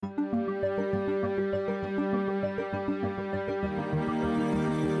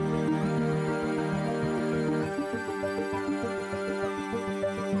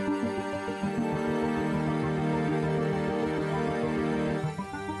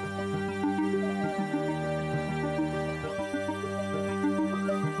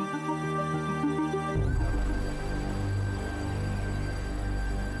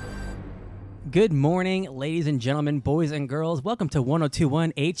Good morning, ladies and gentlemen, boys and girls. Welcome to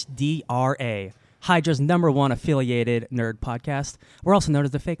 1021 HDRA, Hydra's #1 affiliated nerd podcast. We're also known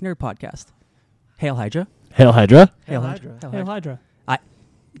as the Fake Nerd Podcast. Hail Hydra. Hail Hydra. Hail Hydra. Hail Hydra.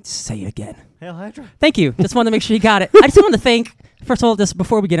 Say it again. Hail Hydra. Thank you. Just wanted to make sure you got it. I just want to thank, first of all, just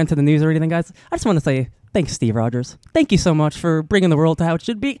before we get into the news or anything, guys, I just want to say thanks, Steve Rogers. Thank you so much for bringing the world to how it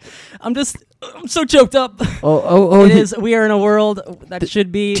should be. I'm so choked up. Oh! It is. We are in a world that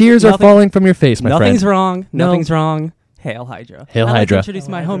should be. Tears are falling from your face, my Nothing's friend. wrong. No. Nothing's wrong. Hail Hydra. Hail I'd like to Hydra. introduce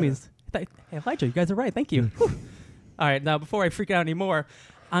Hail my Hydra. homies. Hail Hydra. You guys are right. Thank you. All right. Now, before I freak out anymore,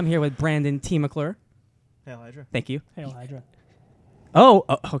 I'm here with Brandon T. McClure. Hail Hydra. Thank you. Hail Hydra. Oh,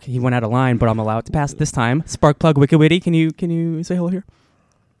 okay. He went out of line, but I'm allowed to pass this time. Sparkplug WikiWitty. Can you say hello here?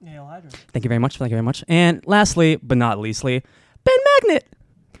 Hail Hydra. Thank you very much. Thank you very much. And lastly, but not leastly, Ben Magnet.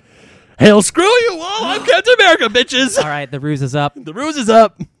 Hail, screw you all! I'm Captain America, bitches. All right. The ruse is up. The ruse is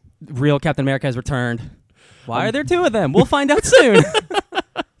up. Real Captain America has returned. Why are there two of them? We'll find out soon.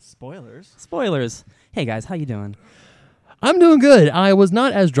 Spoilers. Spoilers. Hey guys, how you doing? I'm doing good. I was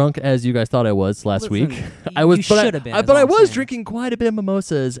not as drunk as you guys thought I was last Listen, week. I was. you but should have been. is but all I I'm was saying. drinking quite a bit of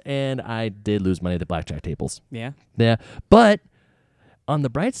mimosas, and I did lose money at the blackjack tables. Yeah. Yeah, but on the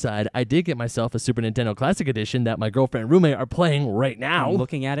bright side, I did get myself a Super Nintendo Classic Edition that my girlfriend and roommate are playing right now. I'm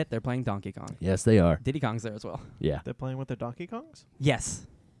looking at it. They're playing Donkey Kong. Yes, they are. Diddy Kong's there as well. Yeah. They're playing with their Donkey Kongs? Yes.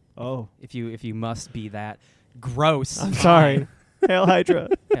 Oh. If you must be that gross. I'm sorry. Hail Hydra.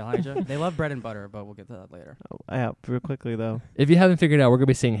 Hail Hydra. They love bread and butter, but we'll get to that later. Yeah, real quickly, though. If you haven't figured out, we're going to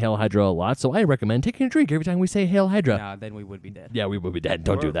be saying Hail Hydra a lot, so I recommend taking a drink every time we say Hail Hydra. Nah, then we would be dead. Yeah, we would be dead.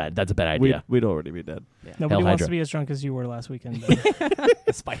 Don't do that. That's a bad idea. We'd already be dead. Yeah. Nobody Hail wants Hydra. to be as drunk as you were last weekend.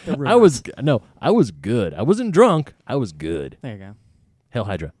 Despite the rumors. I was good. I wasn't drunk. I was good. There you go. Hail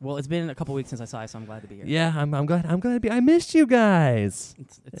Hydra. Well, it's been a couple weeks since I saw you, so I'm glad to be here. Yeah, I'm glad. I'm glad to be. I missed you guys,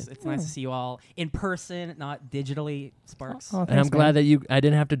 It's nice to see you all in person, not digitally, Sparks. Oh, and I'm glad that I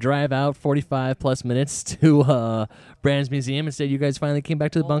didn't have to drive out 45 plus minutes to Brands Museum. Instead, you guys finally came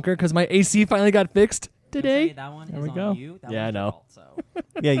back to the bunker because my AC finally got fixed today. That one There is we on go. you. That Yeah, one's I your know. fault, so.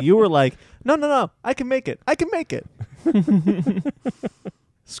 Yeah, you were like, no, I can make it. I can make it.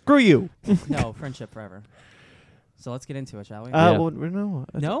 Screw you. No, friendship forever. So let's get into it, shall we? Yeah. Well, no.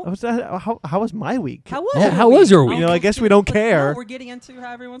 No? How was my week? How was Yeah, your how week? was your week? You know, I guess we don't But care. No, we're getting into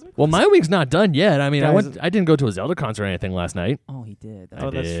how everyone's week Well, was. my week's not done yet. I mean, Guys- I didn't go to a Zelda concert or anything last night. Oh, he did. I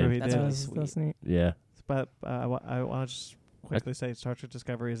Oh, that's did. true. He That's did. really That's sweet. neat. Yeah. But I want to just quickly say Star Trek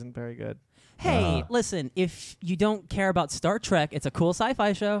Discovery isn't very good. Hey, listen, if you don't care about Star Trek, it's a cool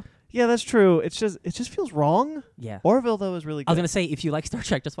sci-fi show. Yeah, that's true. It just feels wrong. Yeah. Orville though is really good. I was going to say, if you like Star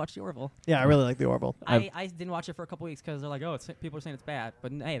Trek, just watch The Orville. Yeah, I really like the Orville. I didn't watch it for a couple weeks because they're like, people are saying it's bad.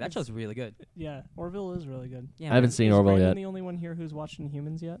 But hey, that show's really good. Yeah, Orville is really good. Yeah, I haven't man. seen Is Orville Brandon yet. the only one here who's watched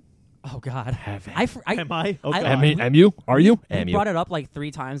Inhumans yet? Oh, God. Haven't. Am I? Oh, I- God. Am you? Are you? We Am you? brought it up like 3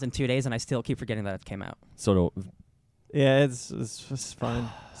 times in 2 days, and I still keep forgetting that it came out. So Yeah, it's fine.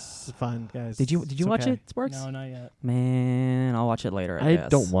 It's fine, guys. Did you It's watch okay. it, Sparks? No, not yet. Man, I'll watch it later, I I guess.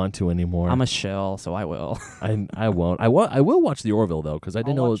 don't want to anymore. I'm a shill, so I will. I won't. I will watch the Orville though because I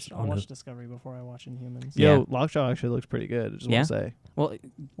didn't know it was I'll on watch his. Discovery before I watch Inhumans. Yeah. Yo, Lockjaw actually looks pretty good. I just Yeah? want to say, Well,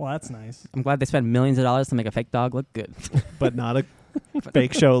 Well, that's nice. I'm glad they spent millions of dollars to make a fake dog look good. but not a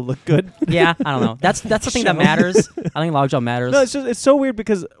fake show look good. Yeah, I don't know. That's the thing that Show. matters. I think Lockjaw matters. No, it's so weird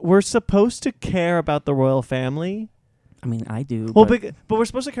because we're supposed to care about the royal family. I mean, I do. Well, but but we're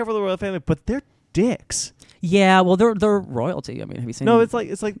supposed to care for the royal family, but they're dicks. yeah, well, they're royalty. I mean, have you seen? No, it's like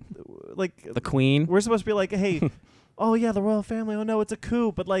the Queen. we're supposed to be like, hey, oh yeah, the royal family. Oh no, it's a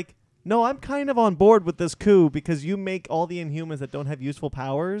coup. But like, no, I'm kind of on board with this coup because you make all the Inhumans that don't have useful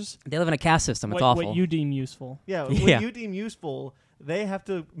powers. They live in a caste system. It's what, awful. what you deem useful. Yeah, Yeah. what you deem useful, they have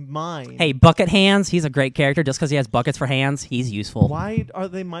to mine. Hey, Bucket Hands. He's a great character. Just because he has buckets for hands, he's useful. why are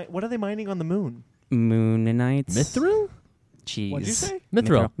they? What are they mining on the moon? Moonanites. Mithril? Jeez. What'd you say?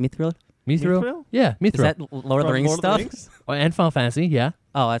 Mithril. Mithril. Mithril? Mithril? Yeah, Is Mithril. that Lord of the From Rings Lord of the stuff? Rings? Oh, and Final Fantasy, yeah.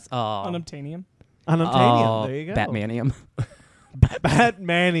 Oh, that's Unobtainium. Unobtainium. Oh, There you go. Batmanium.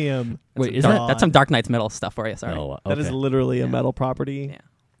 Batmanium. Wait, is Dark- that? That's some Dark Knight's metal stuff for you. Sorry. Oh, That is okay. literally a Yeah. metal property Yeah.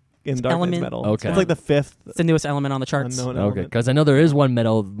 in It's Dark Knight's element- metal. Okay. It's like the fifth It's the newest element on the charts. unknown Okay, element. because I know there is one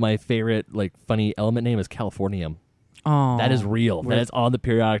metal. My favorite, like, funny element name is Californium. Oh, That is real. Where- That is on the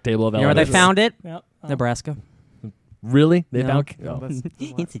periodic table of You know where they elements. found it? Yep. Oh. Nebraska. Really? They No. found. No, Oh. that's-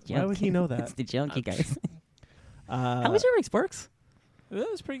 It's a joke. Why would he know that? It's the joke, you guys. Uh, How was your week, Sparks? It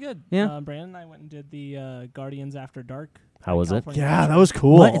was pretty good. Yeah. Brandon and I went and did the Guardians After Dark. How was it? California Yeah, Adventure. that was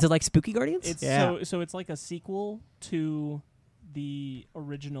cool. What is it like? Spooky Guardians? It's Yeah. so it's like a sequel to the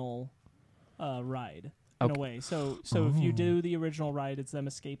original ride in Okay. a way. So if you do the original ride, it's them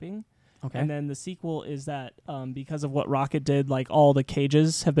escaping, Okay. And then the sequel is that because of what Rocket did, like all the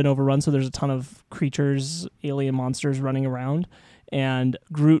cages have been overrun, so there's a ton of creatures, alien monsters running around, and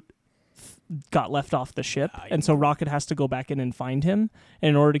Groot got left off the ship, and so Rocket has to go back in and find him. And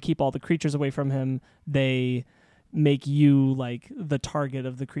in order to keep all the creatures away from him, they make you like the target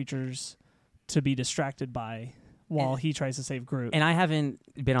of the creatures to be distracted by while he tries to save Groot. And I haven't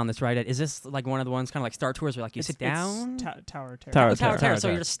been on this ride yet. Is this like one of the ones kind of like Star Tours where like you sit down? It's Tower Terror. Tower Oh, Tower Terror. So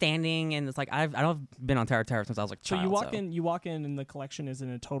Terror. you're just standing, and it's like I don't have been on Tower Terror since I was like a So child. you walk in, and the collection is in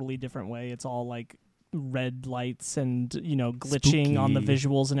a totally different way. It's all like red lights and glitching on the Spooky.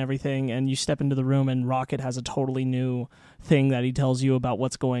 visuals and everything. And you step into the room, and Rocket has a totally new thing that he tells you about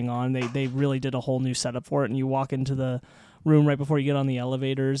what's going on. They really did a whole new setup for it. And you walk into the room right before you get on the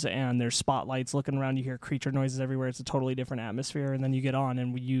elevators, and there's spotlights looking around. You hear creature noises everywhere. It's a totally different atmosphere. And then you get on,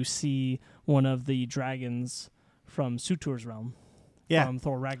 and you see one of the dragons from Surtur's realm. Yeah. From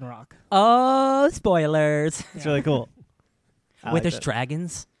Thor Ragnarok. Oh, spoilers! It's really cool. I Wait, like there's that.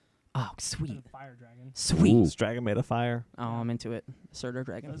 dragons. Oh, sweet, Fire dragon. sweet. Ooh. This dragon made of fire. Oh, I'm into it. Surtur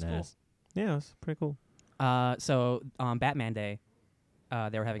dragon. That's Nice. Yeah, it was pretty cool. So on Batman Day,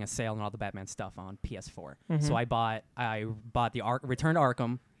 they were having a sale on all the Batman stuff on PS4. Mhm. So I bought the Return to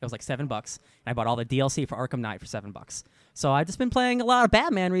Arkham. It was like $7, and I bought all the DLC for Arkham Knight for $7. So I've just been playing a lot of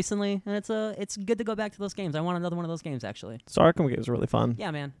Batman recently, and it's good to go back to those games. I want another one of those games actually. So Arkham games are really fun.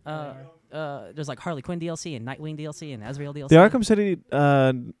 Yeah, man. There's like Harley Quinn DLC and Nightwing DLC and Azrael DLC. The Arkham City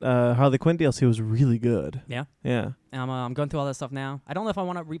Harley Quinn DLC was really good. Yeah. Yeah. And I'm going through all that stuff now. I don't know if I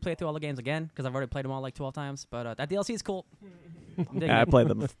want to replay through all the games again because I've already played them all like 12 times. But that DLC is cool. I'm digging Yeah, I it. played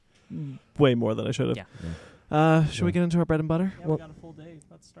them way more than I should have. Yeah. Should we get into our bread and butter? Yeah, we got a full day.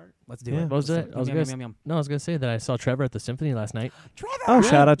 Let's start. Let's do Yeah. it. What was Let's it? do I was Yum, gonna yum, yum, No, I was gonna say that I saw Trevor at the Symphony last night. Oh, Yeah.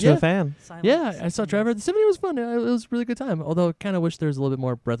 shout out to Yeah. a fan. Silence. Yeah, I saw Trevor. The Symphony was fun. It was a really good time. Although I kind of wish there was a little bit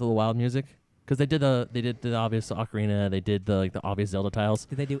more Breath of the Wild music because they did the obvious Ocarina. They did the obvious Zelda tiles.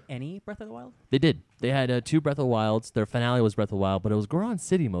 Did they do any Breath of the Wild? They did. They had 2 Breath of the Wilds. Their finale was Breath of the Wild, but it was Goron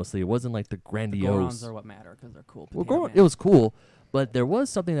City mostly. It wasn't like the The grandiose. Gorons are what matter because they're cool. Well, Potato Goron, Man. it was cool, but there was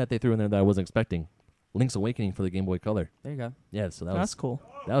something that they threw in there that I wasn't expecting. Link's Awakening for the Game Boy Color. There you go. Yeah, so that That's was cool.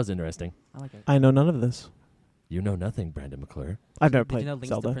 that was interesting. I like it. I know none of this. You know nothing, Brandon McClure. I've never Did played you know Link's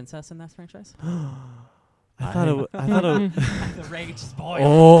the Zelda. princess in that franchise? I thought it. I thought it. The rage spoil.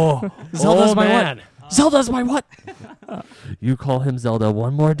 Oh, Zelda's my man. Zelda's my what? You call him Zelda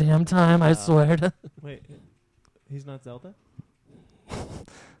one more damn time, I swear to Wait, he's not Zelda.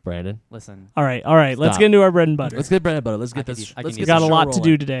 Brandon. Listen, All right. Let's Stop. get into our bread and butter. Let's get bread and butter. Let's I get can this. use- I Let's can get use We got this a show lot to rolling.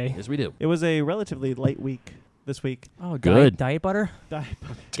 do today. Yes, we do. It was a relatively light week this week. oh, Good. Diet butter. I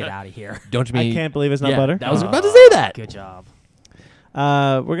Get out of here. Don't you mean? can't believe it's not yeah, butter. I was about to say that. Good job.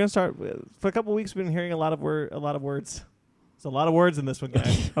 We're gonna start for a couple weeks. We've been hearing a lot of words. There's a lot of words in this one,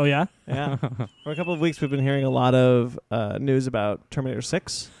 guys. Oh yeah. Yeah. For a couple of weeks, we've been hearing a lot of news about Terminator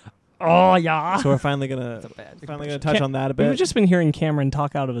 6. Oh yeah. So we're finally gonna touch on that a bit. We've just been hearing Cameron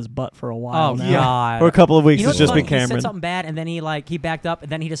talk out of his butt for a while Oh now. God. for a couple of weeks, You know it's what's just been funny? He said Cameron. something bad, and then he backed up,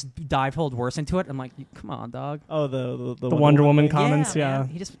 and then he just dived hold worse into it. I'm like, come on, dog. Oh, the Wonder Woman thing? comments, man.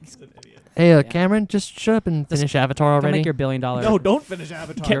 yeah. He just Hey, Yeah. Cameron, just shut up and Just finish Avatar don't already. make your $1 billion. No, don't finish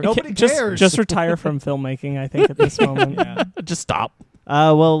Avatar. Nobody just, cares. Just retire from filmmaking. I think at this moment. Yeah. just stop.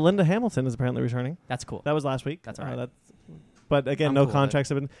 Well, Linda Hamilton is apparently returning. That's cool. That was last week. That's all right. But again, I'm no cool with it. contracts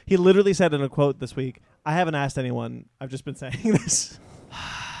have been. He literally said in a quote this week, "I haven't asked anyone. I've just been saying this."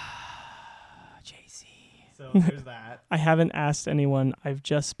 JC. So there's that. I haven't asked anyone. I've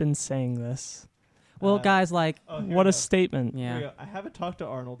just been saying this. Well, guys, like, Oh, here What we a go. statement. Here we yeah. go. I haven't talked to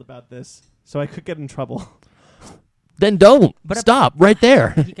Arnold about this, so I could get in trouble. Then don't. But if- Stop right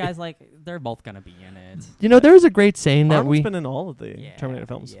there. You guys, like, they're both gonna be in it. You know, there's a great saying that Arnold's we. been in all of the Yeah, Terminator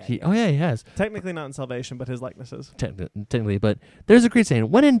films. yeah. Oh yeah, he has. Technically not in Salvation, but his likenesses. Technically, but there's a great saying: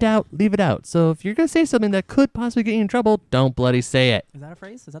 when in doubt, leave it out. So if you're gonna say something that could possibly get you in trouble, don't bloody say it. Is that a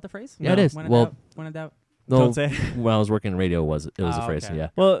phrase? Is that the phrase? Yeah, it is. When in Well- doubt, when in doubt. Don't say. When I was working in radio, it was a Oh, phrase. okay. Yeah.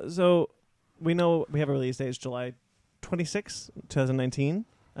 Well, so we know we have a release date. It's July 26, 2019,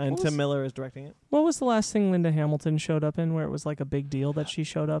 and What Tim was- Miller is directing it. What was the last thing Linda Hamilton showed up in where it was like a big deal that she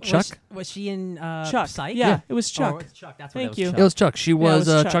showed up? Chuck? Was she in Chuck. Psych? Yeah, Yeah. it was Chuck. Oh, it was Chuck. That's what Thank it was. you. Chuck. It was Chuck. She it was,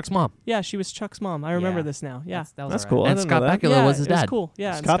 was Chuck. Chuck's mom. Yeah, she was Chuck's mom. I remember Yeah. this now. Yeah. That was That's all cool. right. I And didn't Scott know that. Bakula yeah, was his it was dad. cool.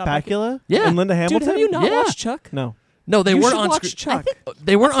 Yeah, and Scott Bakula. Bakula? Yeah. And Linda Hamilton? Dude, have you not Yeah. watched Chuck? No. No, they You weren't should on watch screen. Chuck.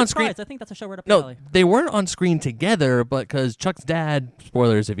 They weren't I'm on screen. surprised. I think that's a show right up No, your alley. they weren't on screen together, but because Chuck's dad,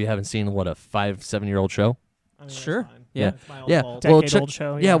 spoilers if you haven't seen what a 5-7-year-old show. I mean, that's Sure. fine. Yeah. It's my own Yeah. fault. Well, Decade-old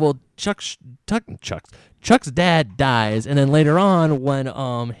show, Yeah. yeah. Well, Chuck's dad dies, and then later on, when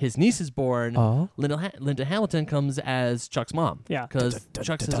his niece is born, Oh. Linda Hamilton comes as Chuck's mom. Yeah. Because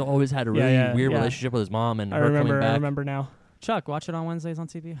Chuck has always had a Yeah, really yeah, weird yeah. relationship with his mom, and I her coming back. remember now. Chuck, watch it on Wednesdays on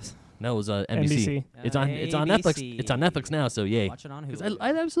CBS. No, it was NBC. NBC. It's on Netflix. It's on Netflix now. So yay. Watch it on Because Hulu. I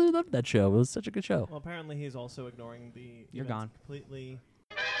absolutely loved that show. It was such a good show. Well, apparently he's also ignoring the. You're events gone. Completely.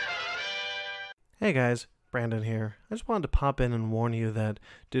 Hey guys, Brandon here. I just wanted to pop in and warn you that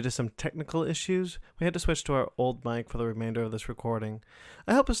due to some technical issues, we had to switch to our old mic for the remainder of this recording.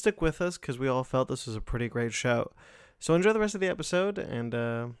 I hope you'll stick with us because we all felt this was a pretty great show. So enjoy the rest of the episode,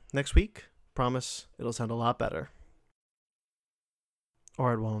 and next week, promise it'll sound a lot better.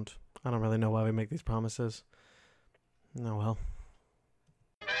 Or it won't. I don't really know why we make these promises. Oh well.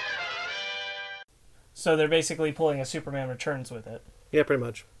 So they're basically pulling a Superman Returns with it. Yeah, pretty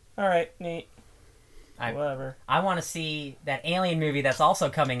much. All right, neat. I Whatever. want to see that Alien movie that's also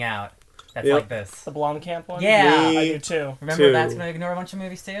coming out. That's Yep. like this. The Blomkamp one? Yeah. I do too. Remember Two. that's going to ignore a bunch of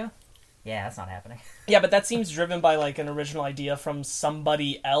movies too? Yeah, that's not happening. Yeah, but that seems driven by like an original idea from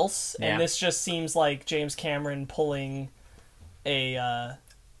somebody else, Yeah. and this just seems like James Cameron pulling a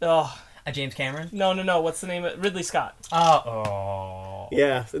A James Cameron? no, what's the name of Ridley Scott. Oh.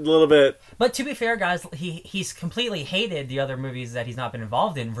 Yeah, a little bit. But to be fair, guys, he's completely hated the other movies that he's not been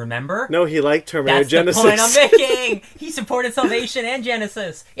involved in, remember? No, he liked Terminator That's Genesis. the point I'm making. He supported Salvation and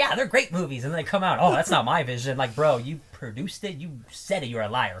Genesis. Yeah, they're great movies, and then they come out. Oh, that's not my vision. Like, bro, you produced it. You said it. You're a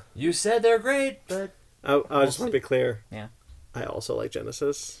liar. You said they're great, but I just want to be clear. Yeah. I also like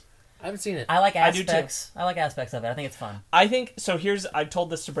Genesis. I haven't seen it. I like I do too. aspects. I like aspects of it. I think it's fun. I think so. I've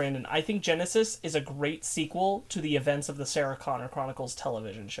told this to Brandon. I think Genesis is a great sequel to the events of the Sarah Connor Chronicles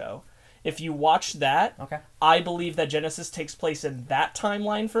television show. If you watch that, Okay. I believe that Genesis takes place in that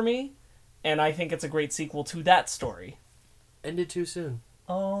timeline for me, and I think it's a great sequel to that story. Ended too soon.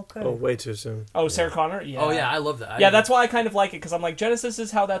 Okay. Oh, way too soon. Oh, Sarah Connor? Yeah. Oh yeah, I love that. Yeah, that's why I kind of like it, because I'm like, Genesis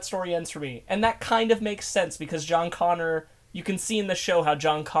is how that story ends for me. And that kind of makes sense, because John Connor, you can see in the show how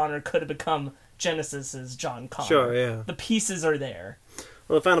John Connor could have become Genesis's John Connor. Sure, yeah. The pieces are there.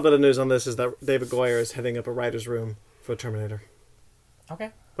 Well, the final bit of news on this is that David Goyer is heading up a writer's room for Terminator. Okay.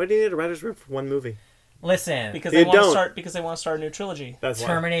 Why do you need a writer's room for one movie? Listen. Because You they want to don't. start. Because they want to start a new trilogy. That's why.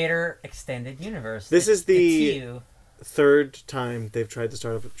 Terminator Extended Universe. This is the- It's you. Third time they've tried to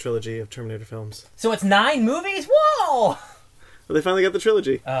start a trilogy of Terminator films. So it's 9 movies? Whoa! Well, they finally got the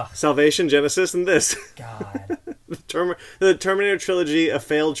trilogy. Ugh. Salvation, Genesis, and this. God. The Terminator trilogy of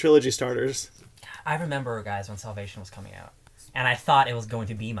failed trilogy starters. I remember, guys, when Salvation was coming out, and I thought it was going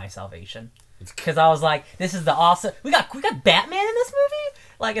to be my salvation, because I was like, "This is the awesome. We got Batman in this movie.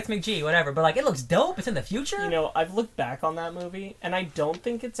 Like, it's McGee, whatever. But like, it looks dope. It's in the future. You know, I've looked back on that movie, and I don't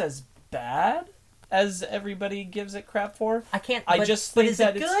think it's as bad as everybody gives it crap for. I can't. I but, just but think is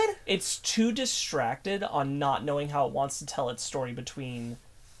that it good? it's too distracted on not knowing how it wants to tell its story between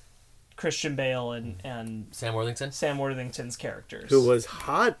Christian Bale and Sam Worthington. Sam Worthington's characters. Who was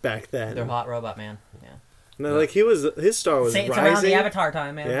hot back then. They're hot robot man. Yeah. No, like his star was It's rising. around the Avatar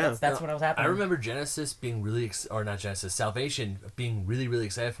time, man. Yeah. That's what was happening. I remember Genesis being really, or not Genesis, Salvation being really, really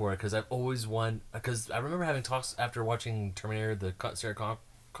excited for it because I've always because I remember having talks after watching Terminator, the Sarah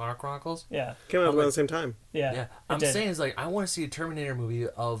Connor Chronicles. Yeah, Came out I'm around like- the same time. yeah. Yeah, it I'm did. saying is like I want to see a Terminator movie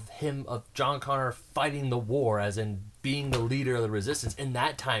of John Connor fighting the war, as in being the leader of the resistance in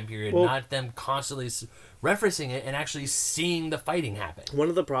that time period, Well- not them constantly referencing it and actually seeing the fighting happen. One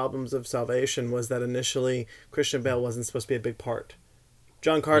of the problems of Salvation was that initially Christian Bale wasn't supposed to be a big part.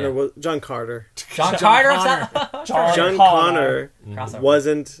 John Carter Yeah. was John Carter. John Carter. John Connor. Connor Crossover.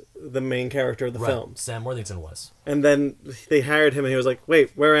 wasn't the main character of the Right. film. Sam Worthington was. And then they hired him and he was like,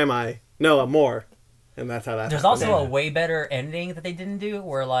 "Wait, where am I? No, I'm more." And that's how that There's happened. also a way better ending that they didn't do,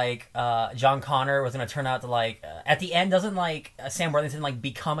 where like John Connor was gonna turn out to like at the end doesn't like Sam Worthington like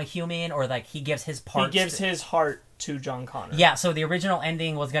become a human, or like he gives his He parts. gives his heart to John Connor. Yeah, so the original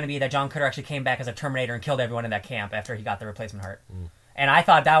ending was going to be that John Connor actually came back as a Terminator and killed everyone in that camp after he got the replacement heart. And I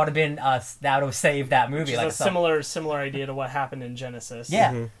thought that would have been that would have saved that movie. Which is Like a similar idea to what happened in Genesis.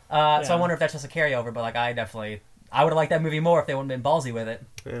 Yeah. Mm-hmm. So I Yeah. wonder if that's just a carryover. But like I would have liked that movie more if they wouldn't have been ballsy with it.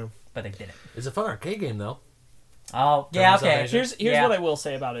 Yeah. But they didn't. It's a fun arcade game though. Oh yeah, Terminator okay. Salvation. Here's Yeah. what I will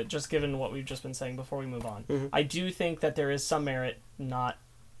say about it, just given what we've just been saying before we move on. Mm-hmm. I do think that there is some merit, not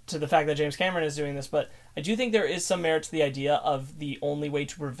to the fact that James Cameron is doing this, but I do think there is some merit to the idea of the only way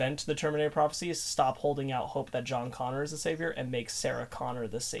to prevent the Terminator prophecy is to stop holding out hope that John Connor is the savior and make Sarah Connor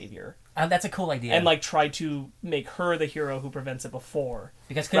the savior. That's a cool idea. And like try to make her the hero who prevents it before,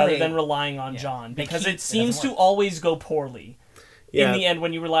 because clearly, rather than relying on John. They Because keep- it it seems doesn't to work. always go poorly. Yeah. In the end,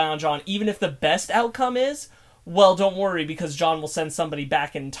 when you rely on John, even if the best outcome is well, don't worry because John will send somebody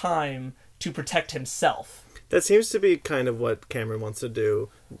back in time to protect himself. That seems to be kind of what Cameron wants to do,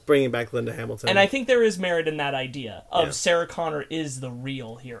 bringing back Linda Hamilton. And I think there is merit in that idea of Yeah. Sarah Connor is the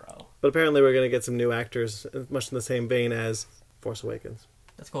real hero. But apparently we're going to get some new actors, much in the same vein as Force Awakens.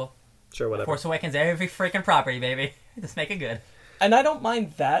 That's cool. Sure, whatever. Force Awakens, every freaking property, baby. Just make it good. And I don't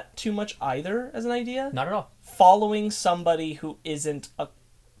mind that too much either as an idea. Not at all. Following somebody who isn't a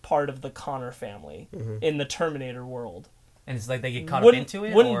part of the Connor family Mm-hmm. in the Terminator world. And it's like they get caught up Wouldn't, into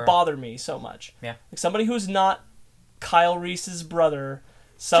it? wouldn't or... bother me so much. Yeah. Like somebody who's not Kyle Reese's brother,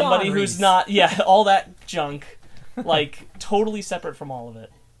 somebody John who's Reese. not, yeah, all that junk, like totally separate from all of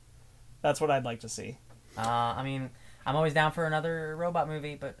it. That's what I'd like to see. I mean, I'm always down for another robot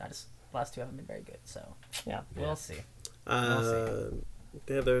movie, but the last two haven't been very good, so Yeah. we'll see.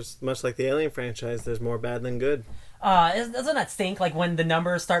 Yeah, there's much like the Alien franchise. There's more bad than good. Doesn't that stink? Like when the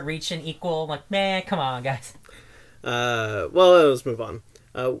numbers start reaching equal, like, man, come on, guys. Well, let's move on.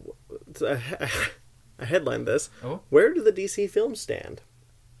 I headlined this. Oh. Where do the DC films stand?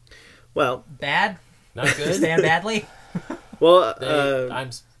 Well, Bad? Not good. Stand badly? well, I'm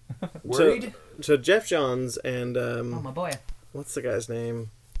worried. So Jeff Johns and Oh, my boy. what's the guy's name?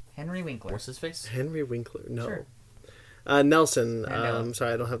 Henry Winkler. What's his face? Henry Winkler. No. Sure. Nelson. Mandela.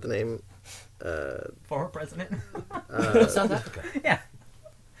 Sorry, I don't have the name. Former president. South Africa. Yeah.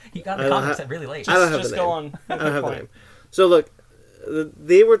 He got I the don't comics ha- really late. I don't have Just the go name. on. I don't have the name. So look,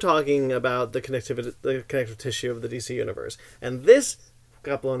 they were talking about the connective tissue of the DC universe, and this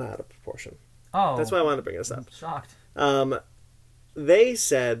got blown out of proportion. Oh. That's why I wanted to bring this up. I'm shocked. They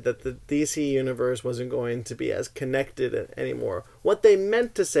said that the DC universe wasn't going to be as connected anymore. What they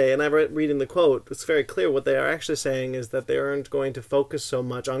meant to say, and I'm reading the quote, it's very clear. What they are actually saying is that they aren't going to focus so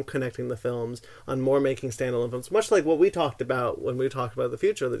much on connecting the films, on more making standalone films, much like what we talked about when we talked about the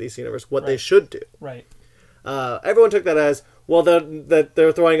future of the DC universe, what they Right. should do. Right. Everyone took that as, well, that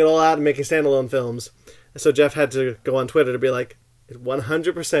they're throwing it all out and making standalone films. So Jeff had to go on Twitter to be like, it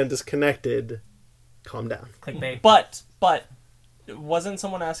 100% is connected. Calm down. Clickbait. But wasn't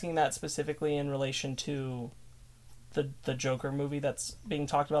someone asking that specifically in relation to the Joker movie that's being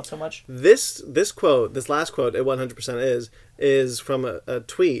talked about so much? This quote, this last quote, it 100% is from a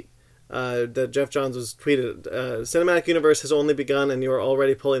tweet that Jeff Johns was tweeted. Cinematic universe has only begun, and you are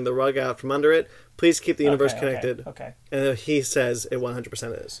already pulling the rug out from under it. Please keep the universe connected. Okay. And he says it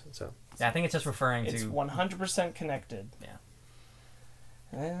 100% is. So Yeah, I think it's just referring It's to... 100% connected. Yeah.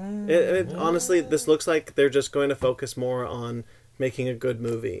 honestly, this looks like they're just going to focus more on making a good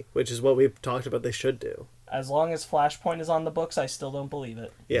movie, which is what we've talked about they should do. As long as Flashpoint is on the books, I still don't believe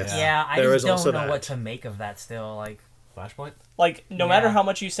it. Yes. Yeah, I There just is also don't know that. what to make of that still. Like, Flashpoint. Like, no Yeah. matter how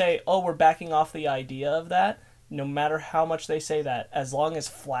much you say, oh, we're backing off the idea of that, no matter how much they say that, as long as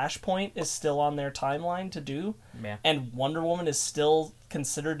Flashpoint is still on their timeline to do, yeah. and Wonder Woman is still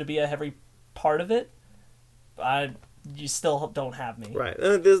considered to be a heavy part of it, you still don't have me. Right.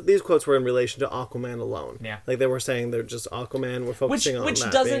 And these quotes were in relation to Aquaman alone. Yeah. Like they were saying they're just Aquaman. We're focusing on Which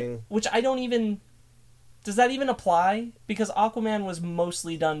that doesn't, being... which I don't even. Does that even apply? Because Aquaman was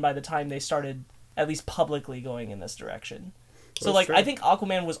mostly done by the time they started, at least publicly, going in this direction. So, That's like, true. I think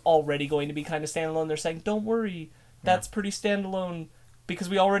Aquaman was already going to be kind of standalone. They're saying, don't worry, that's pretty standalone because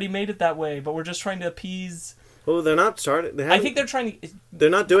we already made it that way, but we're just trying to appease. Well, they're not starting. I think they're trying to. They're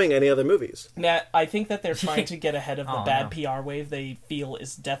not doing any other movies. Matt, I think that they're trying to get ahead of the Oh, bad no. PR wave they feel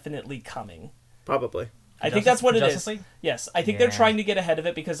is definitely coming. Probably. I think that's what it Justice is. League? Yes, I think they're Yeah. trying to get ahead of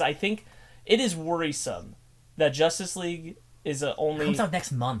it because I think it is worrisome that Justice League is Comes out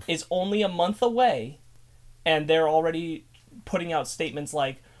next month. only a month away, and they're already putting out statements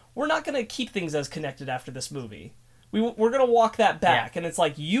like, "We're not going to keep things as connected after this movie. We're going to walk that back." Yeah. And it's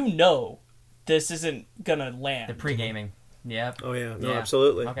like, this isn't going to land. The pre-gaming. Yep. Oh yeah. No, Yeah.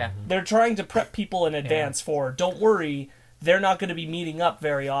 absolutely. Okay. They're trying to prep people in advance for, don't worry, they're not going to be meeting up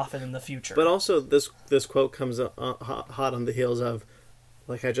very often in the future. But also, this quote comes hot on the heels of,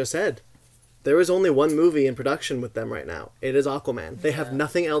 like I just said, there is only one movie in production with them right now. It is Aquaman. They have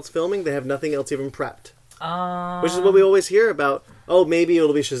nothing else filming. They have nothing else even prepped. Which is what we always hear about. Oh, maybe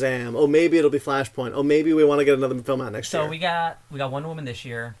it'll be Shazam. Oh, maybe it'll be Flashpoint. Oh, maybe we want to get another film out next year. So we got Wonder Woman this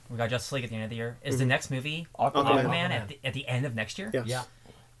year. We got Justice League at the end of the year. Is the next movie Aquaman. Aquaman at the end of next year? Yes. Yeah.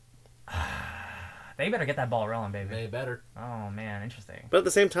 They better get that ball rolling, baby. They better. Oh man, interesting. But at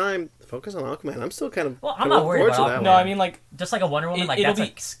the same time, focus on Aquaman. I'm still kind of. Well, I'm kind not of worried forward about to that Aquaman. No, one. I mean, like, Just like a Wonder Woman, like it'll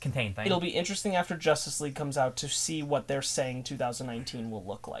that's be- a contained thing. it'll be interesting after Justice League comes out to see what they're saying 2019 will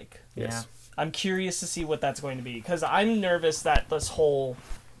look like. Yes. I'm curious to see what that's going to be because I'm nervous that this whole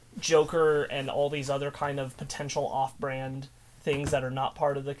Joker and all these other kind of potential off-brand things that are not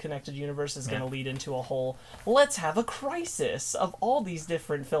part of the connected universe is going to lead into a whole, let's have a crisis of all these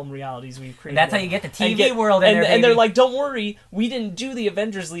different film realities we've created. And that's how you get the TV world in and, there, and they're baby. like, don't worry, we didn't do the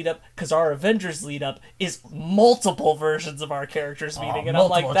Avengers lead up because our Avengers lead up is multiple versions of our characters meeting. And I'm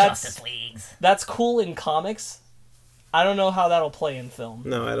like, multiple that's Justice Leagues. that's cool in comics. I don't know how that'll play in film.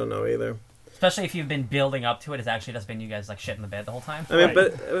 No, I don't know either. Especially if you've been building up to it, it's actually just been you guys like shit in the bed the whole time. I mean,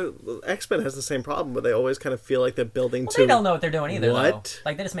 Right. but X-Men has the same problem, where they always kind of feel like they're building Well, to. they don't know what they're doing either. What? Though.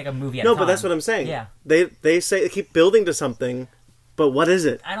 Like they just make a movie. At No, a but time. that's what I'm saying. Yeah. They say they keep building to something, but what is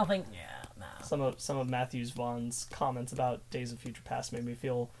it? I don't think. Yeah. Nah. Some of Matthews Vaughn's comments about Days of Future Past made me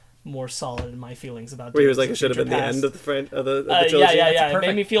feel more solid in my feelings about. Where he was Days like, of it should have Future been the Past. end of the Yeah, trilogy. yeah. It perfect-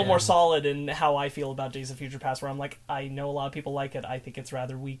 made me feel yeah. more solid in how I feel about Days of Future Past. Where I'm like, I know a lot of people like it. I think it's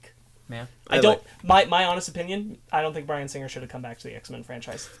rather weak. Yeah. I I don't. My honest opinion. I don't think Bryan Singer should have come back to the X-Men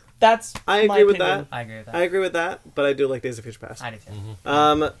franchise. That's I my agree with opinion. that. I agree with that. I agree with that, but I do like Days of Future Past. I do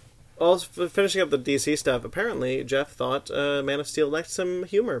too. Also, finishing up the DC stuff, apparently Jeff thought Man of Steel lacked some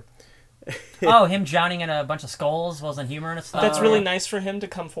humor. Oh, him drowning in a bunch of skulls wasn't humor and stuff. That's really nice for him to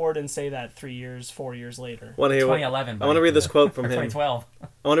come forward and say that 4 years later. Want to hear what? 2011. I want to read this quote from Or him. 2012.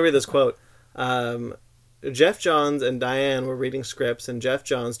 I want to read this quote. Jeff Johns and Diane were reading scripts, and Jeff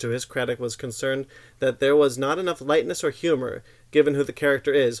Johns, to his credit, was concerned that there was not enough lightness or humor, given who the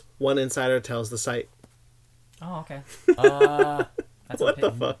character is. One insider tells the site. Oh, okay. That's What an the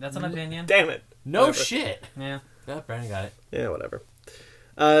opinion. fuck? That's an opinion. Damn it. No Whatever. shit. Yeah. Yeah, Brandon got it. Yeah, whatever.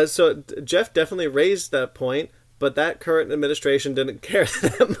 Jeff definitely raised that point, but that current administration didn't care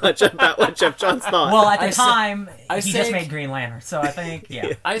that much about what Jeff Johns thought. Well, at the I say- time, I he say- just made Green Lantern, so I think,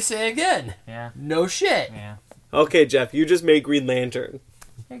 yeah. I say again. Yeah. No shit. Yeah. Okay, Jeff, you just made Green Lantern.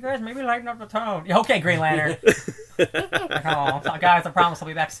 Hey guys, maybe lighten up the tone. Yeah, okay, Green Lantern. Come on, guys, I promise I'll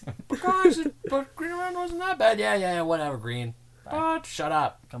be back soon. Gosh, but Green Lantern wasn't that bad. Yeah, whatever, Green. But shut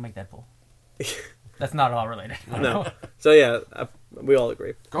up. Go make Deadpool. That's not at all related. No. So yeah, we all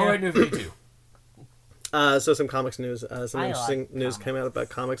agree. Go write New 52. So some comics news. Some I interesting like news comics. came out about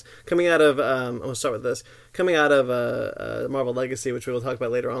comics. Coming out of, I'm going to start with this. Coming out of Marvel Legacy, which we will talk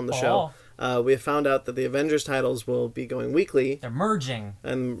about later on the show, we have found out that the Avengers titles will be going weekly They're merging.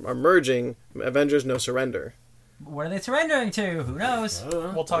 and are merging Avengers No Surrender. What are they surrendering to? Who knows?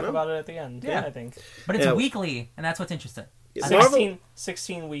 We'll talk about it at the end. Yeah. I think. But it's Yeah. weekly, and that's what's interesting. Yeah, I think-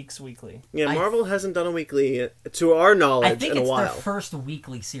 16 weeks weekly. Yeah, I- Marvel hasn't done a weekly, to our I knowledge, think in a it's their while. first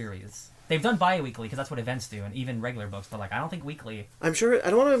weekly series. They've done bi-weekly because that's what events do, and even regular books. But like, I don't think weekly. I'm sure, I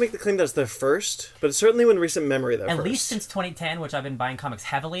don't want to make the claim that it's their first, but it's certainly in recent memory their At first. least since 2010, which I've been buying comics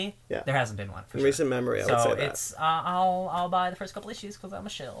heavily. Yeah. There hasn't been one. For in sure. recent memory, I would say So that. it's I'll buy the first couple issues because I'm a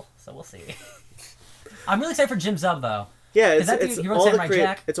shill. So we'll see. I'm really excited for Jim Zub though. Yeah, Is it's, that the- it's he wrote all the Samurai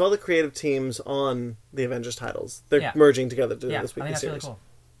Jack? it's all the creative teams on the Avengers titles. They're Yeah. merging together to do Yeah, this I weekly think that's really series. cool.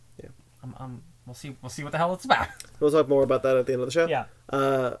 Yeah. We'll see what the hell it's about. We'll talk more about that at the end of the show. Yeah.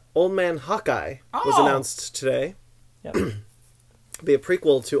 Old Man Hawkeye was Oh! announced today. Yep. Be a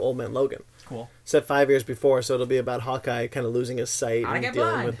prequel to Old Man Logan. Cool. Set 5 years before, so it'll be about Hawkeye kind of losing his sight Gotta and get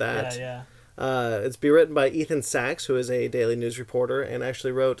dealing blind. with that. Yeah. It's be written by Ethan Sachs, who is a daily news reporter, and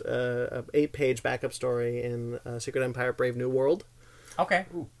actually wrote a 8-page backup story in Secret Empire: Brave New World. Okay.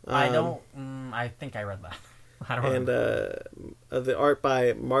 I don't. I think I read that. I don't And remember. the art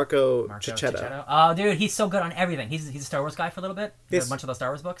by Marco Marco Cicchetto. Cicchetto. Oh, dude, he's so good on everything. He's a Star Wars guy for a little bit. He Yes. did a bunch of those Star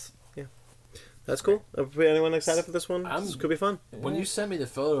Wars books. That's cool. Anyone excited for this one? This could be fun. When you sent me the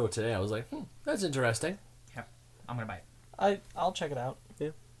photo today, I was like, that's interesting. Yeah, I'm gonna buy it. I'll check it out.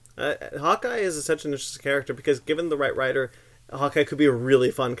 Hawkeye is such an interesting character because given the right writer, Hawkeye could be a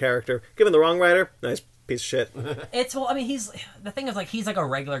really fun character. Given the wrong writer, nice piece of shit. It's well, I mean, he's like a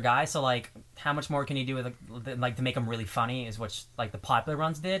regular guy. So like, how much more can you do with like to make him really funny? Is what like the popular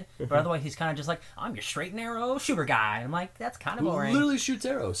runs did. But otherwise, he's kind of just like, I'm your straight and narrow shooter guy. And I'm like, that's kind of Who boring. literally shoots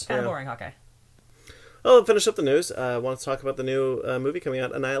arrows. Kind of boring. Okay. Oh, finish up the news. I want to talk about the new movie coming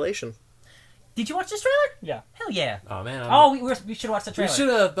out, Annihilation. Did you watch this trailer? Yeah. Hell yeah. Oh man. Oh, we should watch the we trailer. should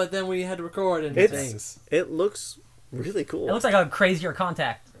have, but then we had to record and It's things. it looks really cool. It looks like a crazier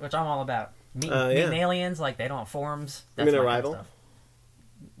Contact, which I'm all about. Meeting yeah. aliens, like they don't have forms. You That's mean my kind of Arrival? stuff.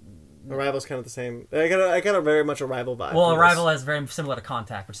 Arrival's kind of the same. I got a very much Arrival vibe. Well, from this. Arrival is very similar to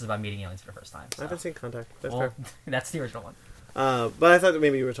Contact, which is about meeting aliens for the first time. I So. haven't seen Contact. That's Well, fair. that's the original one. But I thought that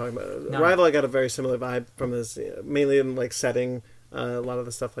maybe you were talking about No. Arrival. I got a very similar vibe from this, mainly in like setting, a lot of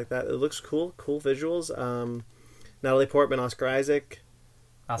the stuff like that. It looks cool visuals. Natalie Portman, Oscar Isaac.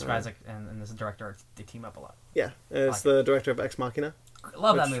 Oscar Isaac and this director, they team up a lot. Yeah, and it's the director of Ex Machina,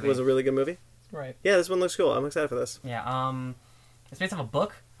 Love which that movie. was a really good movie. Right. Yeah, this one looks cool. I'm excited for this. Yeah. It's based off a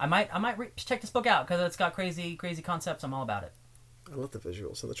book. I might check this book out because it's got crazy concepts. I'm all about it. I love the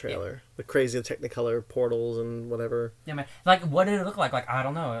visuals in the trailer. The crazy Technicolor portals and whatever. Yeah, man. Like, what did it look like? Like, I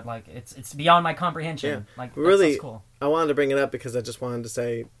don't know. Like, it's beyond my comprehension. Yeah. Like, Really, that's cool. I wanted to bring it up because I just wanted to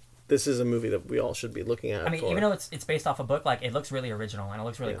say this is a movie that we all should be looking at. I mean, for. even though it's based off a book, like, it looks really original and it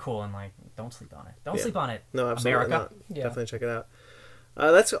looks really Yeah. cool. And like, don't sleep on it. Don't Yeah. sleep on it. No, absolutely America. not. Yeah. Definitely check it out.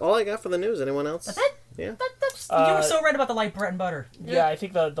 That's all I got for the news. Anyone else? That's it. Yeah. That's you were so right about the light bread and butter. Yeah, I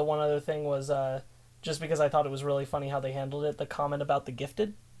think the one other thing was just because I thought it was really funny how they handled it. The comment about the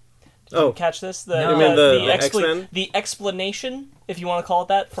Gifted. Did you catch this? No. You mean the X-Men? The explanation, if you want to call it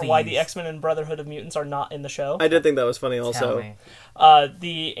that, for why the Please. X-Men and Brotherhood of Mutants are not in the show. I did think that was funny Tell also. me.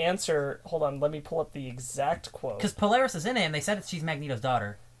 The answer. Hold on, let me pull up the exact quote. Because Polaris is in it, and they said that she's Magneto's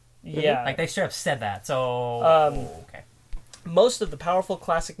daughter. Yeah, Like, they straight up said that. So, okay. most of the powerful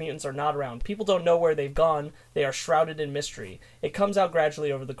classic mutants are not around. People don't know where they've gone. They are shrouded in mystery. It comes out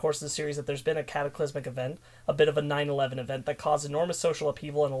gradually over the course of the series that there's been a cataclysmic event, a bit of a 9/11 event that caused enormous social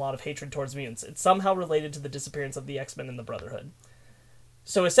upheaval and a lot of hatred towards mutants. It's somehow related to the disappearance of the X-Men and the Brotherhood.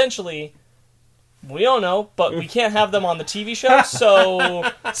 So essentially, we don't know, but we can't have them on the TV show,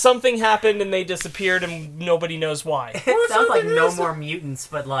 so something happened and they disappeared and nobody knows why. It sounds like no more mutants,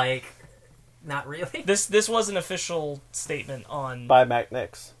 but like, not really. This was an official statement on By Mac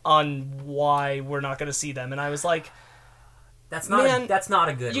Nix. why we're not going to see them, and I was like, That's not. Man, That's not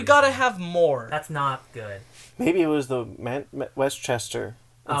a good. you reason. gotta have more. That's not good. Maybe it was the Westchester.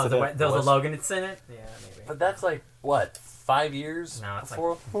 Oh, incident. there was was- a Logan that's in it. Yeah, maybe. But that's like what, 5 years No, it's like-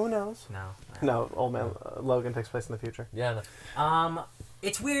 before? Who knows? No. No, Old Man Logan takes place in the future. Yeah. No.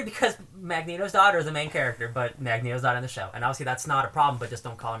 It's weird because Magneto's daughter is the main character, but Magneto's not in the show, and obviously that's not a problem. But just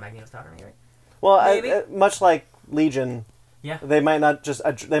don't call her Magneto's daughter, maybe. Well, Maybe. much like Legion, Yeah. they might not just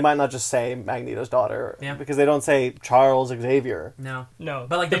say Magneto's daughter, Yeah. because they don't say Charles Xavier. No. No,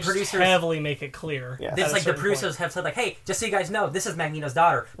 But, like, they the just producers- heavily make it clear. Yeah. at It's a like the certain producers point. have said, like, hey, just so you guys know, this is Magneto's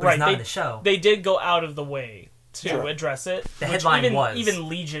daughter, but Right, it's not they- in the show. They did go out of the way to Sure. address it. The which headline even, was- even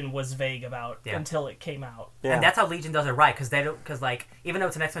Legion was vague about Yeah. until it came out. Yeah. And that's how Legion does it right, because like, even though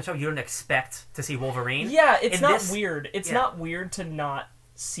it's an X-Men show, you don't expect to see Wolverine. Yeah, it's In not this- weird. It's yeah. not weird to not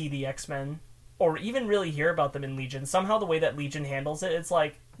see the X-Men or even really hear about them in Legion. Somehow the way that Legion handles it, it's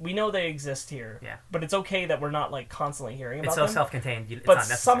like, we know they exist here. Yeah. But it's okay that we're not like constantly hearing about It's so them. self-contained. It's But not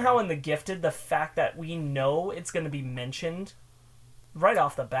necessary. somehow in the Gifted, the fact that we know it's going to be mentioned right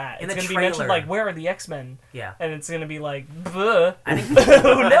off the bat. In It's the going to be mentioned trailer. like, where are the X-Men? Yeah. And it's going to be like, bleh. I think, Who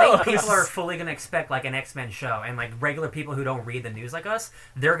I knows? think people are fully going to expect like an X-Men show, and like regular people who don't read the news like us,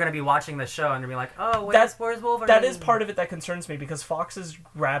 they're going to be watching the show and they're be like, "Oh, where's Wolverine?" That is part of it that concerns me because Fox is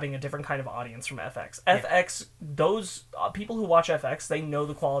grabbing a different kind of audience from FX. FX, those people who watch FX, they know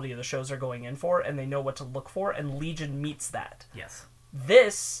the quality of the shows they're going in for and they know what to look for, and Legion meets that. Yes.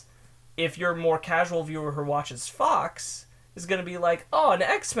 This, if you're a more casual viewer who watches Fox, is going to be like, oh, an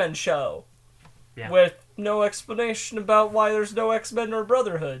X-Men show. Yeah. With no explanation about why there's no X-Men or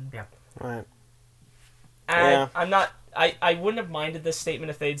Brotherhood. Yeah. Right. And Yeah. I'm not. I wouldn't have minded this statement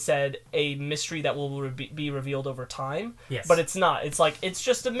if they'd said a mystery that will be revealed over time. Yes. But it's not. It's like, it's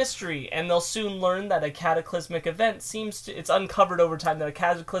just a mystery, and they'll soon learn that a cataclysmic event it's uncovered over time that a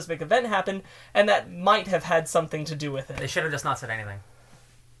cataclysmic event happened, and that might have had something to do with They it. should have just not said anything,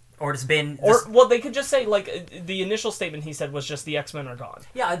 or just been. Or, well, they could just say, like, the initial statement he said was just the X-Men are gone.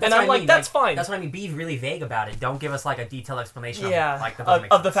 yeah, that's and what I'm I like, mean. that's fine. That's what I mean. Be really vague about it. Don't give us like a detailed explanation. Yeah, Of, like that doesn't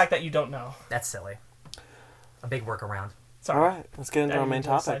make of the sense. fact that you don't know. That's silly. A big workaround. Sorry. All right, let's get into I our didn't main mean to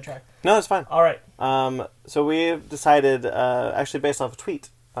topic. sidetrack. No, it's fine. All right. So we've decided, actually based off a tweet.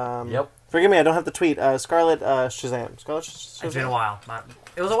 Yep. Forgive me, I don't have the tweet. Scarlet Shazam. Scarlet Shazam. It's been a while.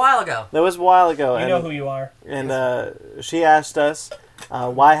 It was a while ago. That was a while ago. You and, know who you are. And she asked us,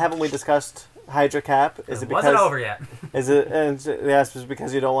 why haven't we discussed Hydra Cap? Is it because wasn't over yet. Is it? And they asked us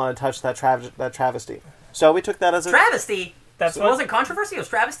because you don't want to touch that travesty. So we took that as a Travesty. That's It what wasn't controversy. It was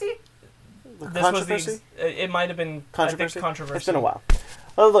travesty. this controversy. was. It might have been controversy. It's been a while.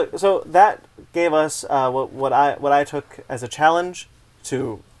 Oh, look. So that gave us what I took as a challenge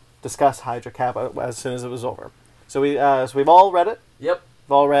to discuss Hydra Cap as soon as it was over. So we've all read it. Yep.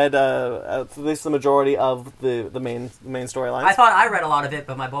 We've all read at least the majority of the main storylines. I thought I read a lot of it,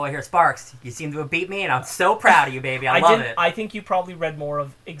 but my boy here, Sparks, you seem to have beat me, and I'm so proud of you, baby. I love it. I think you probably read more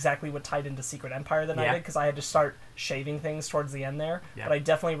of exactly what tied into Secret Empire than I Yeah. did because I had to start shaving things towards the end there. Yeah. But I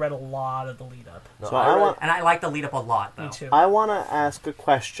definitely read a lot of the lead up. No, So I want And I like the lead up a lot, though. Me too. I want to ask a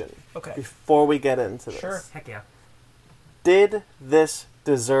question Okay. before we get into this. Sure. Heck yeah. Did this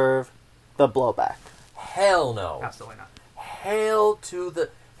deserve the blowback? Hell no. Absolutely not. Hell to the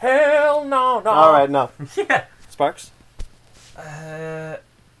hell no. All right, no. Yeah. Sparks?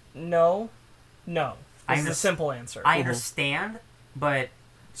 No. I This is a under- simple answer. I understand but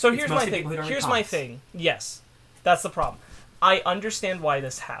So It's here's my mostly thing. people who don't read Here's my comics. thing. Yes, that's the problem. I understand why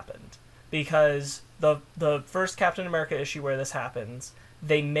this happened because the first Captain America issue where this happens,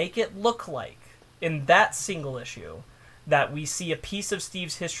 they make it look like in that single issue that we see a piece of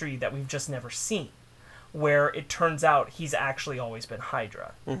Steve's history that we've just never seen, where it turns out he's actually always been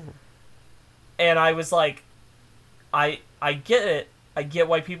Hydra. And I was like, I get it. I get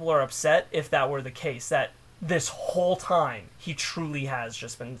why people are upset if that were the case, that this whole time he truly has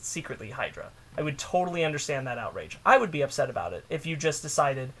just been secretly Hydra. I would totally understand that outrage. I would be upset about it if you just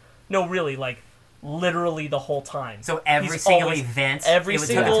decided, no, really, like, literally the whole time. so every He's single always- event, every it would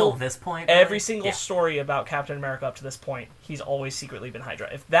single- take until this point. Every really? single Yeah. story about Captain America up to this point, he's always secretly been Hydra.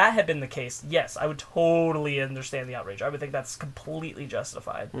 If that had been the case, yes, I would totally understand the outrage. I would think that's completely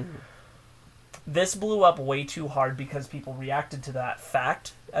justified. This blew up way too hard because people reacted to that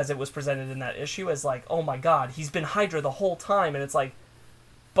fact as it was presented in that issue as like, oh my god, he's been Hydra the whole time. And it's like,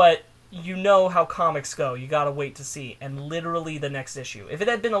 but you know how comics go. You gotta wait to see. And literally the next issue. If it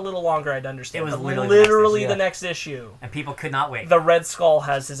had been a little longer, I'd understand. It was But literally the the next issue. And people could not wait. The Red Skull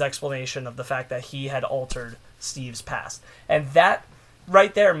has his explanation of the fact that he had altered Steve's past, and that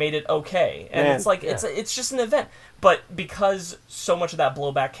right there made it okay. And Man, it's like it's just an event, but because so much of that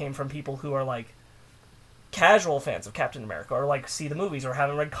blowback came from people who are like casual fans of Captain America, or like see the movies, or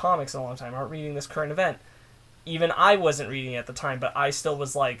haven't read comics in a long time, aren't reading this current event. Even I wasn't reading it at the time, but I still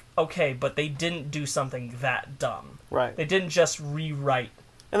was like, okay, but they didn't do something that dumb. Right. They didn't just rewrite.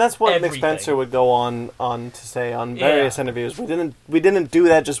 And that's what Nick everything. Spencer would go on to say on various interviews. We didn't do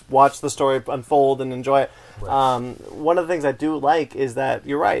that. Just watch the story unfold and enjoy it. One of the things I do like is that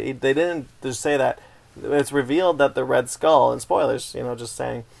you're right. They didn't just say that. It's revealed that the Red Skull, and spoilers, just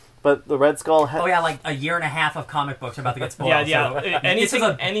saying, but the Red Skull. Oh yeah, like a year and a half of comic books are about to get spoiled. Yeah. So this anything is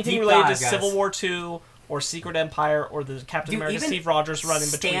a anything deep related dive, to guys. Civil War II or Secret Empire or the Captain Dude, America even Steve Rogers run in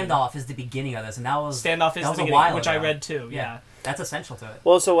between. Standoff is the beginning of this, and that was Standoff is that was the a beginning, while which I ago. read too. Yeah. That's essential to it.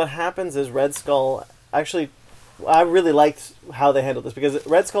 Well, so what happens is Red Skull actually. I really liked how they handled this because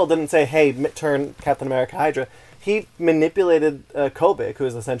Red Skull didn't say, "Hey, turn Captain America Hydra." He manipulated Kobik, who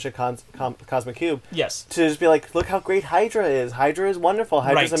is the sentient cosmic cube, Yes. to just be like, "Look how great Hydra is. Hydra is wonderful.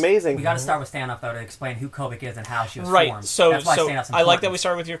 Hydra's Right. amazing." We got to start with Standoff though to explain who Kobik is and how she was Right. formed. So That's why so Standoff's I like that important. we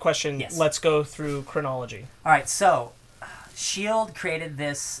started with your question. Yes. Let's go through chronology. All right, so Shield created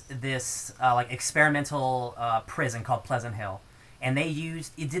this like experimental prison called Pleasant Hill, and they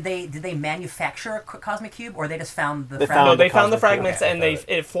used did they manufacture a cosmic cube or they just found the They fragment? No, found they the found the cosmic cube. fragments Okay, and I found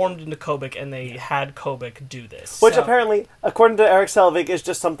it formed into Kobik, and they had Kobik do this. Which So- apparently, according to Eric Selvig, is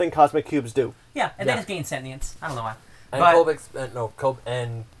just something cosmic cubes do. Yeah, and Yeah. they just gained sentience. I don't know why. And But-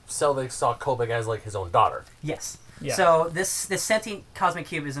 and Selvig saw Kobik as like his own daughter. Yes. Yeah. So this sentient cosmic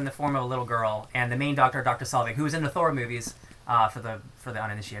cube is in the form of a little girl, and the main doctor, Dr. Selvig, who was in the Thor movies, for the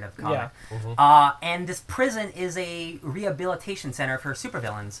uninitiated comic. And this prison is a rehabilitation center for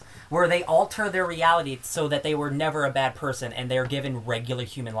supervillains, where they alter their reality so that they were never a bad person, and they're given regular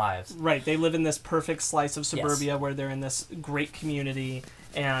human lives. Right, they live in this perfect slice of suburbia where they're in this great community,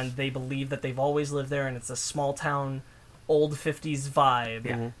 and they believe that they've always lived there, and it's a small town, old 50s vibe,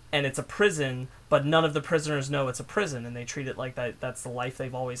 Yeah. and it's a prison, but none of the prisoners know it's a prison, and they treat it like that's the life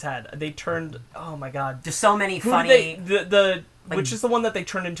they've always had. They turned, oh my god, Just so many who funny. did the like- which is the one that they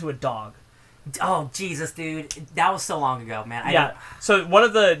turned into a dog. Oh Jesus, dude, that was so long ago, man. I Yeah, don't- so one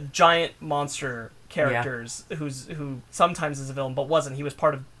of the giant monster characters who sometimes is a villain but wasn't. He was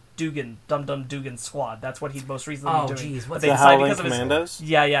part of Dugan, Dum Dum Dugan's squad. That's what he'd most recently Oh been doing. jeez, But what's they The decided Howling because of his- Commandos?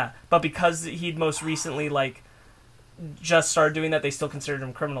 Yeah. But because he'd most recently just started doing that, they still considered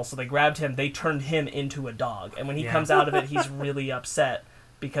him criminal. So they grabbed him. They turned him into a dog. And when he Yeah. comes out of it, he's really upset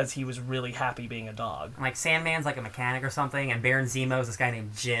because he was really happy being a dog. like Sandman's like a mechanic or something, and Baron Zemo's this guy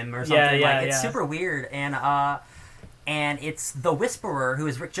named Jim or something. Yeah, like it's yeah. super weird, and it's the Whisperer, who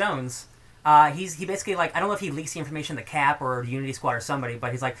is Rick Jones. He basically like I don't know if he leaks the information to Cap or the Unity Squad or somebody,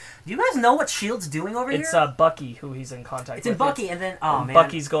 but he's like, do you guys know what Shield's doing over It's here? Bucky who he's in contact It's with. in Bucky, and then oh And man,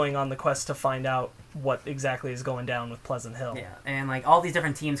 Bucky's going on the quest to find out what exactly is going down with Pleasant Hill. yeah, and like all these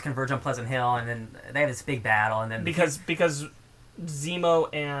different teams converge on Pleasant Hill, and then they have this big battle, and then Because Zemo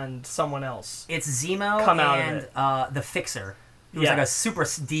and someone else. it's Zemo come out of and it. the Fixer, who's Yeah. like a super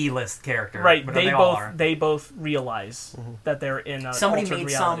D-list character, Right, but they all both are. they both realize that they're in a Somebody altered made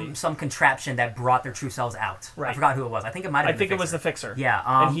reality. some contraption that brought their true selves out. I Right. forgot who it was. I think it might have I been think it was the Fixer. Yeah,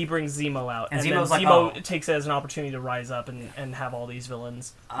 and he brings Zemo out, and and Zemo's then like, Zemo oh. takes it as an opportunity to rise up and have all these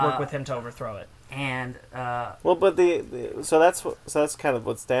villains work with him to overthrow it. and Well, but so that's kind of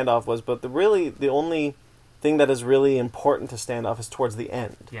what Standoff was. But the only thing that is really important to Standoff is towards the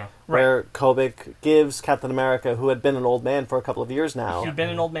end. Yeah. Where Kobik gives Captain America, who had been an old man for a couple of years now. He'd been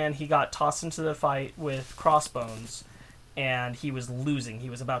an old man. He got tossed into the fight with Crossbones, and he was losing. He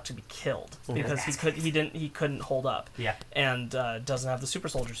was about to be killed because he couldn't hold up. Yeah. And doesn't have the super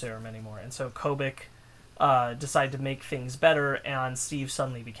soldier serum anymore. And so Kobik decided to make things better, and Steve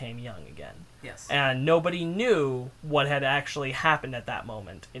suddenly became young again. Yes. And nobody knew what had actually happened at that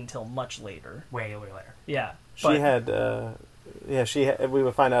moment until much later. Way later. Yeah. She had, we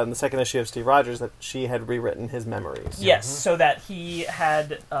would find out in the second issue of Steve Rogers that she had rewritten his memories. Yes, so that he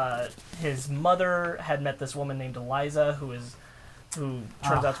had, his mother had met this woman named Eliza, who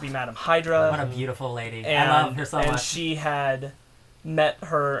turns out to be Madame Hydra. What a beautiful lady. And, I love her so and much. she had met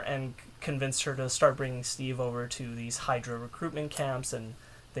her and convinced her to start bringing Steve over to these Hydra recruitment camps, and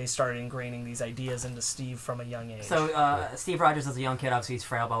they started ingraining these ideas into Steve from a young age. So Steve Rogers is a young kid, obviously he's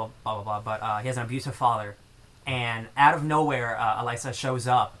frail, blah, blah, blah, blah, but he has an abusive father. And out of nowhere, Eliza shows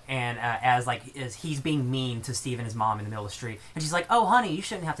up, and as he's being mean to Steve and his mom in the middle of the street, and she's like, "Oh, honey, you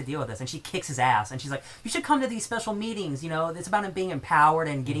shouldn't have to deal with this." And she kicks his ass, and she's like, "You should come to these special meetings. You know, it's about him being empowered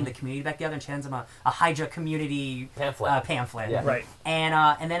and getting the community back together." And she hands him a Hydra community pamphlet. Yeah. Right.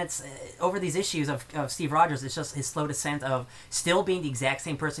 And then it's over these issues of Steve Rogers. It's just his slow descent of still being the exact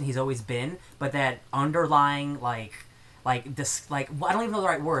same person he's always been, but that underlying I don't even know the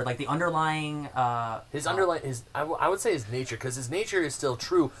right word, like the underlying I would say his nature, because his nature is still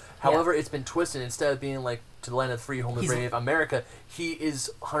true. However, it's been twisted. Instead of being like to the land of the free, home of the brave, America, he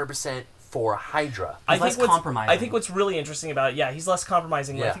is 100% for Hydra. He's less compromising. I think what's really interesting about it, he's less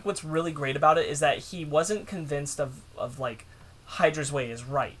compromising. Yeah. I think what's really great about it is that he wasn't convinced of Hydra's way is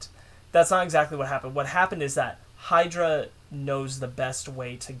right. That's not exactly what happened. What happened is that Hydra knows the best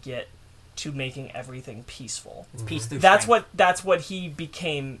way to get to making everything peaceful. It's peace through That's strength. what he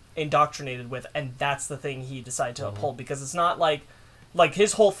became indoctrinated with, and that's the thing he decided to uphold, because it's not like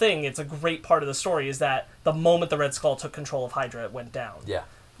his whole thing, it's a great part of the story, is that the moment the Red Skull took control of Hydra, it went down. Yeah.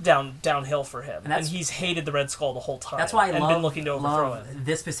 Downhill for him. And he's hated the Red Skull the whole time. That's why I been looking to overthrow love it.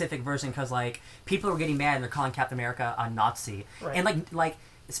 this specific version, because people were getting mad and they're calling Captain America a Nazi. Right. And like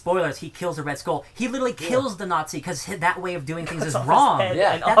spoilers, he kills the Red Skull. He literally kills the Nazi because that way of doing things is Cuts off wrong. his head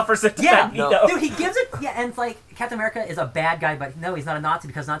Yeah. and offers it to Magneto. Dude, he gives it. Yeah, and Captain America is a bad guy, but no, he's not a Nazi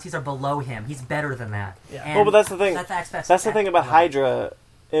because Nazis are below him. He's better than that. Yeah. And But that's the thing. That's the thing about Hydra.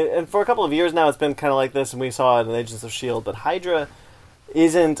 And for a couple of years now, it's been kind of like this, and we saw it in Agents of S.H.I.E.L.D., but Hydra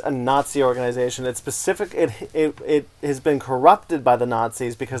isn't a Nazi organization. It's specific. It has been corrupted by the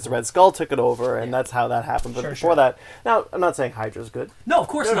Nazis because the Red Skull took it over, and that's how that happened. But before that, now I'm not saying Hydra's good. No, of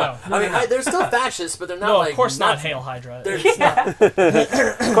course No. not. I mean, they're still fascists, but they're not No, of course not. Hail Hydra. They're not. Of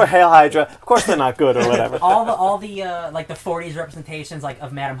course, Hail Hydra. Of course, they're not good or whatever. all the the 40s representations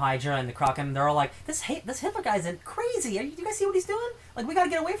of Madame Hydra and the Kraken, they're all like, this Hitler guy's crazy. Do you guys see what he's doing? We got to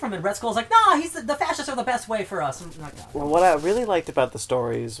get away from him. Red Skull's like, nah, he's the fascists are the best way for us. I'm like, no. Well, what I really liked about the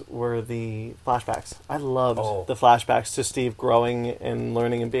stories were the flashbacks. I loved the flashbacks to Steve growing and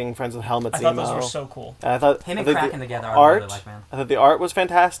learning and being friends with Helmut I Zemo. thought those were so cool. And I thought Him and I think Kraken the together are art, really man. I thought the art was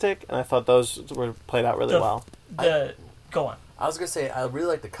fantastic, and I thought those were played out really well. Go on. I was gonna say I really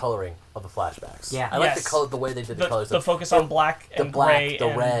like the coloring of the flashbacks. Yeah. I like Yes. the way they did the colors. The focus on black the and black, gray the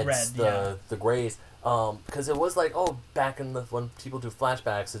and reds, red. the grays. Because it was like, back in when people do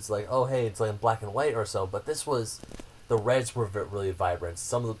flashbacks, it's like, hey, it's like in black and white or so. But this was, the reds were really vibrant.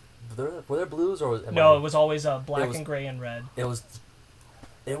 Some of were there blues or it was always black and gray and red. Those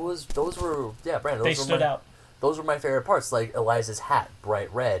were Brandon. They stood out. Those were my favorite parts, like Eliza's hat,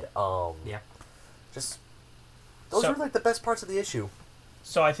 bright red. Just those were like the best parts of the issue.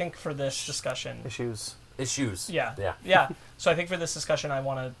 So I think for this discussion, Issues. Yeah. So I think for this discussion, I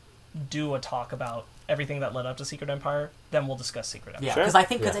want to do a talk about everything that led up to Secret Empire. Then we'll discuss Secret Empire. Yeah, Sure. because I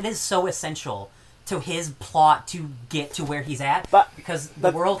think it is so essential to his plot to get to where he's at. But because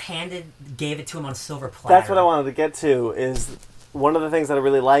the world gave it to him on a silver platter. That's what I wanted to get to. Is one of the things that I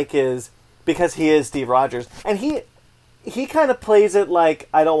really like is because he is Steve Rogers, and he kind of plays it like,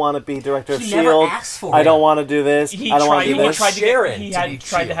 I don't want to be director of never S.H.I.E.L.D. asked for I it. don't want to do this. I don't want to do this. He had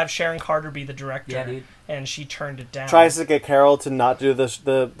tried to have Sharon Carter be the director, Yeah, dude. and she turned it down. Tries to get Carol to not do the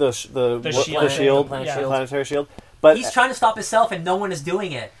shield. planetary shield. But He's trying to stop himself, and no one is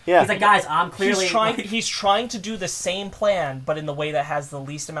doing it. Yeah. He's like, guys, I'm clearly... He's trying to do the same plan, but in the way that has the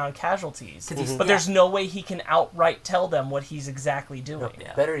least amount of casualties. But Yeah. there's no way he can outright tell them what he's exactly doing.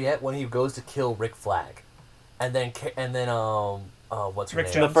 Yeah. Better yet, when he goes to kill Rick Flag, and then what's her Rick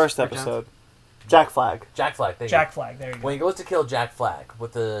name? in the Jones. first episode, Jack Flag. Jack Flag. Thank Jack you. Flag, there you go. When he goes to kill Jack Flag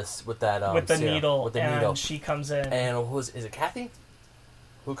with the with the serum, needle, with the and needle, she comes in. and is it Kathy?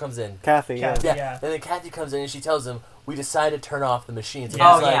 Who comes in? Kathy, Kathy. yeah. Yeah. And then Kathy comes in and she tells him, "We decided to turn off the machines." And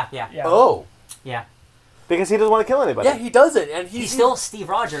Oh he's like, yeah. Yeah. Oh. Yeah. Because he doesn't want to kill anybody. Yeah, he does it, and He's still Steve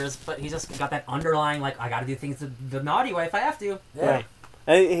Rogers, but he's just got that underlying like I got to do things the naughty way if I have to. Yeah.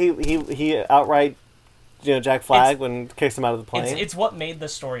 And he outright, Jack Flag when kicks him out of the plane. It's what made the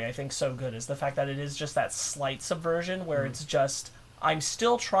story, I think, so good is the fact that it is just that slight subversion where it's just I'm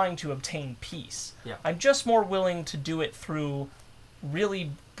still trying to obtain peace. Yeah. I'm just more willing to do it through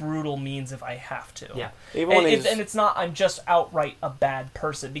really brutal means if I have to. Yeah. Even when he's... And it's not I'm just outright a bad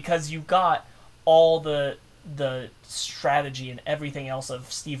person because you got all the strategy and everything else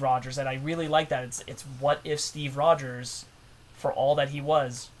of Steve Rogers, and I really like that. It's what if Steve Rogers, for all that he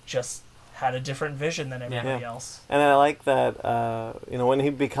was, just had a different vision than everybody else. And I like that, when he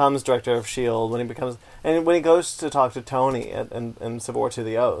becomes director of S.H.I.E.L.D., when he goes to talk to Tony in Civil War II: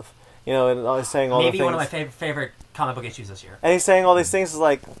 The Oath, and he's saying all the things. Maybe one of my favorite comic book issues this year. And he's saying all these things is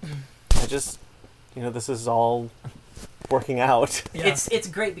like, I just, this is all working out. Yeah. It's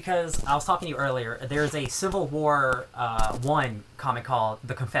great because I was talking to you earlier. There's a Civil War 1 comic called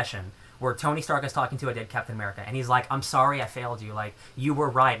The Confession, where Tony Stark is talking to a dead Captain America, and he's like, "I'm sorry I failed you. Like, you were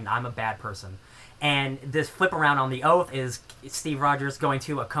right, and I'm a bad person." And this flip around on The Oath is Steve Rogers going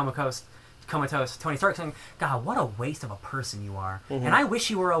to a comatose Tony Stark saying, "God, what a waste of a person you are. Mm-hmm. And I wish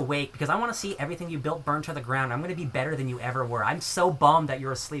you were awake because I want to see everything you built burn to the ground. I'm going to be better than you ever were. I'm so bummed that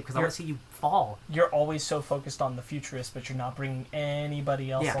you're asleep because I want to see you fall." You're always so focused on the futurist, but you're not bringing anybody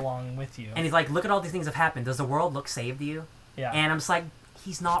else Yeah. along with you. And he's like, "Look at all these things that have happened. Does the world look saved to you?" Yeah. And I'm just like,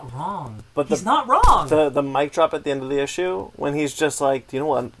 he's not wrong. But he's not wrong. The mic drop at the end of the issue when he's just like, "Do you know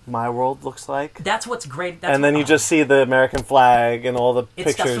what my world looks like?" That's what's great. And then you just see the American flag and all the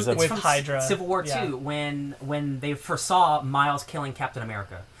pictures it's With from Hydra. Civil War Yeah. II when they foresaw Miles killing Captain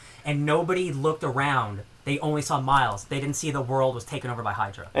America, and nobody looked around. They only saw Miles. They didn't see the world was taken over by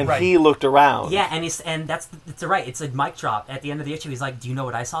Hydra. and Right. he looked around. Yeah, and it's right. It's a mic drop at the end of the issue. He's like, "Do you know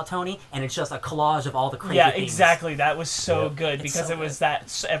what I saw, Tony?" And it's just a collage of all the crazy Yeah, things. exactly. That was so Yeah. good It's because so it was good.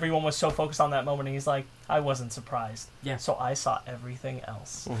 that everyone was so focused on that moment, and he's like, I wasn't surprised. Yeah. So I saw everything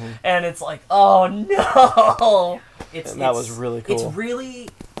else, Mm-hmm. and it's like, oh no. And that was really cool.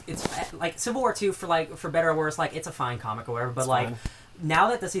 It's like Civil War II for better or worse. Like, it's a fine comic or whatever. But It's like, fine. now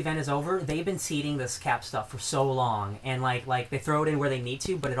that this event is over, they've been seeding this Cap stuff for so long, and like they throw it in where they need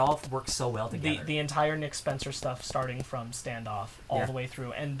to, but it all works so well together. The entire Nick Spencer stuff, starting from Standoff all Yeah. the way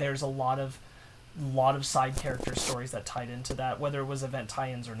through, and there's a lot of side character stories that tied into that, whether it was event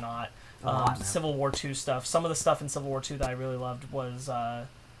tie-ins or not. A lot, man. Civil War II stuff. Some of the stuff in Civil War II that I really loved was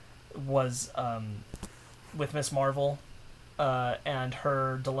with Miss Marvel. And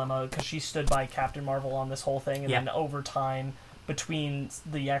her dilemma, because she stood by Captain Marvel on this whole thing, and Yeah. then over time, between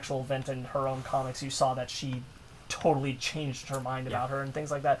the actual event and her own comics, you saw that she totally changed her mind Yeah. about her and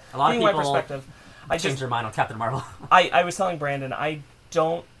things like that. A lot of Being my people perspective, I Change their mind on Captain Marvel. I was telling Brandon, I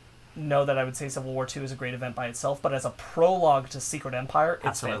don't know that I would say Civil War II is a great event by itself, but as a prologue to Secret Empire, it's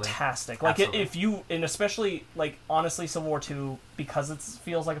Absolutely. fantastic. Like, Absolutely. if you, and especially, like, honestly, Civil War II, because it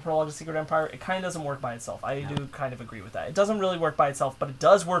feels like a prologue to Secret Empire, it kind of doesn't work by itself. I do kind of agree with that. It doesn't really work by itself, but it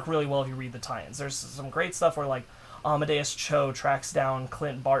does work really well if you read the tie-ins. There's some great stuff where, like, Amadeus Cho tracks down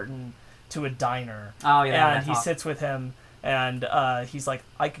Clint Barton to a diner, Oh yeah, and he sits with him, and he's like,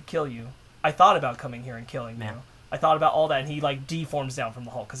 I could kill you. I thought about coming here and killing you. Yeah. I thought about all that, and he like deforms down from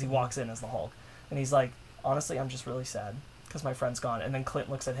the Hulk because he walks in as the Hulk, and he's like, honestly, I'm just really sad because my friend's gone. And then Clint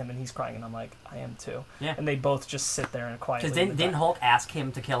looks at him and he's crying, and I'm like, I am too. Yeah. And they both just sit there and quietly. Because in the didn't dark. Hulk ask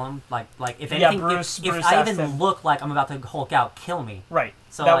him to kill him? Like if Yeah, anything, Bruce if I asked even him. look like I'm about to Hulk out, kill me. Right.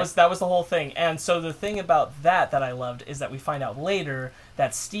 So, that like- was the whole thing. And so the thing about that I loved is that we find out later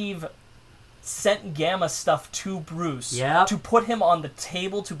that Steve sent Gamma stuff to Bruce Yep. to put him on the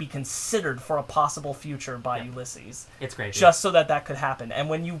table to be considered for a possible future by Yep. Ulysses. It's great. Dude. Just so that could happen. And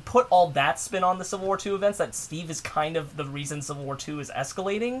when you put all that spin on the Civil War II events, that Steve is kind of the reason Civil War II is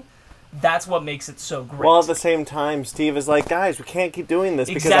escalating, that's what makes it so great. Well, at the same time, Steve is like, guys, we can't keep doing this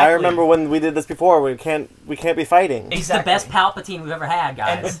because I Exactly. remember when we did this before. We can't be fighting. He's the best Palpatine we've ever had,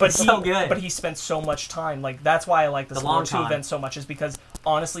 guys. But It's he, so good. But he spent so much time. Like, that's why I like the The Civil War long II time. event so much, is because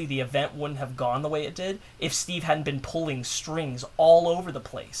honestly, the event wouldn't have gone the way it did if Steve hadn't been pulling strings all over the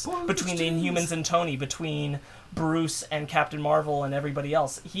place between the Inhumans and Tony, between Bruce and Captain Marvel and everybody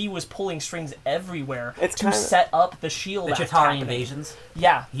else. He was pulling strings everywhere It's to kinda- set up the shield. the act Chitauri happening. invasions.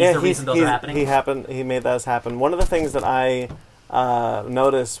 Yeah. He's the reason those are happening. He made those happen. One of the things that I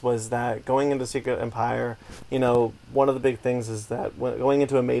noticed was that going into Secret Empire, one of the big things is that going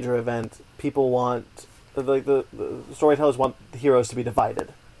into a major event, people want, like the storytellers want the heroes to be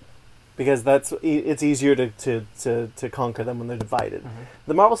divided. because it's easier to conquer them when they're divided.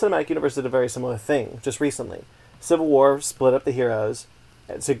 The Marvel Cinematic Universe did a very similar thing just recently. Civil War split up the heroes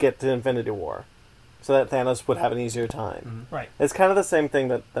to get to Infinity War, so that Thanos would have an easier time. Right. It's kind of the same thing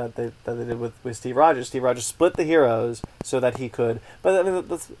that they did with Steve Rogers. Steve Rogers split the heroes so that he could. But I mean,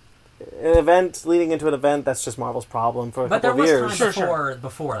 that's an event leading into an event. That's just Marvel's problem for a But couple there of was years. time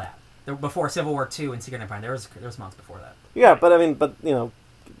before that. Before Civil War II and Secret Empire, there was months before that. Yeah, but I mean,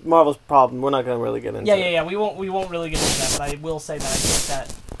 Marvel's problem. We're not going to really get into. Yeah. We won't really get into that, but I will say that I think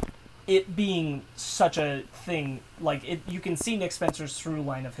that it being such a thing, like you can see Nick Spencer's through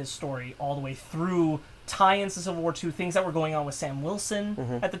line of his story all the way through tie-ins to Civil War II. Things that were going on with Sam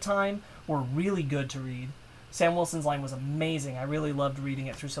Wilson at the time were really good to read. Sam Wilson's line was amazing. I really loved reading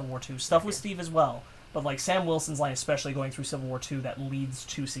it through Civil War II. Stuff with Steve as well. But like Sam Wilson's line, especially going through Civil War II, that leads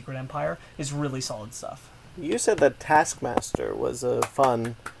to Secret Empire, is really solid stuff. You said that Taskmaster was a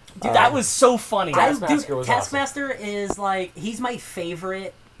fun. Dude, that was so funny. Taskmaster was Taskmaster is like he's my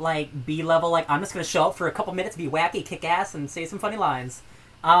favorite like B-level. Like I'm just gonna show up for a couple minutes, be wacky, kick ass, and say some funny lines.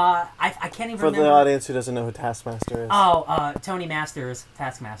 I can't even For remember. the audience who doesn't know who Taskmaster is. Oh, Tony Masters,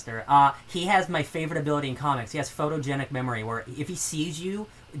 Taskmaster. He has my favorite ability in comics. He has photogenic memory, where if he sees you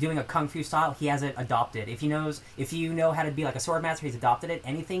doing a kung fu style, he has it adopted. If you know how to be like a sword master, he's adopted it.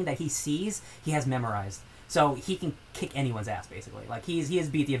 Anything that he sees, he has memorized. So he can kick anyone's ass, basically. Like he has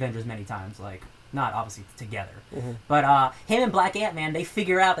beat the Avengers many times. Like not obviously together, but him and Black Ant-Man, they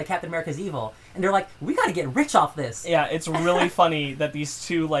figure out that Captain America's evil, and they're like, we got to get rich off this. Yeah, it's really funny that these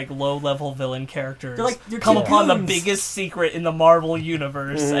two like low-level villain characters they're come two upon the goons. biggest secret in the Marvel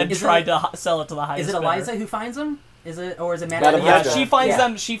universe and try to sell it to the highest Is it bidder. Eliza who finds them? Is it Madame Madame Yeah, Hydra. she finds Yeah.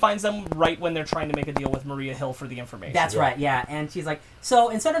 them. She finds them right when they're trying to make a deal with Maria Hill for the information. That's Yeah. right, yeah. And she's like, so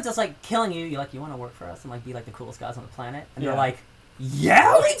instead of just like killing you, you're like, you want to work for us and like be like the coolest guys on the planet? And they're Yeah. like,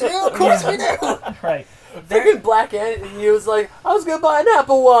 yeah, we do. Of course we do. right. Freaking Black Ant, and he was like, I was gonna buy an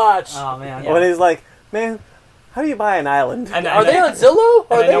Apple Watch. Oh man. When he's like, man, how do you buy an island? And, Are they on Zillow?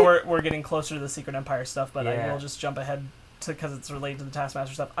 And Are I know they? we're getting closer to the Secret Empire stuff, but I Yeah. will just jump ahead because it's related to the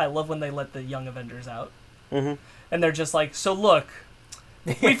Taskmaster stuff. I love when they let the Young Avengers out, Mm-hmm. and they're just like, so look.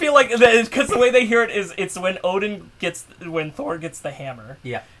 We feel like because the way they hear it is it's when Thor gets the hammer,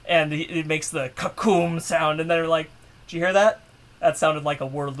 Yeah. and it makes the cocoon sound, and they're like, "Did you hear that? That sounded like a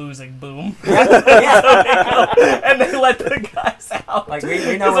we're losing boom." Yeah. And they let the guys out. Like we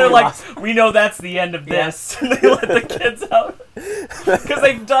know Because when they're we like, lost. we know that's the end of Yeah. this. And they let the kids out. Because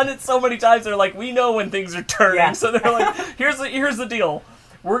they've done it so many times. They're like, we know when things are turning. Yeah. So they're like, here's the deal.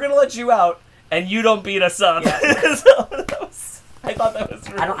 We're going to let you out, and you don't beat us up. Yeah. So I thought that was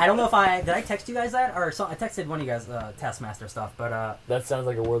really I don't know if did I text you guys that or I texted one of you guys Taskmaster stuff, but That sounds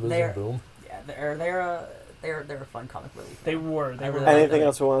like a word losing They're- boom. yeah, they're a fun comic relief. They were. I They were. really like Anything that.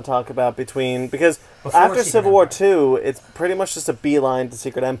 else we want to talk about because Before after Secret Civil War Empire. 2, it's pretty much just a beeline to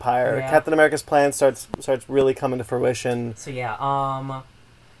Secret Empire. Yeah. Captain America's plan starts really coming to fruition. So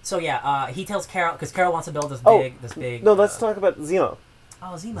yeah, he tells Carol because Carol wants to build this Oh, big. No, let's talk about Zemo.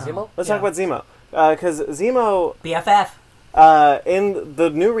 Oh, Zemo. Zemo? Let's Yeah. talk about Zemo. Because Zemo, BFF. in the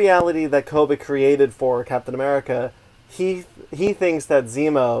new reality that Kobe created for Captain America, he thinks that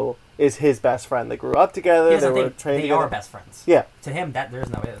Zemo is his best friend. They grew up together. Here's They the were thing, trained they together. are best friends. Yeah. To him, that there's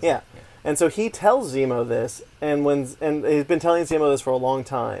no is. Yeah. And so he tells Zemo this, and he's been telling Zemo this for a long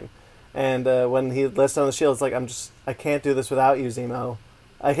time. And when he lets down the shield, it's like, I can't do this without you, Zemo.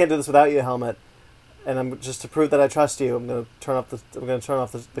 I can't do this without you, Helmet. And I'm just to prove that I trust you. I'm gonna turn off the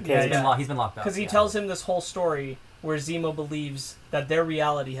Yeah, cage. He's been locked up. Because he tells him this whole story where Zemo believes that their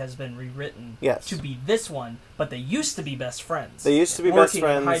reality has been rewritten Yes. to be this one, but they used to be best friends. They used to be best working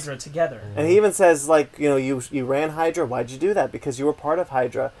friends. in Hydra together. And he even says, like, you ran Hydra. Why'd you do that? Because you were part of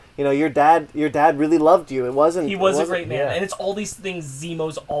Hydra. Your dad really loved you. It wasn't. He was it a wasn't- great man, yeah. and it's all these things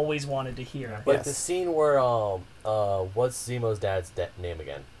Zemo's always wanted to hear. But Yes. the scene where what's Zemo's dad's name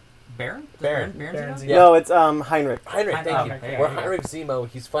again? Baron. Baron. Baron's Zemo? Yeah. No, it's Heinrich. Heinrich, thank you. Heinrich, yeah, Where yeah. Heinrich Zemo,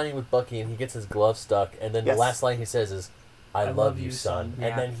 he's fighting with Bucky and he gets his glove stuck, and then Yes. the last line he says is, "I love you, son." Yeah.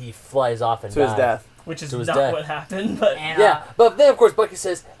 And then he flies off and To his dies. death. Which is To his not death. what happened, but And, Yeah, but then of course Bucky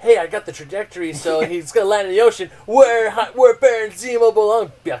says, "Hey, I got the trajectory, so he's gonna land in the ocean where Baron Zemo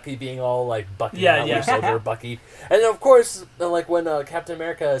belongs." Bucky being all like Bucky, Yeah, Winter yeah. Soldier, Bucky, and then of course, like when Captain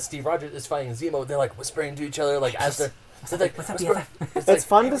America, Steve Rogers is fighting Zemo, they're like whispering to each other, like as they're. So like, What's up, whisper- BFF? It's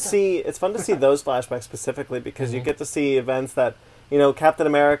fun to see. It's fun to see those flashbacks specifically because you get to see events that Captain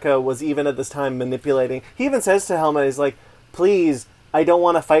America was even at this time manipulating. He even says to Helmet, "He's like, please, I don't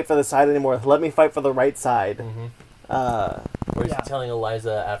want to fight for the side anymore. Let me fight for the right side." Where he's Yeah. telling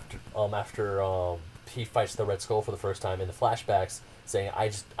Eliza after he fights the Red Skull for the first time in the flashbacks, saying,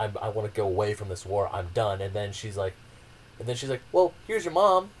 I want to go away from this war. I'm done. And then she's like, well, here's your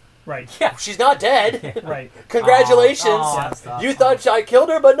mom. Right. Yeah, she's not dead. Right. Congratulations. You thought I killed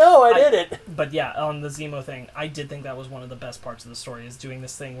her, but no, I didn't. But yeah, on the Zemo thing, I did think that was one of the best parts of the story, is doing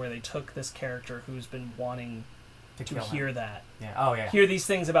this thing where they took this character who's been wanting to hear that. Yeah. Oh yeah. Hear these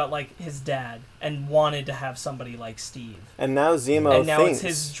things about like his dad and wanted to have somebody like Steve. And now Zemo And now thinks, it's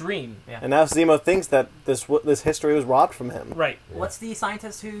his dream. Yeah. and now Zemo thinks that this history was robbed from him. Right. What's the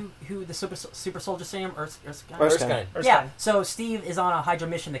scientist who the super soldier serum Erskine? Erskine. Yeah. So Steve is on a Hydra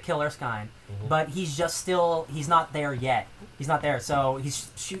mission to kill Erskine, but he's not there yet. He's not there. So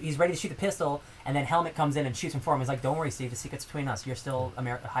he's ready to shoot the pistol, and then Helmet comes in and shoots him for him. He's like, "Don't worry, Steve. The secret's between us. You're still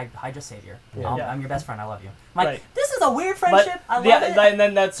Hydra savior. Yeah. Yeah. I'm your best friend. I love you." I'm like, Right. this is a weird friendship. I love it. And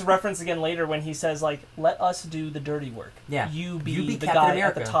then that's referenced again later when he says like, "Let us do the dirty work. Yeah. You be the Captain guy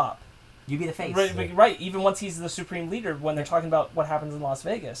America. at the top." You be the face. Right. Even once he's the supreme leader, when they're talking about what happens in Las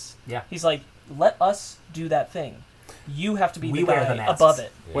Vegas, Yeah. he's like, "Let us do that thing. You have to be We the wear guy the masks." above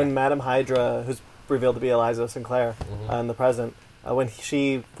it." Yeah. When Madame Hydra, who's revealed to be Eliza Sinclair in the present, when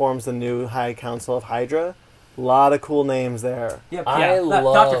she forms the new High Council of Hydra, a lot of cool names there. Yeah. I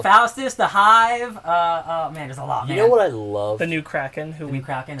love Dr. Faustus, the Hive. Man, there's a lot. You man. know what I love? The new Kraken, who The we new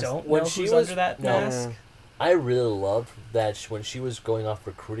Kraken is- don't When know she who's was- under that no. mask. I really loved that when she was going off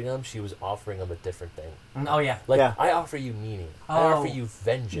recruiting them, she was offering them a different thing. Oh yeah. Like, Yeah. I offer you meaning. I Oh. offer you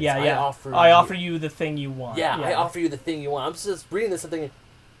vengeance. Yeah, yeah. I offer you the thing you want. Yeah, I offer you the thing you want. I'm just reading this and thinking,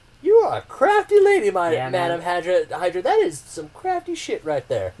 you are a crafty lady, Madam Hydra. That is some crafty shit right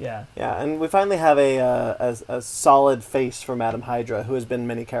there. Yeah. Yeah, and we finally have a solid face for Madame Hydra, who has been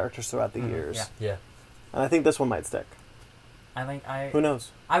many characters throughout the years. yeah. Yeah. And I think this one might stick. Who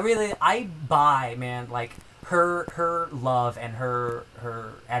knows? I buy, man, like her love and her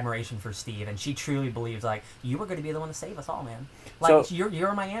admiration for Steve, and she truly believes like you were going to be the one to save us all, man. Like So-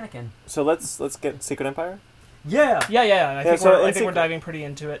 you're my Anakin. So let's get Secret Empire. Yeah. Yeah. And I think so in we're Secret- diving pretty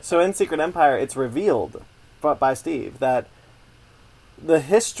into it. So in Secret Empire, it's revealed by Steve that the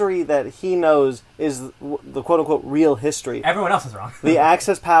history that he knows is the quote-unquote real history. Everyone else is wrong. The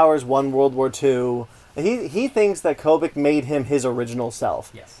Axis powers won World War II. He thinks that Kobik made him his original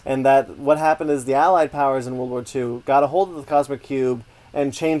self. Yes. And that what happened is the Allied powers in World War II got a hold of the Cosmic Cube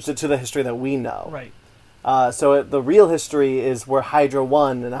and changed it to the history that we know. Right. So the real history is where Hydra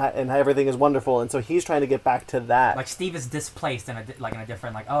won and everything is wonderful. And so he's trying to get back to that. Like Steve is displaced in a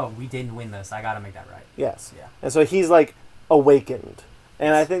different oh, we didn't win this. I got to make that right. Yes. Yeah. And so he's like awakened.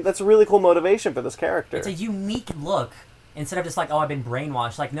 And I think that's a really cool motivation for this character. It's a unique look. Instead of just like, oh, I've been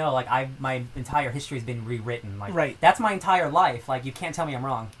brainwashed. Like, no, like my entire history has been rewritten. Like, Right. That's my entire life. Like, you can't tell me I'm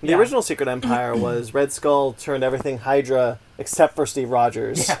wrong. The original Secret Empire was Red Skull turned everything Hydra except for Steve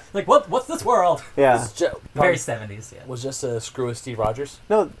Rogers. Yeah. Like, what's this world? Yeah. Very 70s. Yeah. Was just a screw with Steve Rogers?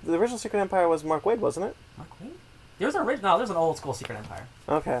 No, the original Secret Empire was Mark Waid, wasn't it? Mark Waid? There's an old school Secret Empire.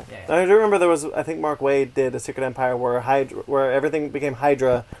 Okay. Yeah. I do remember there was, I think Mark Waid did a Secret Empire where everything became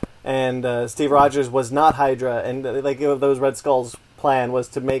Hydra, and Steve Rogers was not Hydra, and those Red Skull's plan was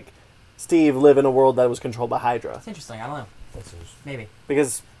to make Steve live in a world that was controlled by Hydra. It's interesting. I don't know. Maybe.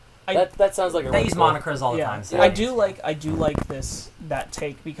 Because that sounds like a They really use cool- monikers all the time. So I do like that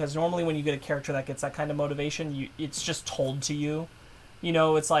take, because normally when you get a character that gets that kind of motivation, it's just told to you. You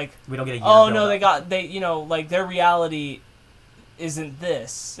know, it's like, we don't get a year oh no, build-up. their reality isn't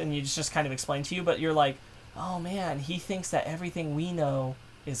this, and it's just kind of explained to you, but you're like, oh man, he thinks that everything we know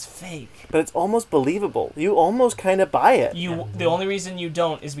is fake. But it's almost believable. You almost kind of buy it. The only reason you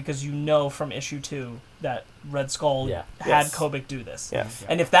don't is because you know from issue 2 that Red Skull Yeah. had Yes. Kobik do this. Yes.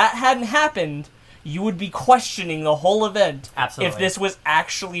 And if that hadn't happened, you would be questioning the whole event. Absolutely. If this was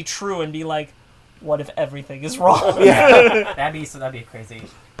actually true, and be like, what if everything is wrong? That'd be crazy.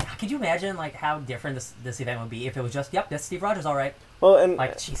 Could you imagine like how different this event would be if it was just, yep, that's Steve Rogers, all right. Well, and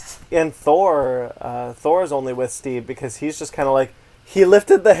Like, Jesus. and Thor's only with Steve because he's just kind of like, he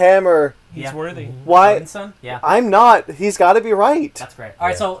lifted the hammer. He's Yeah. worthy. Why? Odin's son? Yeah. I'm not. He's got to be right. That's great. All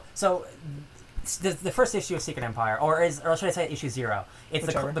right, Yeah. so the first issue of Secret Empire, or should I say issue 0? It's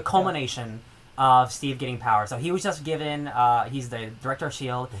Whichever. the culmination of Steve getting power. So he was just given. He's the director of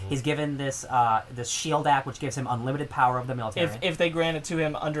Shield. He's given this Shield Act, which gives him unlimited power of the military. If they grant it to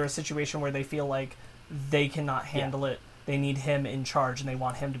him under a situation where they feel like they cannot handle it, they need him in charge, and they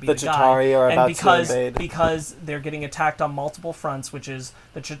want him to be The the Chitauri guy. are And about because to invade. because they're getting attacked on multiple fronts, which is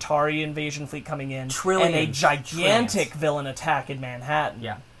the Chitauri invasion fleet coming in, and a Trillions. gigantic villain attack in Manhattan,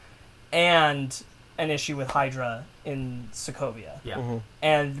 yeah, and an issue with Hydra in Sokovia. yeah. Mm-hmm.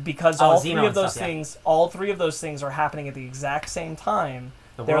 And because Oh, all Zemo three and of those stuff, yeah. things, are happening at the exact same time,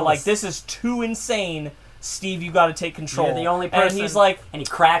 The they're world like, is- this is too insane Steve, you got to take control. You're the only person. And he's like, and he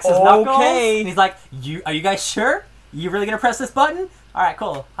cracks his knuckles. Okay. And he's like, are you guys sure? You really gonna press this button? All right,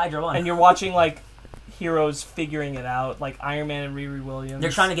 cool. Hydra 1. and you're watching like heroes figuring it out, like Iron Man and Riri Williams.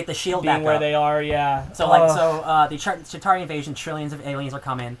 They're trying to get the shield being back where up. they are, yeah. So the Chitauri invasion, trillions of aliens are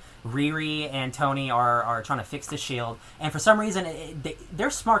coming. Riri and Tony are trying to fix the shield, and for some reason they're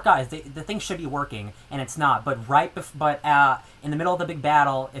smart guys. The thing should be working, and it's not. But in the middle of the big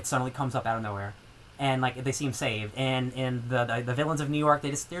battle, it suddenly comes up out of nowhere, and like they seem saved. And the villains of New York,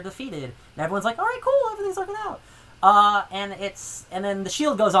 they're defeated, and everyone's like, all right, cool, everything's working out. And then the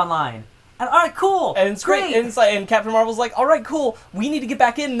shield goes online. And, all right, cool. And it's great. And Captain Marvel's like, all right, cool. We need to get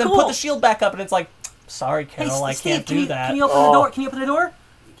back in and then Cool. put the shield back up. And it's like, sorry, Carol, I Steve, can't do that. Can you open the door? Can you open the door?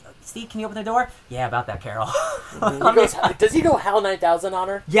 Steve, can you open the door? Yeah, about that, Carol. Does he go HAL 9000 on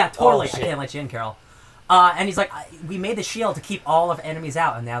her? Yeah, totally. Oh, I shit. can't let you in, Carol. And he's like, we made the shield to keep all of enemies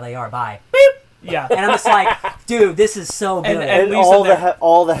out, and now they are. Bye. Beep. Yeah. And I'm just like, dude, this is so good. And And Lisa all there-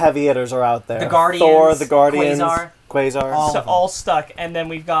 all the heavy hitters are out there. The Guardians, Thor, the Guardians, Quasar. Quasar. All- So all stuck. And then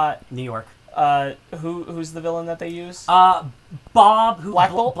we've got, New York. who's the villain that they use? Bob, who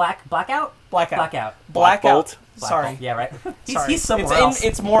Black Bolt? Blackout. Blackout. Black Bolt. Sorry. Bolt. Yeah, right. Sorry. He's somewhere else.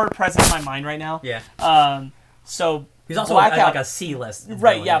 It's more present in my mind right now. Yeah. So He's also Blackout, like a C-list.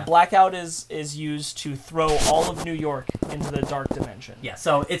 right? villain, Yeah, Blackout is used to throw all of New York into the dark dimension. Yeah,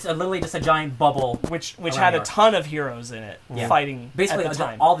 so it's literally just a giant bubble. Which Around had New a York. ton of heroes in it Yeah. fighting Basically, at the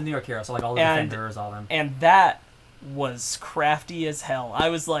time. all the New York heroes, so like all the And- defenders, all of them. And that was crafty as hell. I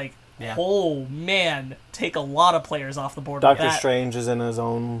was like, Yeah. oh man, take a lot of players off the board with Doctor that. Strange is in his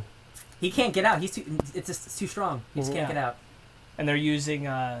own. He can't get out. It's too strong. He just can't Yeah. get out. And they're using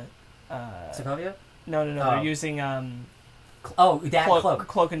Sokovia? no, Oh. they're using Cloak.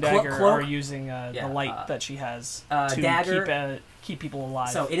 Cloak and Dagger Cloak? are using Yeah, the light that she has to Dagger- keep people alive.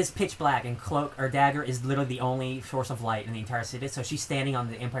 So it is pitch black, and Cloak or Dagger is literally the only source of light in the entire city. So she's standing on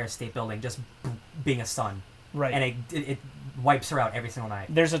the Empire State Building, just being a sun, right. and it wipes her out every single night.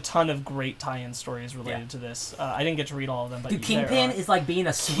 There's a ton of great tie-in stories related to this. I didn't get to read all of them, but Dude, there Kingpin are. is like being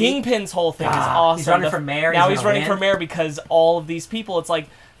a sweet. Kingpin's whole thing is Ah, awesome. he's running for mayor, Now he's he's gonna running for win. mayor because all of these people. It's like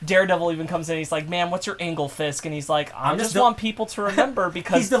Daredevil even comes in. And he's like, "Man, what's your angle, Fisk?" And he's like, "I I'm just just want people to remember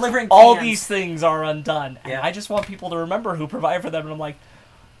because He's delivering all cans. these things are undone, and Yeah. I just want people to remember who provide for them." And I'm like,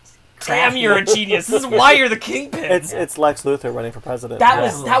 "Damn, Crafty. you're a genius! This is why you're the Kingpin." It's Lex Luthor running for president.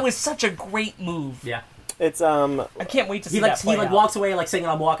 that was such a great move. Yeah. It's I can't wait to see He that play out. walks away like singing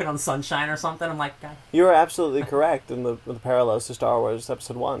 "I'm Walking on Sunshine" or something. I'm like, God. You are absolutely correct in the parallels to Star Wars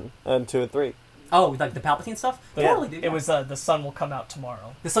Episode 1 and 2 and 3. Oh, like the Palpatine stuff. But Totally, dude. It was the sun will come out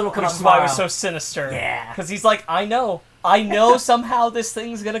tomorrow. The sun will come Which out is why it tomorrow. was so sinister. Yeah. Because he's like, I know somehow this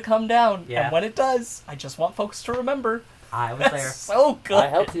thing's gonna come down. Yeah. And when it does, I just want folks to remember. I was That's there. so good. I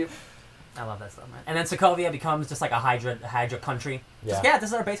helped you. I love that stuff, man. And then Sokovia becomes just like a Hydra country. Just, Yeah. this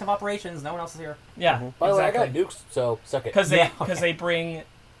is our base of operations. No one else is here. Yeah, By the way, I got exactly. nukes, so suck it. Because Yeah, they bring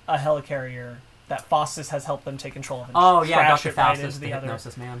a helicarrier that Faustus has helped them take control of. And Oh yeah, crash Dr. it right Faustus, into the the other.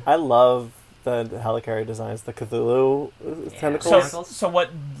 hypnosis man. I love the helicarrier designs, the Cthulhu tentacles. So what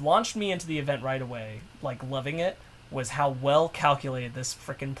launched me into the event right away, like loving it, was how well calculated this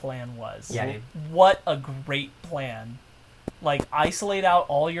frickin' plan was. Yeah, dude. What a great plan. Like, isolate out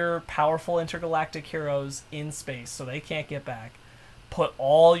all your powerful intergalactic heroes in space so they can't get back. Put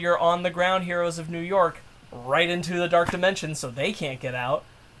all your on-the-ground heroes of New York right into the dark dimension so they can't get out.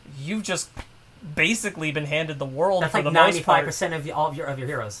 You've just basically been handed the world That's for like the most part. 95% of all of your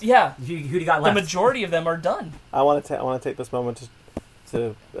heroes. Yeah. Who do you got The left? majority of them are done. I want to take this moment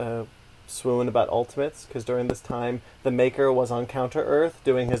to swoon about Ultimates, because during this time, the Maker was on Counter Earth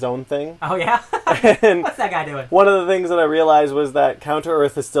doing his own thing. Oh yeah. And What's that guy doing? one of the things that I realized was that Counter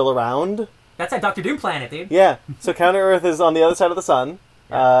Earth is still around. That's that Doctor Doom planet, dude. Yeah, so Counter Earth is on the other side of the sun,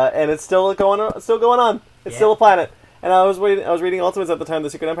 and it's still going on. It's Yeah. still a planet. And I was reading Ultimates at the time the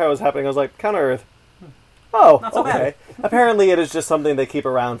Secret Empire was happening. I was like, Counter Earth. Oh, Not so bad. okay. Apparently, it is just something they keep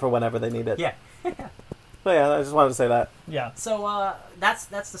around for whenever they need it. Yeah. So yeah, I just wanted to say that. Yeah. So that's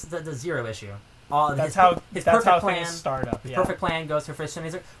the zero issue. That's how his that's perfect how plan. things start up. His Yeah. perfect plan goes to fruition.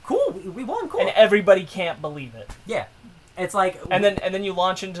 He's like, cool, we won, cool. And everybody can't believe it. Yeah, it's like And then you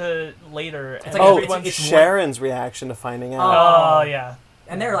launch into later. And like Oh, everyone's- it's Sharon's reaction to finding out. Oh yeah.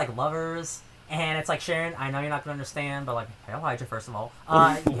 and they're like lovers. And it's like, Sharon, I know you're not gonna understand, but like, Hail Hydra, first of all.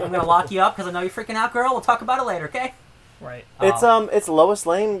 I'm gonna lock you up because I know you're freaking out, girl. We'll talk about it later, okay? Right. It's Lois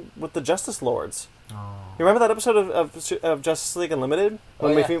Lane with the Justice Lords. Oh. You remember that episode of Justice League Unlimited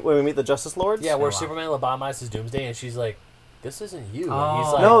when Oh, yeah. when we meet the Justice Lords? Yeah, where wow. Superman lobotomizes Doomsday, and she's like, this isn't you. Oh. And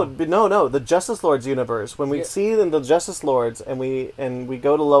he's like, No, the Justice Lords universe. When we Yeah. see in the Justice Lords and we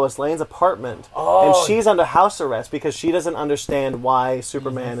go to Lois Lane's apartment, Oh. and she's under house arrest because she doesn't understand why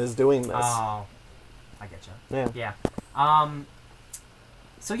Superman is doing this. Oh, I get you. Yeah. Yeah.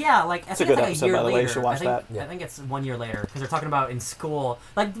 So yeah, like I It's a think good it's like episode, a year by the way. You later. should watch I think, that. Yeah. I think it's 1 year later because they're talking about in school.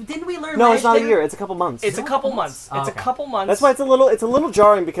 Like, didn't we learn? No, it's not a magic? year. It's a couple months. It's a couple months. Oh, It's a okay. couple months. That's why it's a little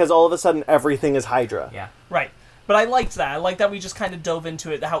jarring because all of a sudden everything is Hydra. Yeah. Right. But I liked that. I liked that we just kind of dove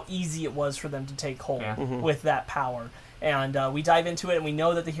into it, how easy it was for them to take hold Yeah. with that power. And we dive into it, and we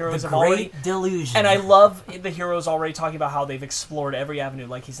know that the heroes The have already... Great Delusion. And I love the heroes already talking about how they've explored every avenue.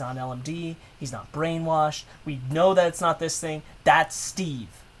 Like, he's not LMD, he's not brainwashed, we know that it's not this thing. That's Steve.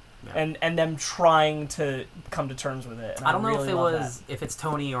 Yeah. And them trying to come to terms with it. And I don't know really if it love was if it's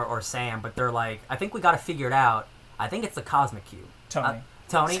Tony or Sam, but they're like, I think we got to figure it out. I think it's the Cosmic Cube. Tony.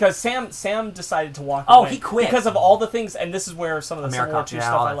 Tony. Because Sam decided to walk Oh, away. he quit. Because of all the things, and this is where some of the Civil War AmeriCorps, II yeah,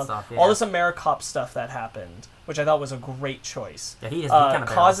 stuff all I that love. stuff, yeah. All this AmeriCop stuff that happened, which I thought was a great choice. Yeah, he kind of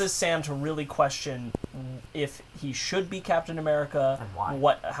causes Sam to really question if he should be Captain America, And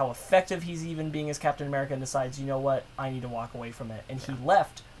why. how effective he's even being as Captain America, and decides, you know what, I need to walk away from it. And he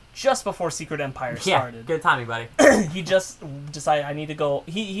left just before Secret Empire Yeah, started. good timing, buddy. He just decided, I need to go.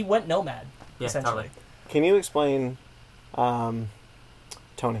 He went nomad, Yeah, essentially. totally. Can you explain,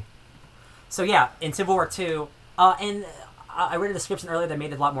 Tony? So yeah, in Civil War II, and I read a description earlier that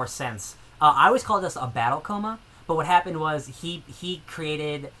made a lot more sense. I always called this a battle coma, but what happened was he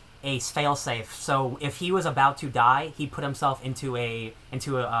created a failsafe. So if he was about to die, he put himself into a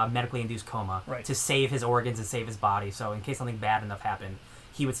medically induced coma Right. to save his organs and save his body. So in case something bad enough happened,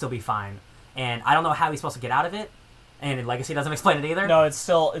 he would still be fine. And I don't know how he's supposed to get out of it. And Legacy doesn't explain it either. No, it's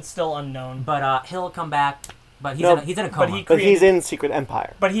still unknown. But he'll come back. But he's No, in a coma. but he But he's created- in Secret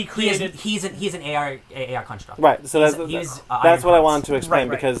Empire. But he He is, created. he's an AR construct. Right, so He's- that's he's, that's what I Iron wanted to Hearts. explain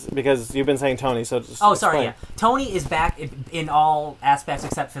Right, right. because you've been saying Tony, so just Oh, sorry. explain. Yeah, Tony is back in all aspects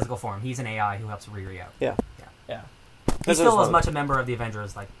except physical form. He's an AI who helps Riri out. Yeah. Yeah. He's That's still just as much a member of the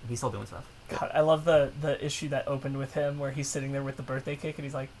Avengers. Like he's still doing stuff. God, I love the issue that opened with him where he's sitting there with the birthday cake and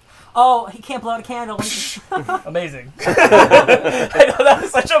he's like, Oh, he can't blow out a candle. amazing. I know that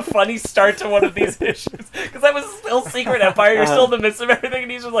was such a funny start to one of these issues because that was still Secret Empire. You're still in the midst of everything,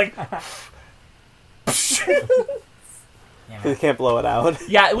 and he's just like, Yeah, He man. can't blow it out.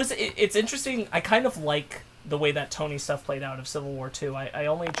 yeah. It's interesting. I kind of like the way that Tony stuff played out of Civil War II. I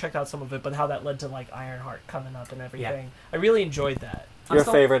only checked out some of it, but how that led to like Ironheart coming up and everything. I really enjoyed that. I'm Your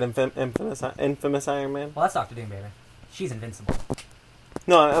still- favorite infamous Iron Man? Well, that's Doctor Doom, baby. She's invincible.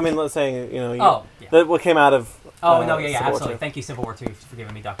 No, I mean, let's say you Oh, yeah. what came out of. Oh no, yeah, Civil War absolutely. II. Thank you, Civil War II, for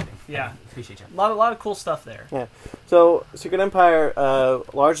giving me Doctor Doom. Yeah. Appreciate you. A lot of cool stuff there. Yeah. So Secret Empire,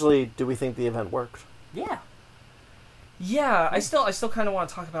 largely, do we think the event worked? Yeah. Yeah, I still kind of want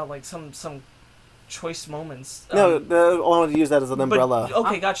to talk about like some choice moments. No, I wanted to use that as an umbrella. But,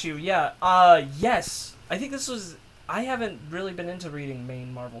 okay, got you. Yeah. Yes. I think this was. I haven't really been into reading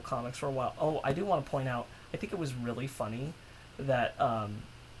main Marvel comics for a while. Oh, I do want to point out. I think it was really funny that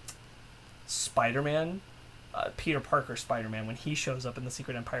Spider-Man, Peter Parker Spider-Man, when he shows up in the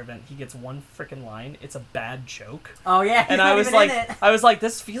Secret Empire event, he gets one freaking line. It's a bad joke. Oh yeah. And I was like,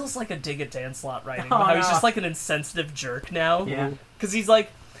 this feels like a dig at Dan Slott writing. Oh, I was no. just like an insensitive jerk now. Yeah. Because he's like,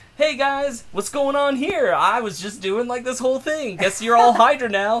 hey guys, what's going on here? I was just doing like this whole thing. Guess you're all Hydra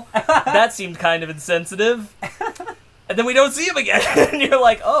now. That seemed kind of insensitive. And then we don't see him again. And you're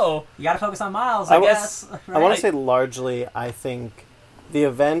like, oh. You gotta focus on Miles, I I was- guess. I want Right. to say largely, I think the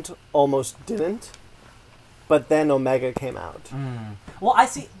event almost didn't, but then Omega came out. Well, I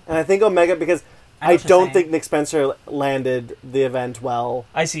see. And I think Omega, because I know I what you're don't saying. think Nick Spencer landed the event well.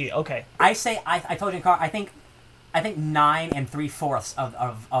 I see. Okay. I told you in car. I think 9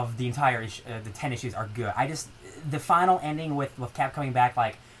 3/4 of the entire the 10 issues are good. The final ending with Cap coming back,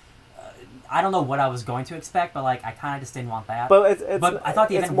 like I don't know what I was going to expect, but like I kind of just didn't want that. But it's But I thought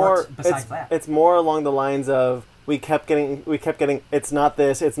the it's event more, worked besides that. It's more along the lines of we kept getting it's not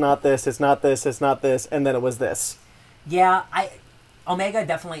this, it's not this, it's not this, it's not this, and then it was this. Yeah, Omega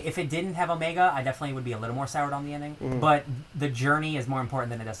definitely. If it didn't have Omega, I definitely would be a little more soured on the ending. But the journey is more important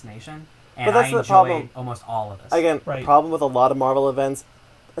than the destination, and But that's I the enjoyed problem. almost all of this. Again, Right. the problem with a lot of Marvel events,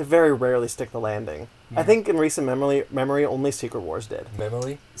 they very rarely stick the landing. I Yeah. think in recent memory, only Secret Wars did.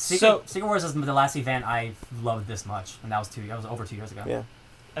 Memory? Secret Wars is the last event I loved this much, and that was over 2 years ago. Yeah.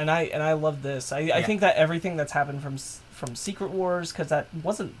 And I love this. I think that everything that's happened from Secret Wars, because that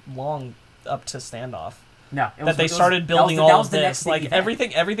wasn't long up to Standoff. No, that they started building all of the this. next big Like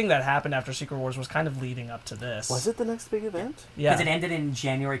event. everything that happened after Secret Wars was kind of leading up to this. Was it the next big event? Yeah. Because it ended in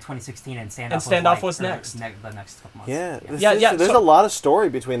January 2016, and Standoff Standoff was, was next. the next couple months. Yeah. Yeah, There's so- a lot of story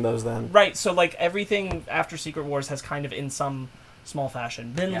between those then. Right, so like everything after Secret Wars has kind of in some small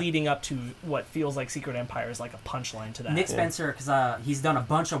fashion been Yeah. leading up to what feels like Secret Empire is like a punchline to that. Nick Spencer, because he's done a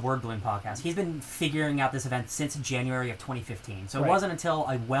bunch of Word Balloon podcasts. He's been figuring out this event since January of 2015. So Right. it wasn't until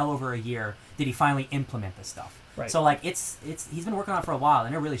well over a year did he finally implement this stuff. Right. So like he's been working on it for a while,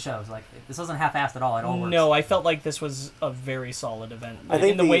 and it really shows. Like this wasn't half-assed at all. It all works. No, I felt like this was a very solid event. I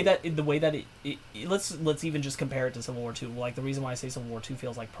think in the way that it let's even just compare it to Civil War 2. Like the reason why I say Civil War 2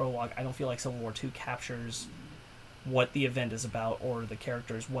 feels like prologue, I don't feel like Civil War 2 captures what the event is about or the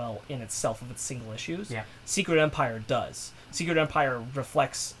characters well in itself of its single issues. Yeah. Secret Empire does. Secret Empire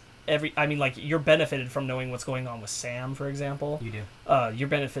reflects you're benefited from knowing what's going on with Sam, for example. You do. You're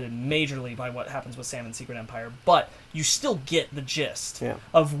benefited majorly by what happens with Sam and Secret Empire, but you still get the gist Yeah.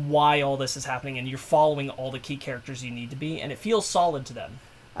 of why all this is happening, and you're following all the key characters you need to be, and it feels solid to them.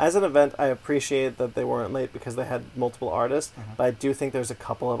 As an event, I appreciate that they weren't late because they had multiple artists, but I do think there's a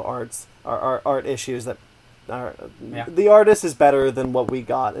couple of art issues that are... Yeah. The artist is better than what we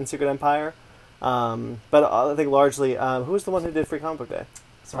got in Secret Empire, but I think largely... who was the one who did Free Comic Book Day?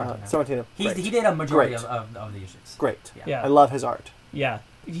 Sorrentino. He Great. did a majority Great. of the issues. Great. Yeah. I love his art. Yeah.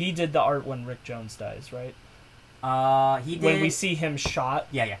 He did the art when Rick Jones dies, right? He did. When we see him shot.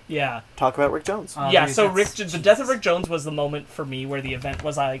 Yeah. Yeah. Talk about Rick Jones. Yeah, Dude, so that's- the death of Rick Jones was the moment for me where the event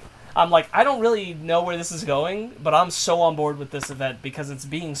was like, I'm like, I don't really know where this is going, but I'm so on board with this event because it's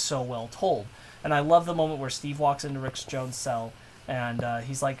being so well told. And I love the moment where Steve walks into Rick Jones' cell and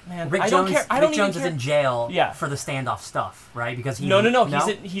he's like, man, Rick I Jones, don't care. I Rick don't Jones even is care. in jail Yeah. for the standoff stuff, right? Because he No. No? He No,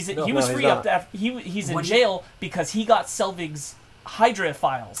 was he's free not. up after he's in When he- jail because he got Selvig's Hydra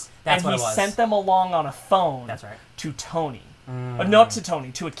files. That's and what he it was. sent them along on a phone That's right. to Tony. Not to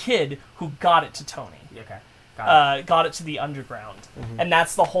Tony, to a kid who got it to Tony. Okay. Got it. Got it to the underground. And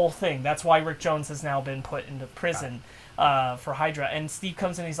that's the whole thing. That's why Rick Jones has now been put into prison for Hydra. And Steve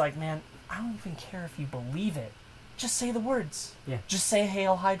comes in and he's like, man, I don't even care if you believe it. Just say the words. Yeah. Just say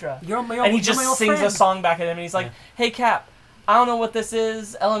Hail Hydra. You're my and he old- you're just my old sings a friend. song back at him and he's like, Yeah. hey Cap, I don't know what this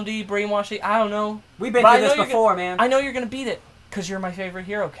is, LMD, brainwashing, I don't know. We've been But I through know this you're before, gonna, man. I know you're going to beat it because you're my favorite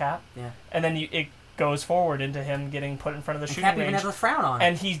hero, Cap. Yeah. And then it goes forward into him getting put in front of the And shooting Cap even range. has a frown on.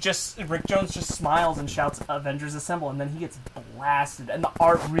 And Rick Jones just smiles and shouts, Avengers Assemble, and then he gets blasted. And the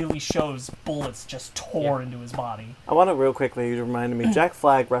art really shows bullets just tore into his body. I want to real quickly, you reminded me, Jack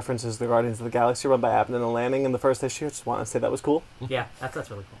Flag references the Guardians of the Galaxy run by Abnett and Lanning in the first issue. I just want to say that was cool. Yeah, that's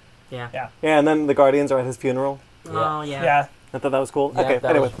really cool. Yeah. Yeah. Yeah, and then the Guardians are at his funeral. Oh yeah. Yeah. I thought that was cool. Yeah, okay, that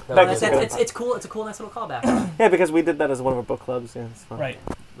anyway. was- that back was- to It's, Secret it's cool. It's a cool, nice little callback. Empire. Yeah, because we did that as one of our book clubs. Yeah, it's fun. Right.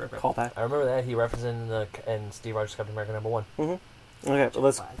 Rip, rip. Callback. I remember that he referenced in Steve Rogers Captain America #1. Okay, but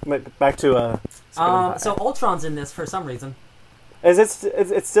let's back to Secret Empire. So Ultron's in this for some reason. Is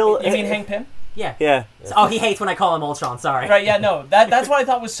it's still? You mean Hank Pym? Yeah. Yeah. Oh, he hates when I call him Ultron. Sorry. Right, yeah, no. That's what I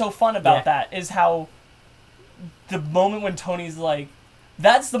thought was so fun about Yeah. that, is how the moment when Tony's like,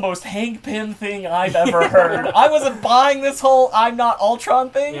 that's the most Hank Pym thing I've ever heard. I wasn't buying this whole I'm not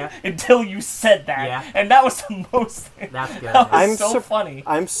Ultron thing Yeah. until you said that. Yeah. And that was the most... That's good. That was I'm so sur- funny.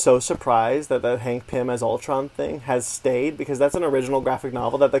 I'm so surprised that Hank Pym as Ultron thing has stayed because that's an original graphic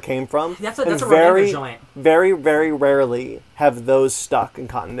novel that came from. That's a and Remender very, joint. very, very rarely have those stuck in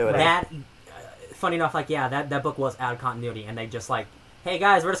continuity. That, funny enough, like that book was out of continuity, and they just like, hey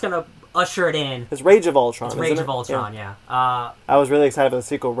guys, we're just gonna usher it in. It's Rage of Ultron. It's isn't Rage it? of Ultron, yeah. I was really excited for the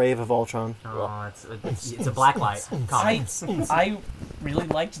sequel, Rave of Ultron. It's a blacklight comic. I really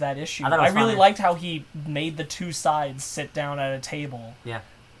liked that issue. I thought it was I really funny. liked how he made the two sides sit down at a table Yeah.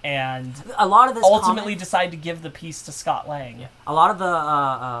 and A lot of this ultimately comic, decide to give the piece to Scott Lang. yeah, a lot of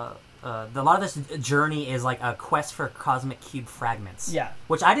this journey is like a quest for cosmic cube fragments. Yeah.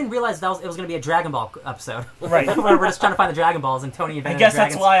 Which I didn't realize it was going to be a Dragon Ball episode. Right. Where we're just trying to find the Dragon Balls, and Tony I invented guess the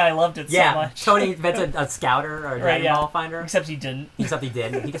that's dragons. why I loved it Yeah, so much. Tony invented a scouter or a Dragon yeah. Ball finder. Except he didn't. Except he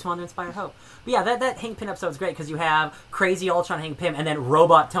did. He just wanted to inspire hope. But yeah, that Hank Pym episode is great because you have crazy Ultron Hank Pym and then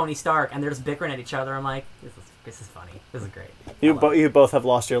robot Tony Stark, and they're just bickering at each other. I'm like, this is funny. This is great. You I love it. you both have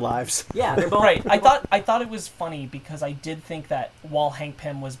lost your lives. Yeah, they're both Right. they're I thought it was funny because I did think that while Hank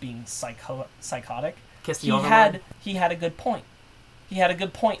Pym was being psychotic, Kiss the he Overlord. had a good point. He had a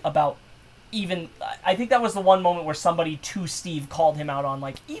good point about even. I think that was the one moment where somebody to Steve called him out on,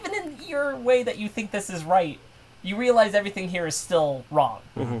 like, even in your way that you think this is right, you realize everything here is still wrong.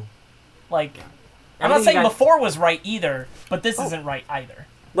 Like, I'm not Everything saying you guys- before was right either, but this isn't right either.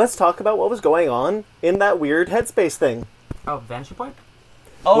 Let's talk about what was going on in that weird headspace thing. Oh, Vanishing Point.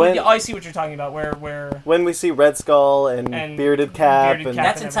 Oh, When- yeah, I see what you're talking about. Where When we see Red Skull and, And Bearded Cap, Bearded and Cap.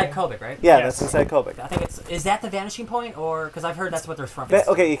 That's and inside everything. Kobik, right? yeah, Yes. that's inside Kobik. I think is that the vanishing point, or because I've heard that's what they're from.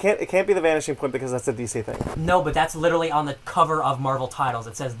 Okay, it can't be the Vanishing Point because that's a DC thing. No, but that's literally on the cover of Marvel titles.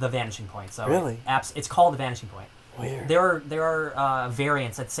 It says the Vanishing Point. So Really? it's called the Vanishing Point. Weird. There are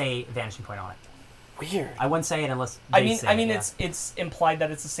variants that say Vanishing Point on it. Weird. I wouldn't say it unless I they mean, say I mean, it, yeah. it's implied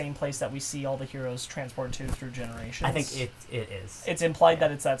that it's the same place that we see all the heroes transported to through generations. I think it is. It's implied Yeah.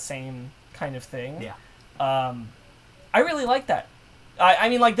 that it's that same kind of thing. Yeah. I really like that. I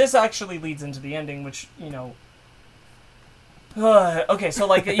mean, like, this actually leads into the ending, which, okay, so,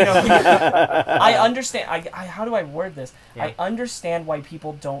 like, I understand. I how do I word this? Yeah. I understand why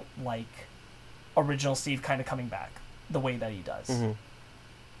people don't like original Steve kind of coming back the way that he does. Mhm.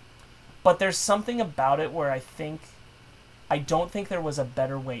 But there's something about it where I don't think there was a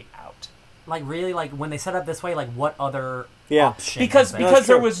better way out. Like really, like when they set up this way, like what other Yeah. option? Because is there? That's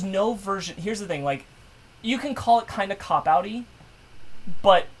there true. was no version. Here's the thing, like, you can call it kind of cop-outy,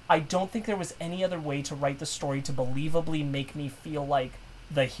 but I don't think there was any other way to write the story to believably make me feel like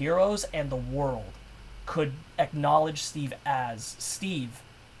the heroes and the world could acknowledge Steve as Steve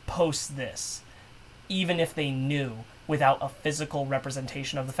post this, even if they knew without a physical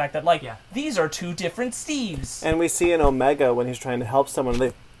representation of the fact that, like, Yeah. these are two different Steves. And we see in Omega when he's trying to help someone,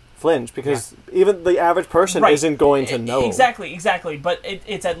 they flinch because even the average person Right. isn't going to know. Exactly. But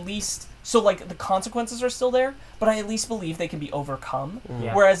it's at least... So, like, the consequences are still there, but I at least believe they can be overcome.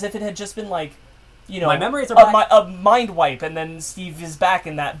 Yeah. Whereas if it had just been, like, My memories are back. a mind wipe, and then Steve is back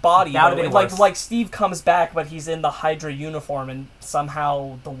in that body. That would've been like, worse. like Steve comes back, but he's in the Hydra uniform, and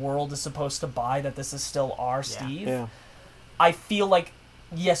somehow the world is supposed to buy that this is still our Steve. Yeah. I feel like,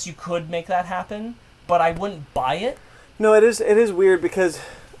 yes, you could make that happen, but I wouldn't buy it. No, it is weird because,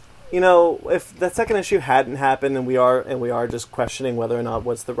 if that second issue hadn't happened and we are just questioning whether or not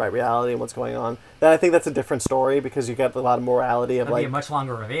what's the right reality and what's going on, then I think that's a different story because you got a lot of morality of That'd be like a much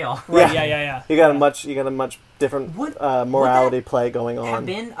longer reveal. Right? Yeah. Yeah. you got a much different Would- morality would that play going Have on.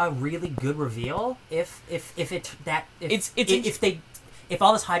 been a really good reveal if It's if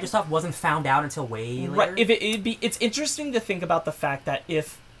all this Hydra stuff wasn't found out until way later. Right. It's interesting to think about the fact that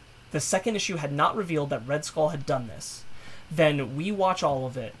if the second issue had not revealed that Red Skull had done this, then we watch all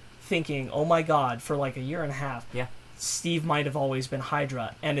of it thinking, oh my god, for like a year and a half, Yeah. Steve might have always been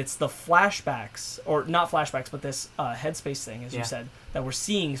Hydra. And it's the flashbacks, or not flashbacks, but this headspace thing, as Yeah. you said, that we're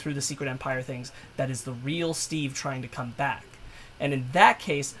seeing through the Secret Empire things, that is the real Steve trying to come back. And in that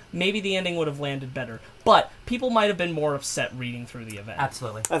case, maybe the ending would have landed better. But people might have been more upset reading through the event.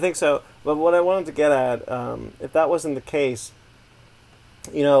 Absolutely. I think so. But what I wanted to get at, if that wasn't the case,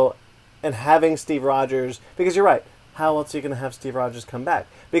 and having Steve Rogers, because you're right, how else are you going to have Steve Rogers come back?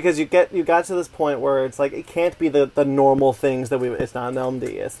 Because you got to this point where it's like, it can't be the normal things that it's not an LMD,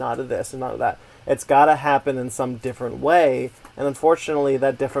 it's not a this, it's not a that. It's got to happen in some different way, and unfortunately,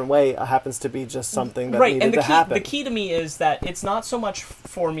 that different way happens to be just something that right, needed and to happen. the key to me is that it's not so much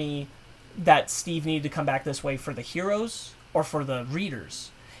for me that Steve needed to come back this way for the heroes or for the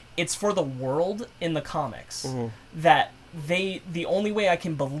readers. It's for the world in the comics that the only way I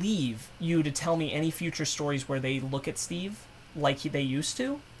can believe you to tell me any future stories where they look at Steve like they used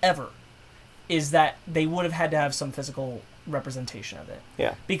to, ever, is that they would have had to have some physical representation of it.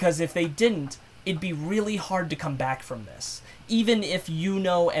 Yeah. Because if they didn't, it'd be really hard to come back from this. Even if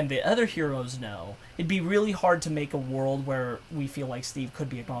and the other heroes know, it'd be really hard to make a world where we feel like Steve could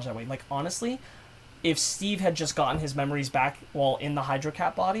be acknowledged that way. Like, honestly, if Steve had just gotten his memories back while in the Hydra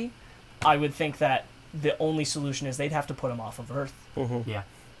Cap body, I would think that the only solution is they'd have to put him off of Earth. Yeah.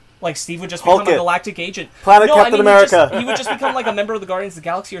 Like, Steve would just Hulk become a it. galactic agent. Planet No, Captain I mean, America. He would just become like a member of the Guardians of the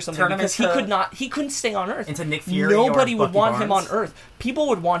Galaxy or something Turn him because into- he couldn't stay on Earth. Into Nick Fury Nobody or would Bucky want him on Barnes. Earth. People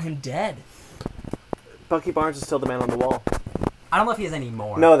would want him dead. Bucky Barnes is still the man on the wall. I don't know if he is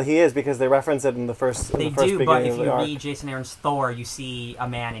anymore. No, he is, because they reference it in the first They in the first do, but beginning if of the you arc. read Jason Aaron's Thor, you see a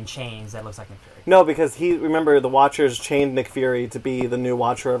man in chains that looks like Nick Fury. No, because remember, the Watchers chained Nick Fury to be the new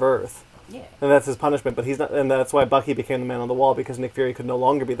Watcher of Earth. Yeah. And that's his punishment, but he's not, and that's why Bucky became the man on the wall, because Nick Fury could no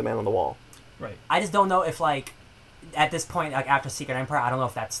longer be the man on the wall. Right. I just don't know if, like, at this point, like, after Secret Empire, I don't know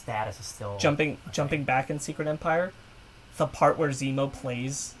if that status is still... Jumping back in Secret Empire, the part where Zemo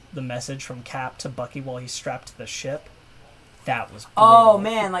plays the message from Cap to Bucky while he's strapped to the ship, that was Oh,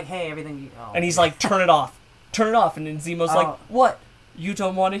 brutal. man, like, hey, everything... Oh. And he's like, turn it off. Turn it off. And then Zemo's like, Oh. what? You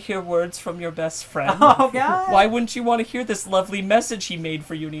don't want to hear words from your best friend? Oh, God. Why wouldn't you want to hear this lovely message he made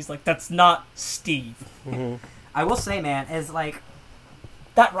for you? And he's like, that's not Steve. I will say, man, is, like...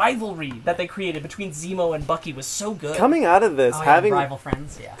 that rivalry that they created between Zemo and Bucky was so good. Coming out of this, Oh, yeah, having rival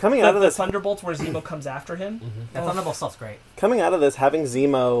friends. Yeah. coming the, out of the this, Thunderbolts where Zemo comes after him. That Thunderbolt stuff's great. coming out of this, having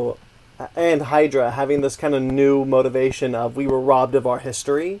Zemo and Hydra having this kind of new motivation of we were robbed of our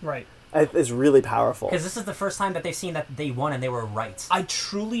history Right. is really powerful. Because this is the first time that they've seen that they won and they were right. I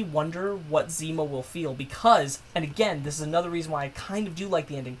truly wonder what Zemo will feel because, and again, this is another reason why I kind of do like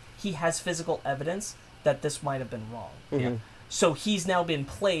the ending. He has physical evidence that this might have been wrong. Yeah. So he's now been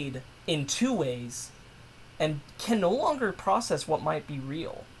played in two ways and can no longer process what might be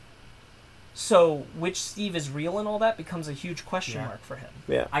real. So which Steve is real and all that becomes a huge question Yeah. mark for him.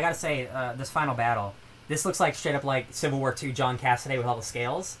 Yeah. I gotta say, this final battle, this looks like straight up like Civil War II John Cassaday with all the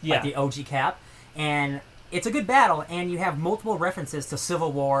scales, Yeah. like the OG Cap, and it's a good battle. And you have multiple references to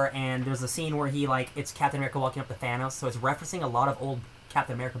Civil War, and there's a scene where it's Captain America walking up to Thanos, so it's referencing a lot of old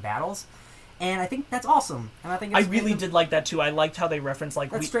Captain America battles, and I think that's awesome. And I think I it's really did like that too. I liked how they referenced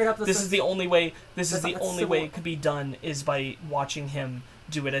like That's straight up the this sense- is the only way. This is That's- the that's only Civil way War. it could be done is by watching him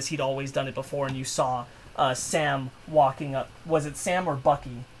do it as he'd always done it before. And you saw Sam walking up. Was it Sam or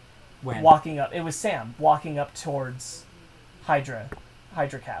Bucky when. walking up? It was Sam walking up towards Hydra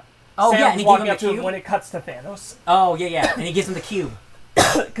Cap. Oh, Sam yeah, and he gave walking him up the to him cube? when it cuts to Thanos Oh yeah, and he gives him the cube.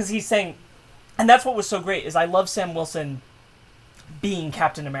 because he's saying, and that's what was so great is I love Sam Wilson being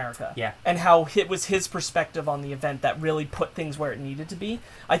Captain America. Yeah. And how it was his perspective on the event that really put things where it needed to be.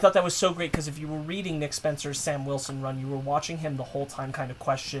 I thought that was so great because if you were reading Nick Spencer's Sam Wilson run, you were watching him the whole time kind of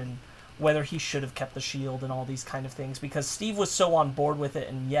question whether he should have kept the shield and all these kind of things because Steve was so on board with it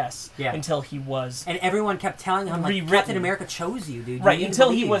and Yeah. until he was And everyone kept telling him, like, Rewritten. Captain America chose you, dude. You right need to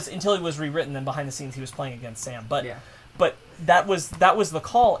until he believe. was rewritten and behind the scenes he was playing against Sam. But Yeah. but that was the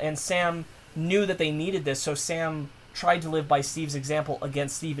call and Sam knew that they needed this, so Sam tried to live by Steve's example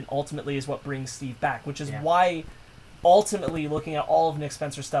against Steve and ultimately is what brings Steve back, which is Yeah. why ultimately looking at all of Nick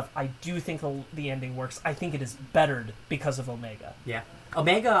Spencer's stuff, I do think the ending works. I think it is bettered because of Omega. Yeah.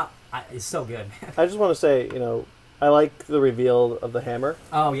 Omega is so good. I just want to say, I like the reveal of the hammer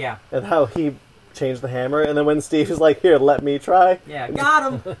Oh, yeah. and how he changed the hammer, and then when Steve is like, "Here, let me try," Yeah,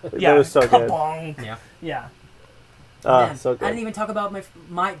 got him. that was so good. kabong. Yeah. Yeah. Man, So I good. didn't even talk about my.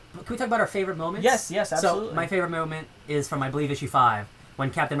 Can we talk about our favorite moments? Yes, absolutely. So my favorite moment is from, I believe, issue 5,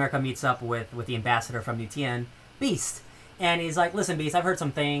 when Captain America meets up with the ambassador from Nutien, Beast, and he's like, "Listen, Beast, I've heard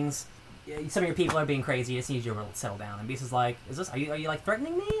some things. Some of your people are being crazy. I just need you to settle down." And Beast is like, Are you like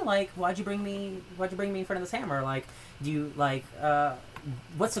threatening me? Like, why'd you bring me in front of this hammer? Like, do you like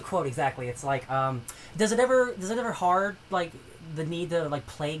what's the quote exactly? It's like, does it ever hard like the need to like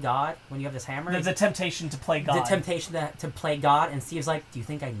play God when you have this hammer? The temptation to play God. The temptation to play God, and Steve's like, "Do you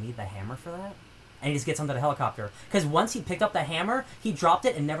think I need the hammer for that?" And he just gets onto the helicopter because once he picked up the hammer, he dropped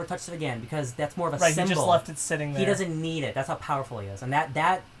it and never touched it again because that's more of a right, symbol. he just left it sitting there. He doesn't need it. That's how powerful he is, and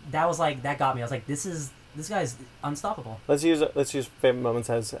that was like that got me. I was like, this guy's unstoppable. Let's use favorite moments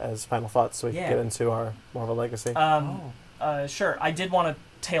as final thoughts, so we Yeah. can get into our Marvel legacy. Sure. I did want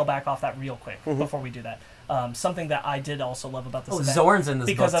to tail back off that real quick Mm-hmm. before we do that. Something that I did also love about this Oh, event, Zorn's in this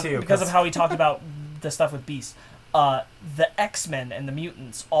because book of too. because of how he talked about the stuff with Beast. The X-Men and the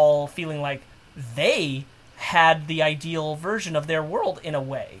mutants all feeling like they had the ideal version of their world in a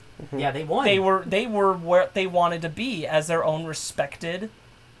way. yeah, they won. They were where they wanted to be as their own respected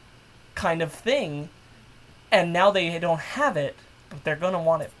kind of thing, and now they don't have it, but they're gonna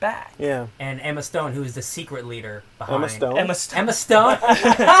want it back. Yeah. and Emma Stone, who is the secret leader behind Emma Stone. Emma Stone. Emma Stone.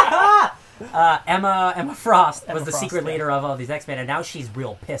 Emma Frost Emma was the Frost, secret yeah. leader of all these X-Men, and now she's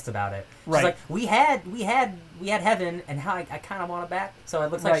real pissed about it. She's Right. like, we had heaven, and how I kind of want it back. So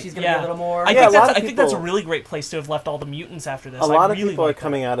it looks like Right, she's gonna be a little more. Yeah, a lot of I think that's a people- really great place to have left all the mutants after this. A lot I of really people are like that.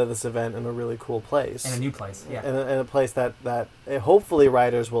 coming out of this event in a really cool place. in a new place. Yeah. in a place that hopefully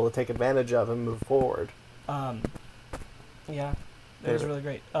writers will take advantage of and move forward. Yeah, it was Favorite. really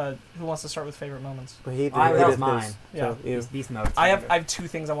great. Who wants to start with favorite moments? But he did, that he was did mine. his, Yeah. so you. Beast mode. I have two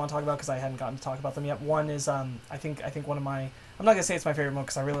things I want to talk about because I hadn't gotten to talk about them yet. One is I think one of my, I'm not gonna say it's my favorite moment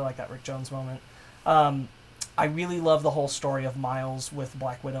because I really like that Rick Jones moment. I really love the whole story of Miles with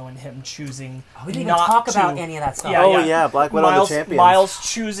Black Widow and him choosing Oh, we didn't even not talk to, about any of that stuff. Yeah, Oh yeah. yeah, Black Widow Miles, the champion. Miles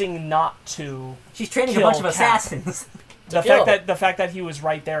choosing not to. She's training a Kill bunch of Cap. assassins. The kill. fact that he was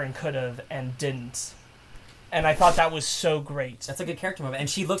right there and could have and didn't, and I thought that was so great. That's a good character moment. And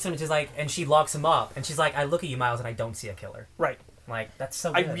she looks at him and she's like, and she locks him up, and she's like, "I look at you, Miles, and I don't see a killer." Right. Like, that's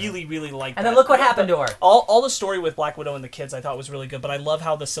so I good. really, really like And that. then look what happened to her. All the story with Black Widow and the kids I thought was really good, but I love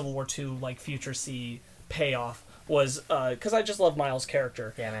how the Civil War II like future C payoff was because I just love Miles'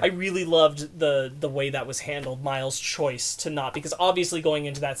 character. Yeah, man. I really loved the way that was handled, Miles' choice to not, because obviously going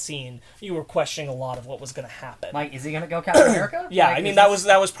into that scene, you were questioning a lot of what was going to happen. Like, is he gonna go Captain America? Yeah, Like, I mean is that this-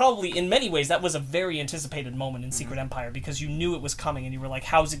 was probably, in many ways, that was a very anticipated moment in Secret Empire because you knew it was coming and you were like,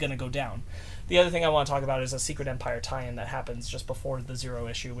 how's it going to go down? The other thing I want to talk about is a Secret Empire tie-in that happens just before the Zero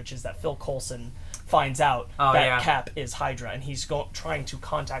issue, which is that Phil Coulson finds out Oh, that yeah. Cap is Hydra and he's trying to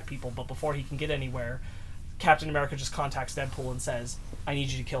contact people, but before he can get anywhere, Captain America just contacts Deadpool and says, I need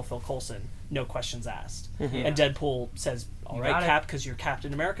you to kill Phil Coulson. No questions asked. And Deadpool says, all You right, got it. Cap, because you're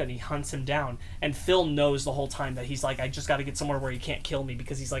Captain America, and he hunts him down. And Phil knows the whole time that he's like, I just got to get somewhere where he can't kill me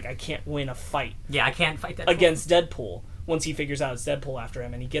because he's like, I can't win a fight Yeah, I can't fight that. against Deadpool once he figures out it's Deadpool after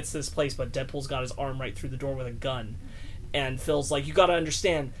him. And he gets to this place, but Deadpool's got his arm right through the door with a gun. And Phil's like, you got to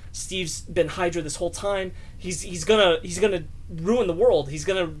understand, Steve's been Hydra this whole time. He's gonna ruin the world. He's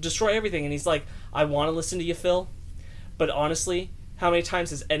gonna destroy everything. And he's like, I want to listen to you, Phil, but honestly, how many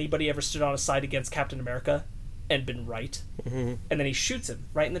times has anybody ever stood on a side against Captain America and been right? And then he shoots him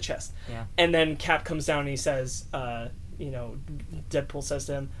right in the chest. Yeah. And then Cap comes down and he says, Deadpool says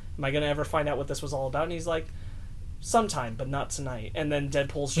to him, am I going to ever find out what this was all about? And he's like, sometime, but not tonight. And then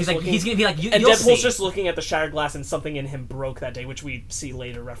Deadpool's just He's like, looking... he's gonna be like, and you'll Deadpool's see. just looking at the shattered glass and something in him broke that day, which we see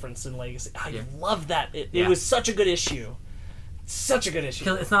later referenced in Legacy. I love that. It Yeah. was such a good issue. Such a good issue.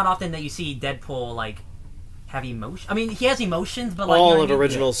 'Cause it's not often that you see Deadpool like have emotion. I mean, he has emotions, but like All you know of what I mean?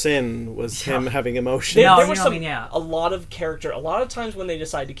 Original Sin was him having emotion. There, No, there you was know, some, I mean, yeah. a lot of times when they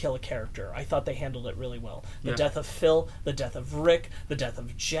decide to kill a character, I thought they handled it really well. The Yeah. death of Phil, the death of Rick, the death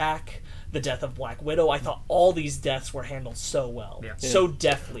of Jack, the death of Black Widow. I thought all these deaths were handled so well, Yeah. so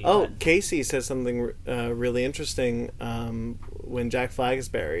deftly. Oh, that- Casey says something really interesting when Jack Flag is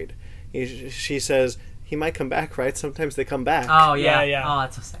buried. She says, he might come back, right? Sometimes they come back. Oh yeah, Yeah. Oh,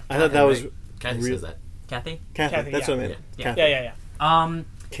 that's so sad. I thought that was... Kathy real- says that. Kathy. Kathy, that's yeah. what I meant. Yeah. Kathy. yeah.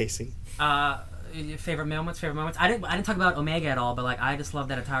 Casey. Favorite moments. I didn't talk about Omega at all, but like I just love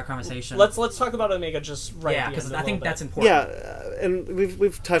that entire conversation. Let's talk about Omega just right yeah, at the because end. I think a that's little bit. important. Yeah, and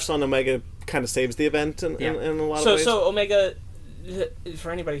we've touched on Omega kind of saves the event in a lot of ways. So Omega,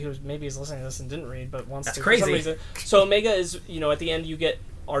 for anybody who maybe is listening to this and didn't read but wants That's to crazy. for some reason, so Omega is, at the end you get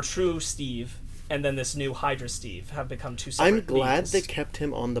our true Steve and then this new Hydra Steve have become two separate I'm glad beings. they kept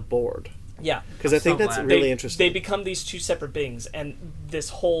him on the board. Yeah. Because I think so that's glad. really They interesting. become these two separate beings, and this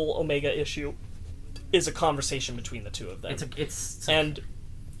whole Omega issue is a conversation between the two of them.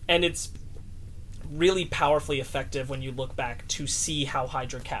 And it's really powerfully effective when you look back to see how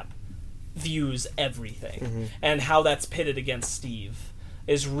Hydra Cap views everything and how that's pitted against Steve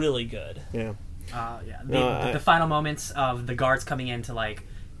is really good. Yeah. The final moments of the guards coming in to like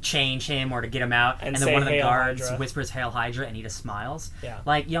change him or to get him out, And and say, then one of the "Hail guards Hydra." whispers "Hail Hydra," and he just smiles. Yeah.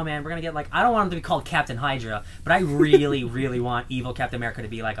 Like, yo, man, we're gonna get like I don't want him to be called Captain Hydra, but I really, really want evil Captain America to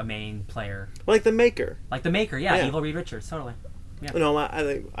be like a main player, Like the Maker. like the Maker. Yeah, Yeah. evil Reed Richards, totally. Yeah. No,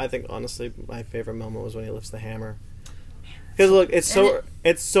 I think honestly my favorite moment was when he lifts the hammer. Because look, it's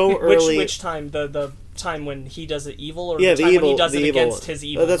so early. Which time? The time when he does it evil, or Yeah, the the time evil- when he does the it evil. against his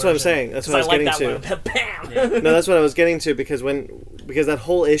evil? That's what I'm version? saying. That's what 'Cause I was like getting that one. Bam! No, that's what I was getting to because that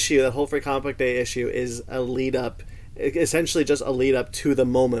whole issue, that whole Free Comic Book Day issue, is a lead up, essentially just a lead up to the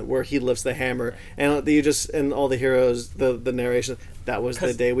moment where he lifts the hammer, and and all the heroes, the narration. That was the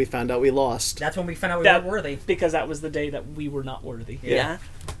 'Cause- day we found out we lost. That's when we found out we That- weren't worthy. Because that was the day that we were not worthy. Yeah.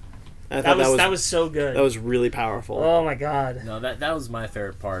 I That thought was so good. that was really powerful. Oh my god. No, that was my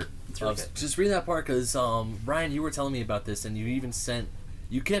favorite part. really good. Just read that part because Ryan, you were telling me about this, and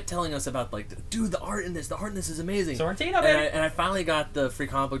you kept telling us about like, dude, the art in this is amazing. Sorrentino, and baby. I finally got the Free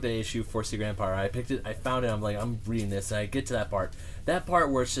Comic Book Day issue for Secret Empire. I picked it, I found it. I'm like, I'm reading this, and I get to that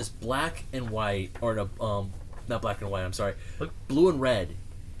part where it's just black and white, or no, not black and white. I'm sorry, blue and red,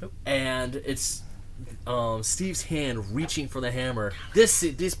 and it's Steve's hand reaching for the hammer. This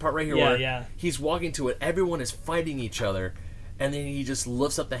part right here, Yeah, where yeah. he's walking to it. Everyone is fighting each other, and then he just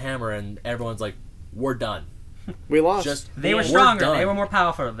lifts up the hammer, and everyone's like, "We're done." We lost. Just They were we're stronger. done. They were more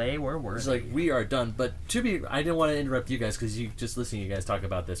powerful. They were worthy. It's like, we are done. But I didn't want to interrupt you guys because you just listening to you guys talk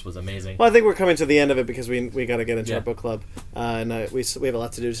about this was amazing. Well, I think we're coming to the end of it because we got to get into Yeah. our book club, and we have a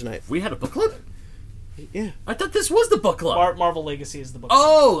lot to do tonight. We had a book club? Yeah. I thought this was the book club. Marvel Legacy is the book.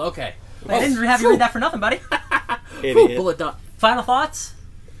 Oh, okay. I didn't have you read that for nothing, buddy. Whew, Idiot. bullet dot. Final thoughts?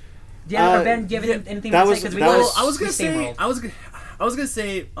 Do you have, Ben, do you have anything that to was- say? 'Cause that was- I was gonna say steamrolled. I was gonna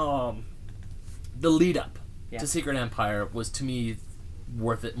say the lead up Yeah. to Secret Empire was to me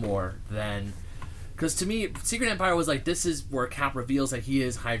worth it more than because to me Secret Empire was like, this is where Cap reveals that he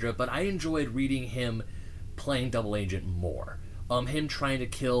is Hydra, but I enjoyed reading him playing double agent more. him trying to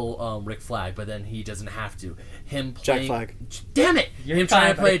kill Rick Flag, but then he doesn't have to. Him Jack playing, Flag. Damn it! You're him trying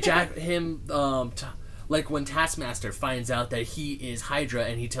fine, to play buddy. Jack. Like when Taskmaster finds out that he is Hydra,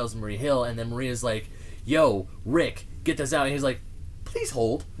 and he tells Maria Hill, and then Maria's like, "Yo, Rick, get this out," and he's like, "Please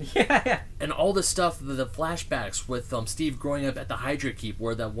hold." Yeah. And all the stuff, the flashbacks with Steve growing up at the Hydra Keep,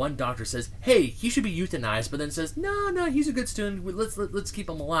 where that one doctor says, "Hey, he should be euthanized," but then says, "No, he's a good student. Let's keep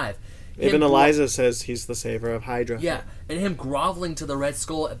him alive." Even Him Eliza says he's the savior of Hydra. yeah, and him groveling to the Red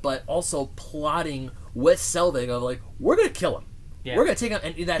Skull, but also plotting with Selvig of like, we're gonna kill him. Yeah. We're gonna take him.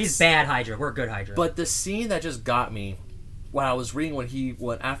 And that's He's bad Hydra. We're good Hydra. But the scene that just got me, when I was reading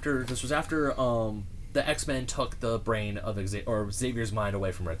after the X-Men took the brain of Xavier's mind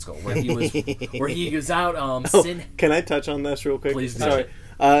away from Red Skull, where he was out. Sin. Can I touch on this real quick? Please do. Sorry.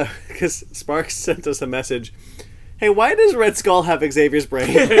 Because Sparks sent us a message. Hey, why does Red Skull have Xavier's brain?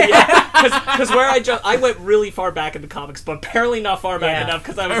 Because where I went really far back in the comics, but apparently not far back Yeah. enough.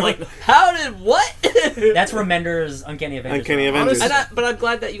 Because I was like, how did what? That's Remender's Uncanny Avengers. Uncanny run. Avengers. But I'm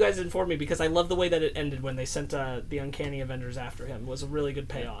glad that you guys informed me because I love the way that it ended when they sent the Uncanny Avengers after him. It was a really good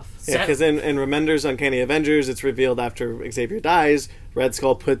payoff. Yeah, because in Remender's Uncanny Avengers, it's revealed after Xavier dies, Red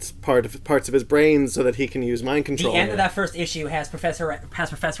Skull puts parts of his brain so that he can use mind The control. end of that first issue has Professor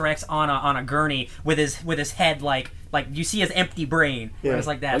X on a gurney with his head like you see his empty brain. Yeah. Yeah. It's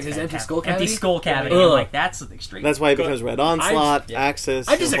like that. Like his empty skull cavity? Empty skull cavity. Ugh. I'm like that's extreme. That's why he becomes Red Onslaught, yeah. Axis.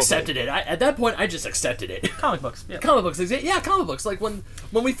 I just the whole accepted it. At that point, I just accepted it. comic books. Yeah. Comic books, comic books. Like when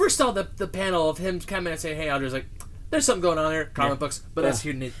we first saw the panel of him coming and saying, "Hey, Audrey's like, there's something going on there." Comic books, but that's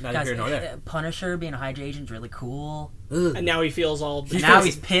neither Guys, here nor there. Punisher being a Hydra agent is really cool. Ugh. And now he feels all. Now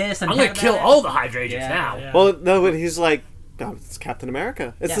he's pissed. And I'm gonna mad kill about it. all the Hydra agents Yeah, now. yeah. Well, no, but he's like, no, it's Captain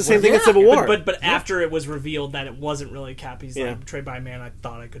America. It's Yeah, the same well, thing as yeah. Civil War. But after it was revealed that it wasn't really Cap, he's Yeah. like betrayed by a man I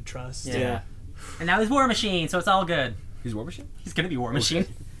thought I could trust. Yeah. And now he's War Machine, so it's all good. He's War Machine. He's gonna be War Machine.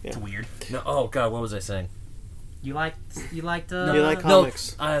 It's weird. No, oh god, what was I saying? You liked You like No,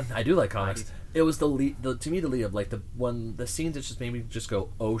 comics. I do like comics. It was the lead of like the scenes that just made me just go,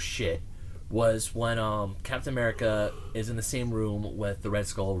 oh shit, was when Captain America is in the same room with the Red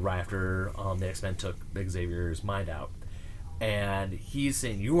Skull right after the X-Men took Xavier's mind out, and he's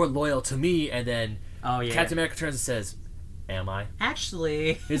saying, "You are loyal to me," and then Captain America turns and says, "Am I?"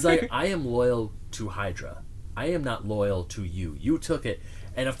 Actually, He's like, "I am loyal to Hydra. I am not loyal to you. You took it."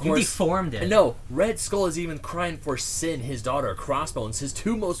 And of you course, deformed it. no, Red Skull is even crying for Sin, his daughter, Crossbones, his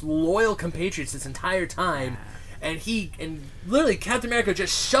two most loyal compatriots this entire time. And literally Captain America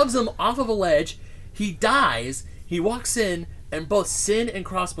just shoves him off of a ledge. He dies. He walks in, and both Sin and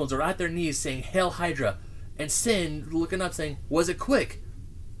Crossbones are at their knees saying, "Hail Hydra." And Sin looking up saying, "Was it quick?"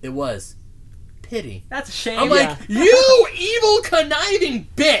 It was. Pity. That's a shame. I'm like, you evil conniving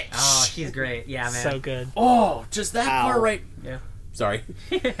bitch. oh, she's great. Yeah, man. So good. Oh, just that Ow. part right. Yeah. Sorry.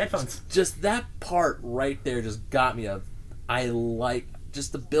 Headphones. Just that part right there just got me up. I like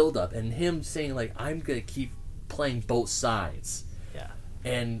just the build up and him saying like, I'm gonna keep playing both sides. Yeah.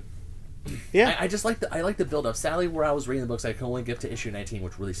 And Yeah. I just like the build up. Sadly, where I was reading the books, I could only get to issue 19,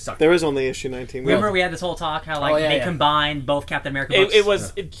 which really sucked. There is only issue 19. Remember we had this whole talk how like Oh, yeah, they yeah. combined both Captain America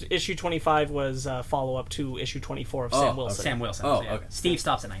books. Issue 25 was follow up to issue 24 of Oh, Sam Wilson. Sam Wilson. Oh, yeah. okay. Steve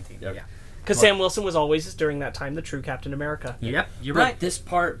stops at 19. Okay. Yeah. Because Sam Wilson was always during that time the true Captain America. Yep. You're But right. this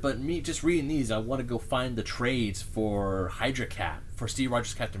part, but me just reading these, I want to go find the trades for Hydra Cap for Steve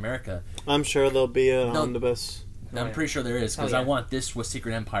Rogers Captain America. I'm sure there'll be an No. omnibus. I'm yeah. pretty sure there is because Oh, yeah. I want this with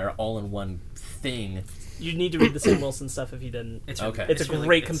Secret Empire all in one thing. You need to read the Sam Wilson stuff if you didn't. It's Okay. It's a really-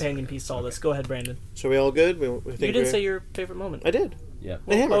 great it's- companion piece to all this. Go ahead, Brandon. So we all good? We think You didn't we're- say your favorite moment. I did. Yeah.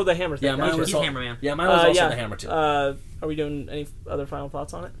 The hammer. Oh, the hammer thing. Yeah, mine Gotcha. was He's all, Hammerman. Yeah, mine was also yeah. the hammer too. Are we doing any other final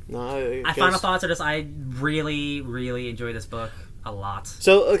thoughts on it? No, My final thoughts are just I really, really enjoy this book a lot.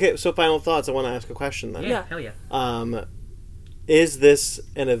 So, okay, so final thoughts. I want to ask a question then. Yeah. Hell yeah. Is this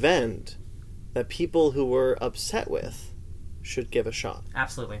an event that people who were upset with should give a shot?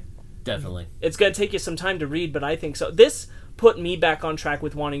 Absolutely. Definitely. It's going to take you some time to read, but I think so. This put me back on track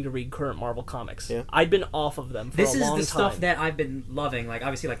with wanting to read current Marvel comics. Yeah. I'd been off of them for This a is long the time. stuff that I've been loving, like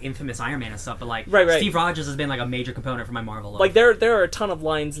obviously like Infamous Iron Man and stuff, but like Right. Steve Rogers has been like a major component for my Marvel love. Like there are a ton of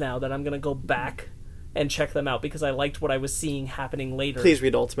lines now that I'm going to go back and check them out because I liked what I was seeing happening later. Please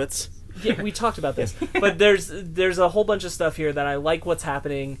read Ultimates. Yeah, we talked about this, but there's a whole bunch of stuff here that I like what's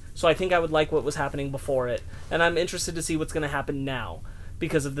happening. So I think I would like what was happening before it, and I'm interested to see what's going to happen now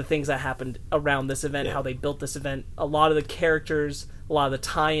because of the things that happened around this event, how they built this event. A lot of the characters, a lot of the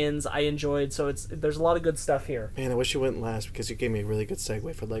tie-ins I enjoyed. So there's a lot of good stuff here. Man, I wish you went last because you gave me a really good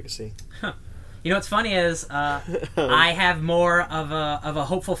segue for Legacy. You know what's funny is I have more of a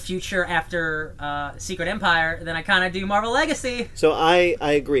hopeful future after Secret Empire than I kind of do Marvel Legacy. So I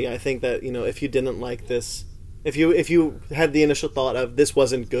agree. I think that, you know, if you didn't like this, if you had the initial thought of this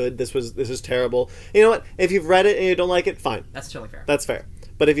wasn't good, this is terrible, you know what? If you've read it and you don't like it, fine. That's totally fair. That's fair.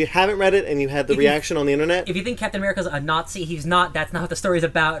 But if you haven't read it and you had the reaction on the internet, if you think Captain America's a Nazi, he's not. That's not what the story's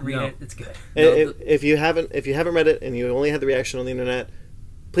about. Read it. It's good. if you haven't read it and you only had the reaction on the internet,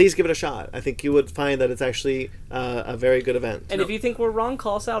 please give it a shot. I think you would find that it's actually a very good event. And if you think we're wrong,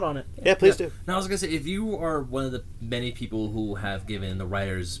 call us out on it. Yeah, please do. Now, I was gonna say, if you are one of the many people who have given the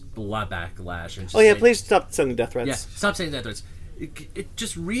writers a lot of backlash, and just please stop sending death threats. Yeah, stop saying death threats.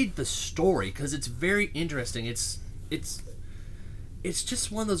 Just read the story because it's very interesting. It's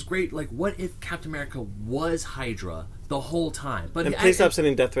just one of those great, like, what if Captain America was Hydra the whole time? But And please stop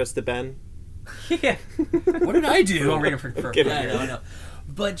sending death threats to Ben. Yeah. What did I do? We won't read him for Kidding. I know.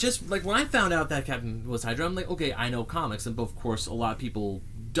 But just like when I found out that Captain was Hydra, I'm like, okay, I know comics, and of course, a lot of people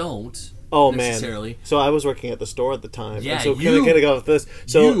don't. Oh necessarily. man! So I was working at the store at the time. Yeah, and so you- can I go with this? you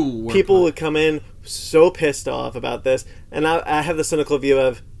So were people part- would come in so pissed off about this, and I have the cynical view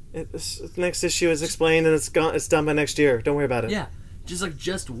of this next issue is explained and it's gone. It's done by next year. Don't worry about it. Yeah,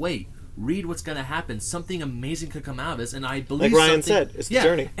 just wait. Read what's gonna happen. Something amazing could come out of this, and I believe. Like Ryan something- said, it's the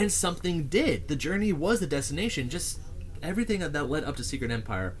journey. And something did. The journey was the destination. Just everything that led up to Secret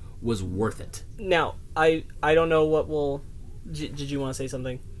Empire was worth it. Now, I don't know what will. Did you want to say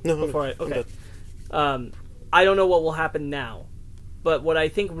something? No, Before I'm okay. good. I don't know what will happen now, but what I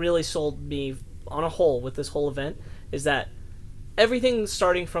think really sold me on a whole with this whole event is that everything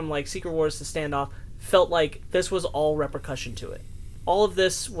starting from like Secret Wars to Standoff felt like this was all repercussion to it. All of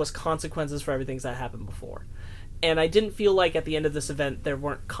this was consequences for everything that happened before. And I didn't feel like at the end of this event there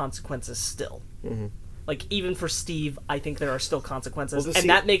weren't consequences still. Mm-hmm. Like, even for Steve, I think there are still consequences, Well, and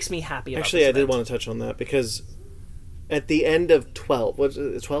that makes me happy about Actually, this I did event. want to touch on that because at the end of 12, what's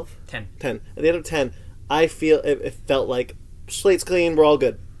it, 12? 10. 10. At the end of 10, I feel it felt like slate's clean, we're all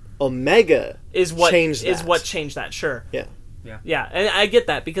good. Omega is what changed that. is what changed that. Sure. Yeah. Yeah, and I get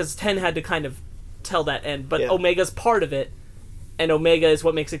that because 10 had to kind of tell that end, but Yeah. Omega's part of it, and Omega is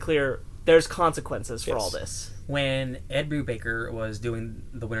what makes it clear there's consequences for Yes. all this. When Ed Brubaker was doing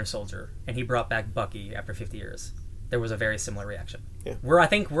The Winter Soldier and he brought back Bucky after 50 years, there was a very similar reaction. Yeah. I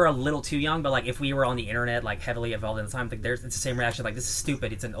think we're a little too young, but like if we were on the internet, like heavily involved in the time, I think it's the same reaction. Like, this is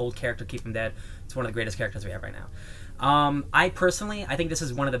stupid. It's an old character. Keep him dead. It's one of the greatest characters we have right now. I think this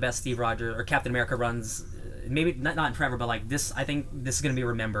is one of the best Steve Rogers or Captain America runs. Maybe not in forever, but like this, I think this is going to be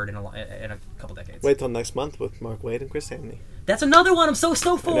remembered in a couple decades. Wait till next month with Mark Waid and Chris Samney. That's another one I'm so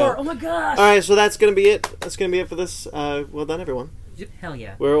stoked know. for. Oh my gosh. All right, so that's gonna be it. That's gonna be it for this. Well done, everyone. Hell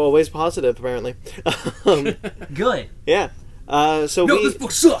yeah. We're always positive, apparently. Good. Yeah. So This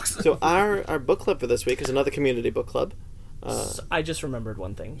book sucks. So our book club for this week is another community book club. So I just remembered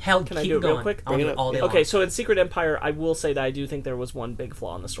one thing. Hell, Can I keep do it going. real quick? I'll Bring do it it up. all day Yeah. long. Okay, so in Secret Empire, I will say that I do think there was one big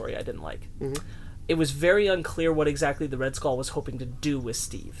flaw in the story I didn't like. Mm-hmm. It was very unclear what exactly the Red Skull was hoping to do with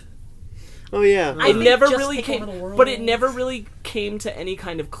Steve. Oh yeah. I It think never just really take came, over the world. but it never really came to any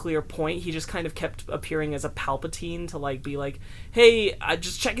kind of clear point. He just kind of kept appearing as a Palpatine to like be like, "Hey, I'm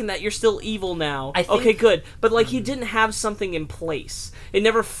just checking that you're still evil now." I think- Okay, good. But like he didn't have something in place. It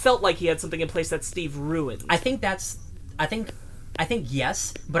never felt like he had something in place that Steve ruined. I think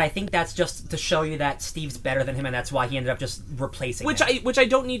yes, but I think that's just to show you that Steve's better than him, and that's why he ended up just replacing him. Which I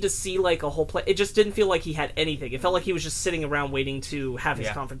don't need to see like a whole play. It just didn't feel like he had anything. It felt like he was just sitting around waiting to have his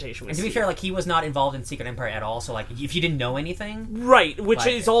Yeah. confrontation with And to be Steve. fair, like he was not involved in Secret Empire at all. So like, if you didn't know anything, Right, which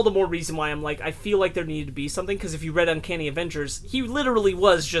Like- is all the more reason why I'm like, I feel like there needed to be something, because if you read Uncanny Avengers, he literally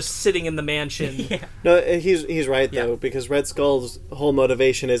was just sitting in the mansion. yeah, No, he's right though, Yeah. because Red Skull's whole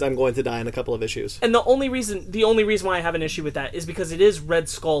motivation is I'm going to die in a couple of issues. And the only reason why I have an issue with that is because it is Red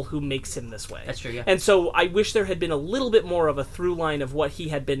Skull who makes him this way. That's true, yeah. And so I wish there had been a little bit more of a through line of what he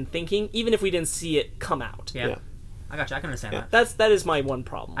had been thinking, even if we didn't see it come out. yeah. Yeah. I got you. I can understand that. That is my one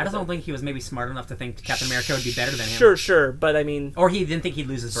problem. I just with don't think he was maybe smart enough to think Captain America would be better than him. Sure, but I mean, Or he didn't think he'd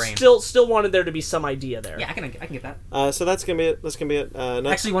lose his brain. still wanted there to be some idea there. Yeah, I can get that. So that's gonna be it. That's gonna be it. Next,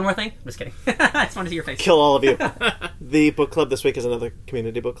 Actually, one more thing. Just kidding. I just wanted to see your face. kill all of you. The book club this week is another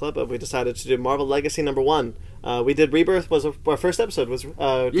community book club. We decided to do Marvel Legacy #1. We did Rebirth. Our first episode was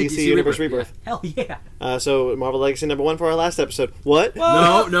DC DC Universe Rebirth, Rebirth. Hell yeah. So Marvel Legacy #1 for our last episode. What?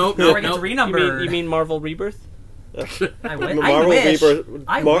 No. We're going to renumber. You mean Marvel Rebirth? I Marvel wish. Rebirth.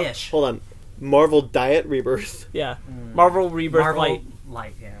 I wish. Hold on. Marvel Diet Rebirth. Yeah. Marvel Rebirth Marvel Light.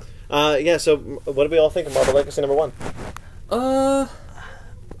 Light, yeah. Yeah. So what do we all think of Marvel Legacy #1? I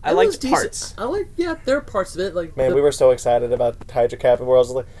It liked was decent. parts. I like, yeah, there are parts of it like. Man, we were so excited about Hydra Cap, and we're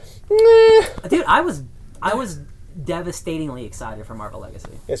also like, Dude, I was devastatingly excited for Marvel Legacy.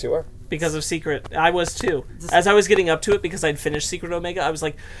 Yes, you were. Because of Secret. I was too. As I was getting up to it, because I'd finished Secret Omega, I was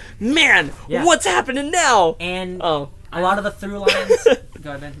like, man, Yeah. what's happening now? And Oh. a lot of the through lines. Go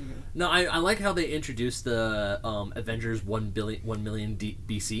ahead, Ben. No, I like how they introduced the Avengers 1 million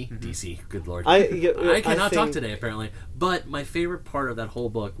BC. DC, good lord. I cannot talk today, apparently. But my favorite part of that whole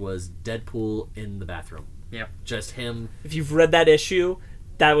book was Deadpool in the bathroom. Yeah. Just him. If you've read that issue,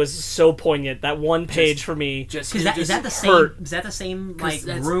 that was so poignant. That one page for me. Just Is him that just the same? hurt. Is that the same 'Cause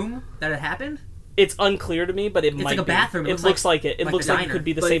that's- room that it happened? It's unclear to me, but it It's might like a be. bathroom. It looks like it. It like looks the like it diner. could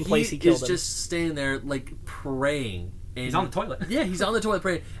be the but same place he killed is him. just standing there, like, praying. And He's on the toilet. Yeah, he's on the toilet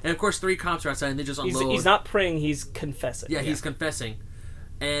praying. And, of course, 3 cops are outside, and they just unload. He's not praying, he's confessing. Yeah, he's confessing.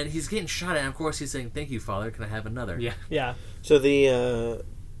 And he's getting shot at, and, of course, he's saying, "Thank you, Father. Can I have another?" Yeah. Yeah. So the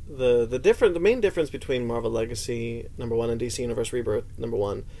main difference between Marvel Legacy #1 and DC Universe Rebirth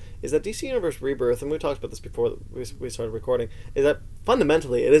 #1 is that DC Universe Rebirth, and we talked about this before we started recording, is that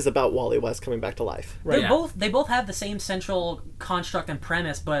fundamentally it is about Wally West coming back to life. They're Yeah. they both have the same central construct and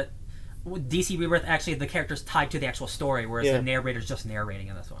premise, but DC Rebirth actually the characters tied to the actual story, whereas Yeah. the narrator's just narrating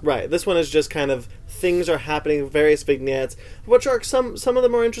in this one. Right. This one is just kind of things are happening, various vignettes, which are some of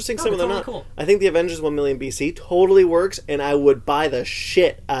them are interesting, some of them totally not. cool. I think the Avengers 1 million BC totally works, and I would buy the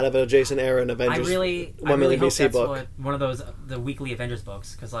shit out of a Jason Aaron I Avengers really 1 million hope BC that's book. one of those the weekly Avengers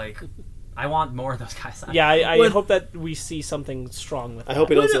books because like I want more of those guys. Yeah, I When- hope that we see something strong with I that. hope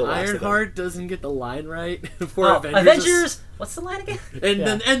we don't see the When last of them. Ironheart doesn't get the line right for Oh, Avengers. Avengers. What's the line again? And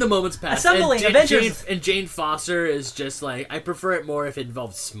Yeah. then the moments pass. Assembling, and Avengers. Jane Foster is just like, I prefer it more if it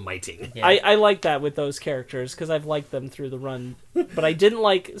involves smiting. Yeah. I like that with those characters because I've liked them through the run, but I didn't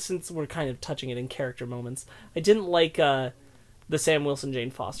like, since we're kind of touching it in character moments, I didn't like the Sam Wilson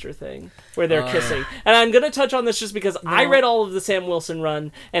Jane Foster thing where they're kissing. And I'm gonna touch on this just because I read all of the Sam Wilson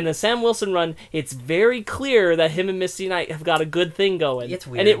run, and the Sam Wilson run, it's very clear that him and Misty Knight have got a good thing going. It's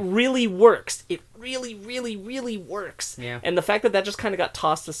weird. And it really works. It really, really, really works. Yeah. And the fact that that just kind of got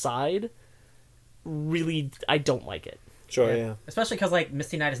tossed aside, really, I don't like it. Sure, yeah. Especially because like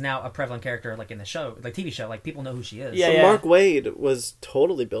Misty Knight is now a prevalent character like in the show, like TV show, like people know who she is. Yeah, So yeah. Mark Waid was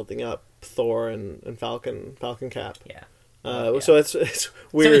totally building up Thor and Falcon Cap. Yeah. So it's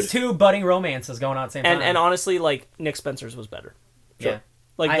weird. So it's two budding romances going on at the same time. And honestly, like Nick Spencer's was better. yeah.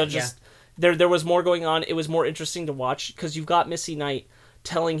 Like there was more going on. It was more interesting to watch because you've got Missy Knight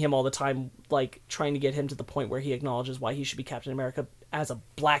telling him all the time, like trying to get him to the point where he acknowledges why he should be Captain America as a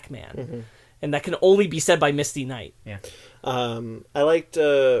black man, and that can only be said by Misty Knight. Yeah. I liked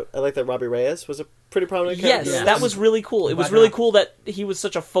that Robbie Reyes was a pretty prominent Yes, character. that was really cool. It was Why really not? cool that he was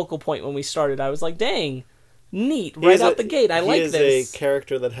such a focal point when we started. I was like, dang, neat, right out the gate. I like this. He is a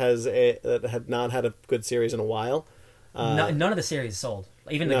character that had not had a good series in a while. None of the series sold,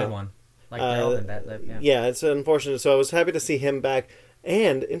 even the no. good one. Like they're all been bad. Yeah. Yeah, it's unfortunate. So I was happy to see him back.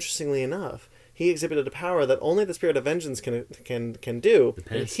 And interestingly enough, he exhibited a power that only the Spirit of Vengeance can do.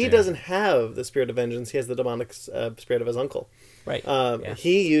 penance He stare. doesn't have the Spirit of Vengeance. He has the demonic spirit of his uncle. Right. Yeah.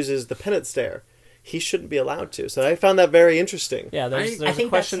 He uses the penance stare. He shouldn't be allowed to. So I found that very interesting. Yeah, there's I a think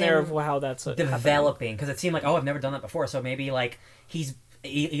question that's there him of how that's happening. developing because it seemed like I've never done that before. So maybe like he's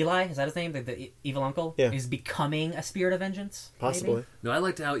Eli, is that his name? The evil uncle? Yeah. Is becoming a spirit of vengeance? maybe? Possibly. No, I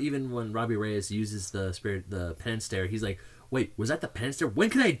liked how even when Robbie Reyes uses the penance stare, he's like, "Wait, was that the penance stare? When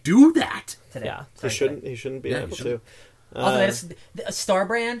can I do that?" Today. Yeah. He Sorry, shouldn't. He shouldn't be Yeah, he able to. shouldn't. Also,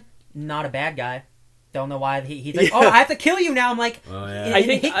 Starbrand, not a bad guy. Don't know why he's like, I have to kill you now. I'm like, Oh, yeah. in I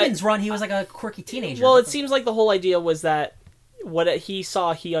think Hickman's run, he was like a quirky teenager. Well, it seems like the whole idea was that what he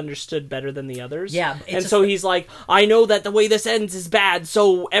saw, he understood better than the others. Yeah, it's and just so like- he's like, I know that the way this ends is bad,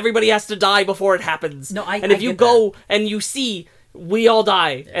 so everybody has to die before it happens. No, and if I you get go and you see, we all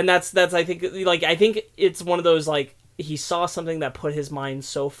die, and that's I think it's one of those like he saw something that put his mind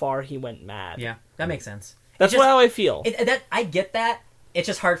so far he went mad. Yeah, that makes sense. that's It's just- how I feel. That I get that. It's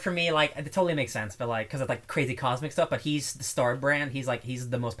just hard for me. Like it totally makes sense, but like because of like crazy cosmic stuff. But he's the Starbrand. He's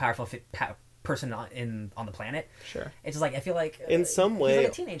the most powerful person on the planet. Sure. It's just like I feel like In some he's way, like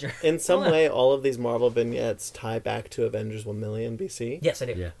a teenager. In some I don't know. way, all of these Marvel vignettes tie back to Avengers 1 million BC. Yes, I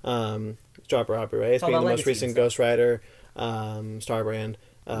do. Yeah. Robbie Reyes all being about the most legacy recent and stuff. Ghost Rider, Starbrand,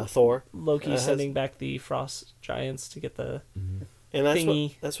 Thor, Loki has- sending back the frost giants to get the and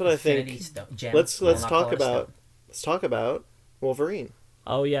Thingy. that's what I Infinity think. Stone- gem. Let's Well, not talk color about Wolverine.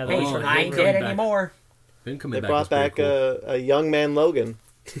 oh yeah Hey, the Oh, I ain't coming dead back. anymore. Him coming They back brought was pretty back cool. a young man Logan.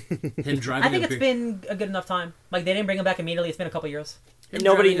 Him driving. I think a it's big- been a good enough time. Like they didn't bring him back immediately. It's been a couple years. him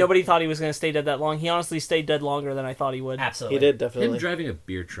nobody driving a- nobody thought he was going to stay dead that long. He honestly stayed dead longer than I thought he would. Absolutely. He did Him definitely. driving a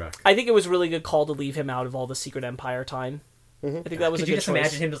beer truck. I think it was a really good call to leave him out of all the Secret Empire time. I think that was Could a you good just choice.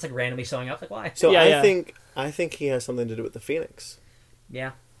 imagine him just like randomly showing up? Like why? So Yeah, I yeah. think he has something to do with the Phoenix.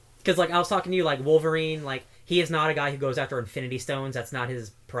 Yeah, because like I was talking to you, like Wolverine, like he is not a guy who goes after Infinity Stones. That's not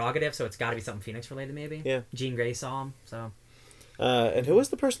his prerogative. So it's got to be something Phoenix related, maybe. Yeah. Jean Grey saw him, so And who was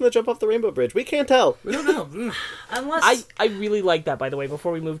the person that jumped off the Rainbow Bridge? We can't tell. We don't know. unless I really liked that, by the way,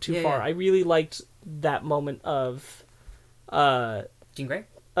 before we move too Yeah, far. yeah. I really liked that moment of Jean Grey.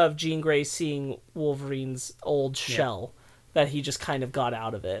 Jean Grey seeing Wolverine's old shell that he just kind of got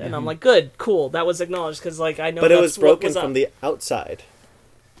out of it. And I'm like, good, cool, that was acknowledged, because like I know But it that's was what broken was up. from the outside.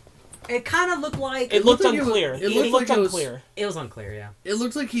 It kind of looked like It looked like it was- unclear. it It looked looked like it was- unclear. It was unclear, yeah. It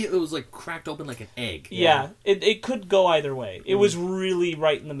looks like it was like cracked open like an egg. Yeah, it could go either way. It was really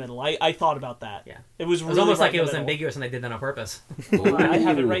right in the middle. I thought about that. Yeah. It was It really was almost right like in it the was middle. ambiguous and they did that on purpose. I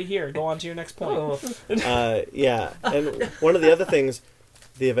have it right here. Go on to your next point. Yeah, and one of the other things,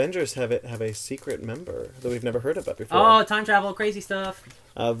 the Avengers have a secret member that we've never heard about before. Oh, time travel, crazy stuff.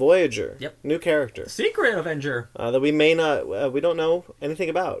 Voyager. Yep. New character. Secret Avenger. That we may not, we don't know anything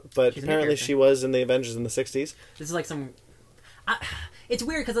about, but She's a new apparently character. she was in the Avengers in the 60s. This is like some. It's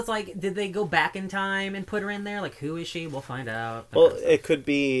weird because it's like, did they go back in time and put her in there? Like, who is she? We'll find out. That Well, kind of stuff. it could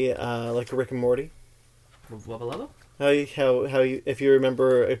be like a Rick and Morty. Wubba Lubba? How you, if you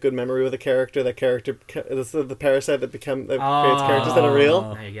remember a good memory with a character, that character, the parasite that creates characters that are real.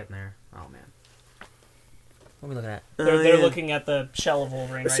 Now you're getting there. Oh man. What are we looking at? They're yeah. looking at the shell of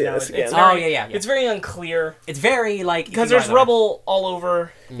Wolverine Let's right see now. this again. It's Oh very, yeah. It's very unclear It's very like because there's rubble all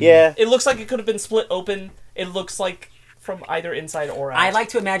over. Yeah. It looks like it could have been split open. It looks like from either inside or out. I like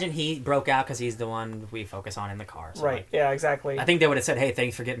to imagine he broke out because he's the one we focus on in the car. So Right. like, Yeah. Exactly. I think they would have said, "Hey,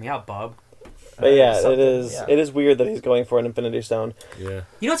 thanks for getting me out, bub." But yeah, it something, is. yeah. It is weird that he's going for an Infinity Stone. Yeah.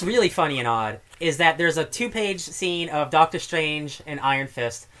 You know what's really funny and odd is that there's a 2-page scene of Doctor Strange and Iron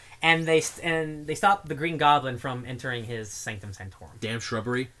Fist, and they stop the Green Goblin from entering his Sanctum Sanctorum. Damn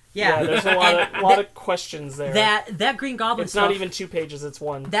shrubbery. Yeah. Yeah, There's a lot of questions there. that Green Goblin. it's stuff, not even 2 pages. It's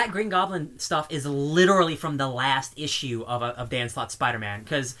one. that Green Goblin stuff is literally from the last issue of Dan Slott's Spider-Man.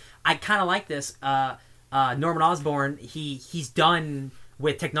 Because I kind of like this. Norman Osborn, he's done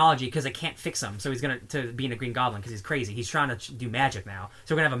with technology because it can't fix him, so he's gonna to being a Green Goblin because he's crazy. He's trying to do magic now,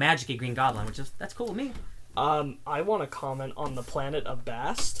 so we're gonna have a magic-y Green Goblin, that's cool with me. I want to comment on the planet of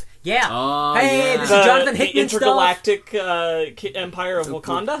Bast. Yeah. Oh, hey, yeah. this The, is Jonathan the Hickman stuff. intergalactic empire of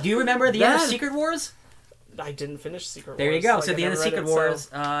Wakanda. Do you remember the end of That- Secret Wars? I didn't finish Secret There Wars. you go. like, So I the end of never read Secret it, Wars,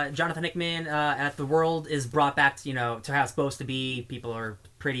 so- Jonathan Hickman at the world is brought back, to how it's supposed to be. People are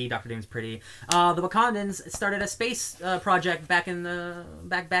pretty. Doctor Doom's pretty. The Wakandans started a space project back in the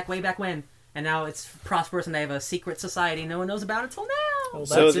way back when, and now it's prosperous and they have a secret society no one knows about until now. Well,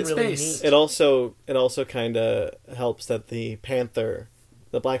 So that's it's really space. neat. It also kind of helps that the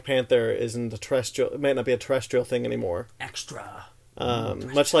Black Panther isn't a terrestrial. It might not be a terrestrial thing anymore. Extra.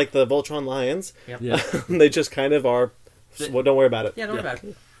 Much like the Voltron lions, Yeah. they just kind of are. Well, don't worry about it. Yeah, don't worry about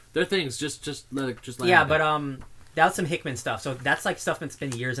it. They're things. Just let it. Just let Yeah, it but happen. that was some Hickman stuff. So that's like stuff that's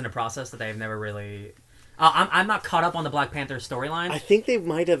been years in a process that they've never really. I'm not caught up on the Black Panther storyline. I think they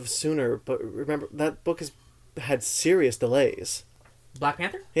might have sooner, but remember that book has had serious delays. Black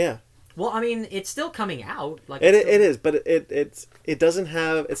Panther? Yeah, Well, I mean, it's still coming out. Like it it's still- is, but it doesn't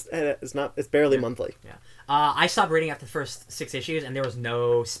have it's barely monthly. Yeah. I stopped reading after the first 6 issues, and there was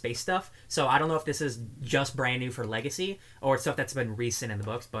no space stuff. So I don't know if this is just brand new for Legacy or stuff that's been recent in the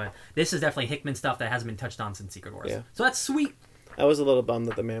books. But this is definitely Hickman stuff that hasn't been touched on since Secret Wars. Yeah. So that's sweet. I was a little bummed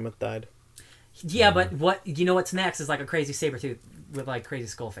that the mammoth died. Yeah, but what's next is like a crazy Sabretooth with like crazy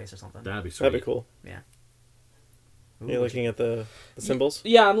skull face or something. That'd be sweet. That'd be cool. Yeah. You're looking at the symbols.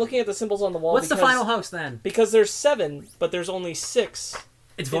 Yeah, I'm looking at the symbols on the wall. What's the because- final host then? Because there's 7, but there's only 6.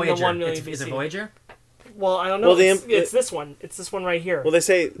 It's in the Voyager. 1 million Is it BC. Voyager? Well, I don't know. Well, the it's this one. It's this one right here. Well, they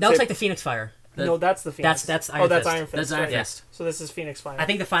say That looks like the Phoenix Fire. no, that's the Phoenix. That's oh, Iron that's Fist. Iron Fist. That's Iron right. Fist. So this is Phoenix Fire. I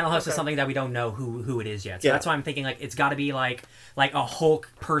think the final host is Okay. something that we don't know who it is yet. So Yeah. that's why I'm thinking like it's got to be like a Hulk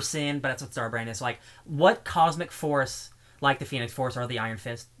person, but that's what Starbrand is. So, like, what cosmic force, like the Phoenix Force or the Iron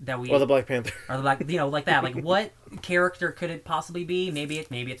Fist, that we or the Black Panther. or the like like that? Like, what character could it possibly be? Maybe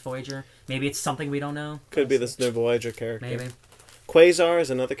it's Voyager. Maybe it's something we don't know. Could be this new Voyager character. Maybe Quasar is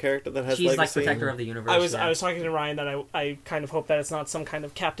another character that has she's like legacy. protector of the universe. I was yeah. I was talking to Ryan that I kind of hope that it's not some kind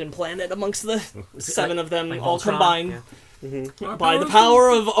of Captain Planet amongst the 7 of them like all Ultron, combined yeah. by the power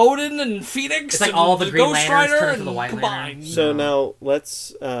of Odin and Phoenix. It's like and all the Green Ghost Lanterns Rider turn into the and White combined. Lantern. So now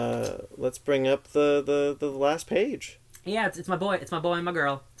let's bring up the last page. Yeah, it's my boy. It's my boy and my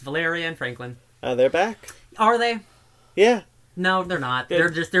girl. It's Valeria and Franklin. They're back. Are they? Yeah. No, they're not. They're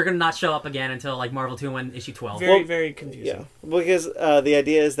gonna not show up again until like Marvel 2 issue 12. Very, very confusing. Yeah, because the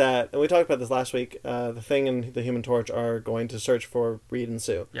idea is that, and we talked about this last week, the Thing and the Human Torch are going to search for Reed and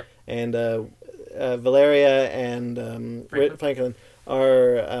Sue. Yep. And Valeria and Franklin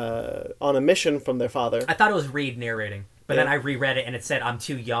are on a mission from their father. I thought it was Reed narrating, but Yeah. then I reread it and it said I'm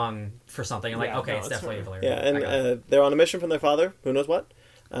too young for something. I'm like, Yeah, okay, no, it's it's definitely fair. Valeria. Yeah, I got it. and they're on a mission from their father, who knows what.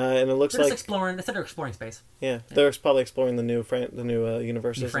 And it looks They're just like exploring. They said they're exploring space. they're probably exploring the new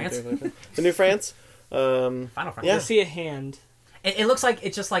universes. New France? and things like that. The new France. Final Fantasy. Yeah. I see a hand. It looks like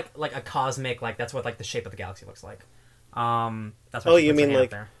it's just like a cosmic, like that's what like the shape of the galaxy looks like. That's what Oh, she you puts her mean hand up like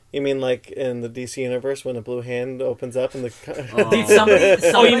there. you mean like in the DC universe when a blue hand opens up and the Dude, somebody,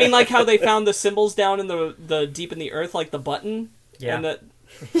 Oh, you mean like how they found the symbols down in the deep in the earth, like the button? Yeah. And that,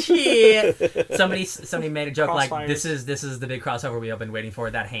 yeah. Somebody made a joke like Crossfires. this is the big crossover we have been waiting for.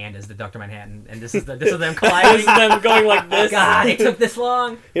 That hand is the Dr. Manhattan, and this is them colliding. them going like this. God, it took this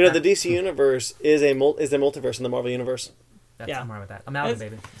long. You know, the DC universe is a multiverse in the Marvel universe. That's Yeah. I'm right with that. Amalgam,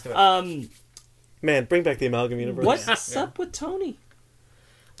 baby. Let's do it. Man, bring back the amalgam universe. What's up with Tony?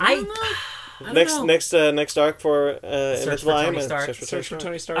 I Next arc for Search Invincible for Tony Iron Man. Stark. Search for Search for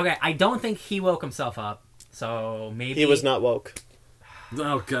Tony Stark. okay. I don't think he woke himself up. So maybe He was not woke.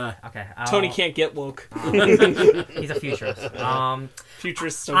 Oh god. Okay, Tony can't get woke. He's a futurist.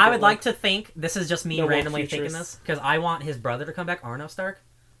 Futurists don't I get would woke. like to think this is just me No woke randomly thinking futurists. this because I want his brother to come back, Arno Stark.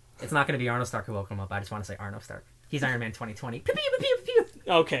 It's not going to be Arno Stark who woke him up. I just want to say Arno Stark. He's Iron Man 2020. Pew, pew, pew, pew,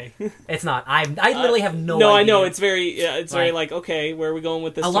 pew. Okay. It's not. I literally have no. No, idea. I know it's very. Yeah, it's very Like- like okay, where are we going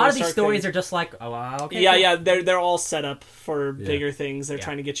with this? A lot Tony of these Stark stories thing? are just like, oh, okay. Yeah, cool. yeah, they're all set up for Yeah. bigger things. They're Yeah.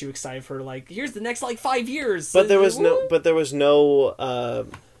 trying to get you excited for like here's the next like 5 years. But there was Woo! no.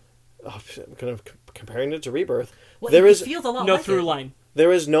 I'm kind of comparing it to Rebirth. Well, There it is feels a lot no like through it. line.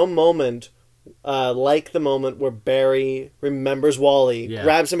 There is no moment like the moment where Barry remembers Wally, Yeah.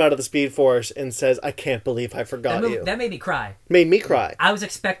 grabs him out of the Speed Force, and says, "I can't believe I forgot you." That made me cry. Made me cry. I was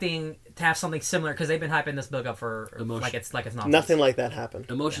expecting to have something similar because they've been hyping this book up for Emotion. like it's nonsense. Nothing like that happened.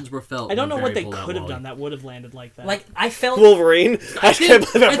 Emotions were felt. I don't know when what they Barry pulled out could have Wally. done that would have landed like that. Like I felt. Wolverine. I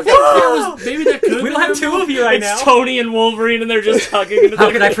can't believe I I think forgot. there was maybe that could. We don't have two of you right it's now. Tony and Wolverine, and they're just hugging. And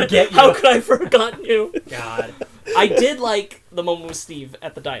How could I forget you? How could I have forgotten you? God. I did like the moment with Steve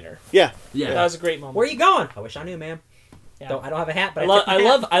at the diner. Yeah. Yeah. That was a great moment. Where are you going? I wish I knew, ma'am. Yeah. I don't have a hat, but I, I, lo- took the I hat.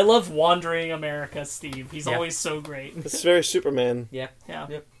 love I love wandering America, Steve. He's Yeah. always so great. It's very Superman. Yeah. Yeah.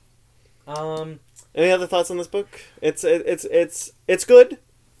 Any other thoughts on this book? It's good.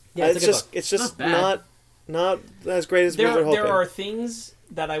 Yeah, it's a good book. It's just Not bad. not as great as we were hoping. There are things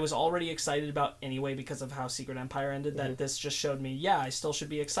that I was already excited about anyway because of how Secret Empire ended. Mm-hmm. That this just showed me. Yeah, I still should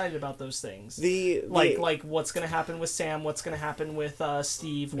be excited about those things. the Like what's going to happen with Sam, what's going to happen with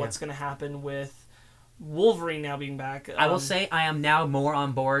Steve, what's going to happen with Wolverine now being back. I will say I am now more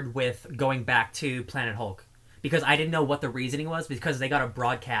on board with going back to Planet Hulk. Because I didn't know what the reasoning was, because they got a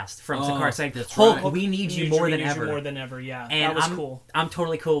broadcast from Sakaar saying, that's Hulk, right. we need you we more need than you ever. more than ever, yeah. And that was I'm, cool. I'm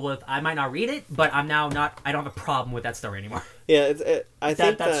totally cool with, I might not read it, but I'm now not, I don't have a problem with that story anymore. yeah. I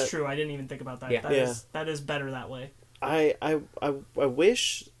think That's that true. I didn't even think about that. Yeah. That is better that way. I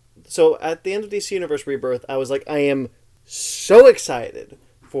wish. So at the end of DC Universe Rebirth, I was like, I am so excited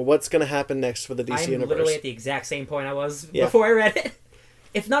for what's going to happen next for the DC I'm Universe. literally at the exact same point I was Yeah. before I read it.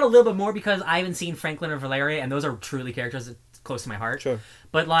 If not a little bit more, because I haven't seen Franklin or Valeria, and those are truly characters that's close to my heart. Sure.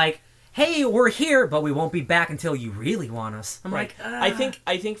 But like, hey, we're here, but we won't be back until you really want us. I'm Right. like,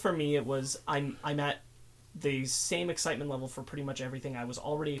 I think for me it was I'm at the same excitement level for pretty much everything I was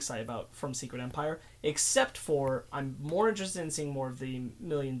already excited about from Secret Empire, except for I'm more interested in seeing more of the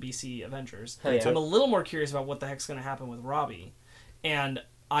Million BC Avengers. Hell yeah. I'm a little more curious about what the heck's going to happen with Robbie, and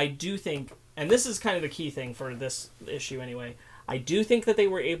I do think, and this is kind of the key thing for this issue anyway. I do think that they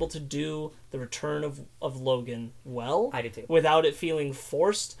were able to do the return of Logan well. I did too. Without it feeling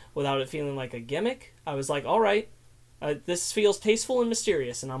forced, without it feeling like a gimmick. I was like, all right, this feels tasteful and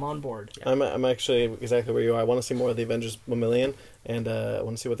mysterious, and I'm on board. I'm actually exactly where you are. I want to see more of the Avengers 1 million, and I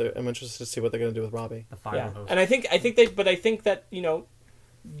want to see I'm interested to see what they're going to do with Robbie. the final Yeah, host. and I think that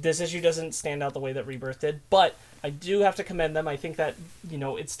this issue doesn't stand out the way that Rebirth did, but I do have to commend them. I think that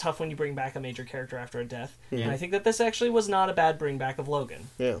it's tough when you bring back a major character after a death, and I think that this actually was not a bad bring back of Logan.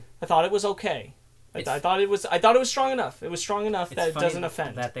 Yeah. I thought it was okay. I thought it was strong enough. It was strong enough It's that it funny doesn't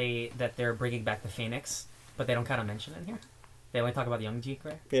offend. that they're bringing back the Phoenix, but they don't kind of mention it in here. They only talk about the young Jeet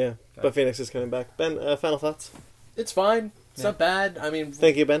Grey. Yeah. But Phoenix is coming back. Ben, final thoughts? It's fine. It's not bad. I mean,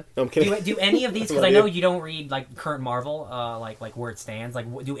 Thank you, Ben. No, I'm kidding. Do any of these? Because Love I know you. you don't read like current Marvel, like where it stands. Like,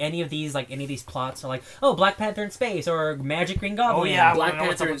 do any of these plots are like, oh, Black Panther in space or Magic Green Goblin? Oh yeah, Black Black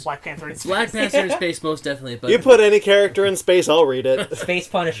Panther. Panther- Black Panther. in space. Black Panther in space, most definitely. But You put any character in space, I'll read it. Space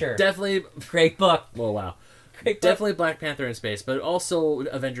Punisher. definitely. Great book. Oh wow. Great book. Definitely Black Panther in space, but also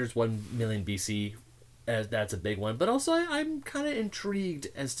Avengers 1 million BC. That's a big one. But also, I'm kind of intrigued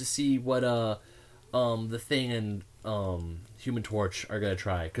as to see what the Thing and Human Torch are gonna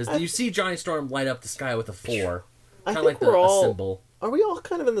try, because you see Johnny Storm light up the sky with a 4, I kind of think like we're a all. symbol. Are we all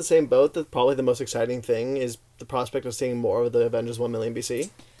kind of in the same boat that probably the most exciting thing is the prospect of seeing more of the Avengers 1 million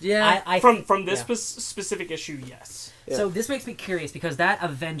BC? Yeah, I From think, from this yeah. specific issue, yes. Yeah. So this makes me curious because that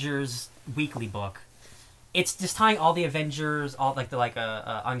Avengers weekly book, it's just tying all the Avengers, all like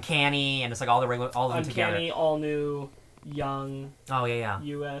the Uncanny, and it's like all the regular, all of them together. Uncanny, all new, young, Oh yeah.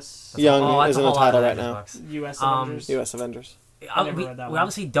 U.S. Young Oh, that's isn't a a whole lot title of right Avengers now. books. U.S. Um, Avengers. U.S. Avengers. never We read that we one.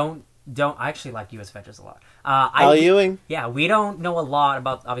 obviously don't. I actually like U.S. Avengers a lot. Al Ewing. Yeah, we don't know a lot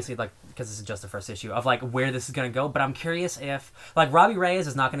about, obviously, like, because this is just the first issue, of, like, where this is going to go, but I'm curious if, like, Robbie Reyes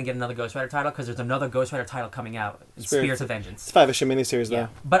is not going to get another Ghost Rider title, because there's another Ghost Rider title coming out, Spirits of Vengeance. It's a 5-issue miniseries, though. Yeah,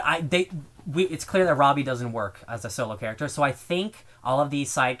 but it's clear that Robbie doesn't work as a solo character, so I think all of these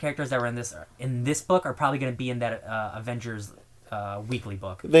side characters that were in this book are probably going to be in that Avengers weekly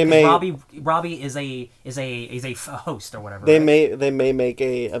book. They 'Cause may- Robbie is a host or whatever. They right? may make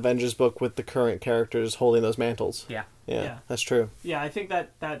a Avengers book with the current characters holding those mantles. Yeah. Yeah, that's true. Yeah, I think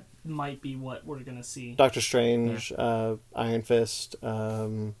that might be what we're gonna see. Doctor Strange, Iron Fist,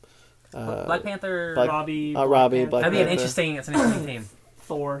 Black Panther. Black- Robbie, Robbie, Panther, Black That'd be an Panther. interesting. It's an interesting theme.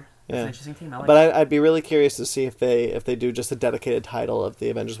 Thor. It's an Yeah. interesting team. I like But it. I'd be really curious to see if they do just a dedicated title of the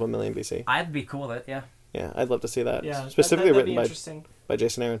Avengers 1 million BC. I'd be cool with it. Yeah. Yeah, I'd love to see that. Yeah, Specifically that'd be written interesting. by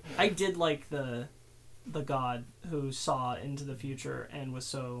Jason Aaron. I did like the god who saw into the future and was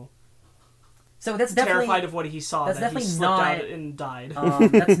so So that's definitely terrified of what he saw that's that he definitely slipped not- out and died.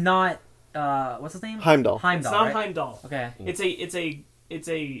 that's not what's his name? Heimdall. Heimdall. it's not right? Heimdall. Okay. It's a Is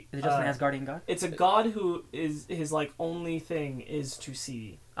it just an Asgardian god? it's a god who is his like only thing is to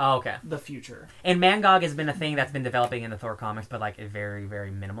see Oh, okay. the future. And Mangog has been a thing that's been developing in the Thor comics, but like very,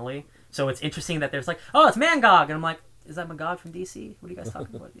 very minimally. So it's interesting that there's like, oh, it's Mangog, and I'm like, is that Magog from DC? What are you guys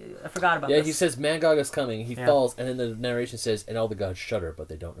talking about? I forgot about yeah. this. He says Mangog is coming. He Yeah. falls, and then the narration says, "And all the gods shudder, but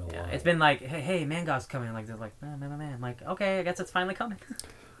they don't know Yeah, why." it's been like, hey, Mangog's coming. Like they're like, man. I'm like, okay, I guess it's finally coming.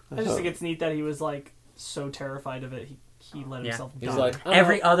 I just think it's neat that he was like so terrified of it he let Yeah. himself die. He's like, oh.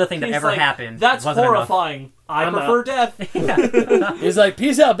 Every other thing that He's ever like, happened. That's wasn't enough." horrifying. I I'm prefer death. Yeah. He's like,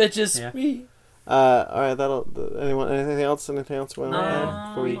 "Peace out, bitches." Yeah. Wee. All right, anything else? Anything else we want to add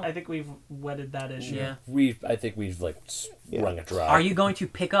before we? I think we've wedded that issue. Yeah. I think we've like Yeah. wrung it dry. Are you going to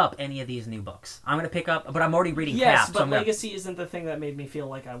pick up any of these new books? I'm going to pick up, but I'm already reading Yes, Cap. but so I'm gonna, Legacy isn't the thing that made me feel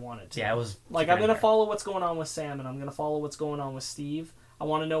like I wanted to. yeah, it was Like super I'm gonna anywhere. follow what's going on with Sam, and I'm gonna follow what's going on with Steve. I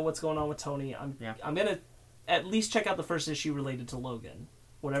want to know what's going on with Tony. I'm gonna at least check out the first issue related to Logan,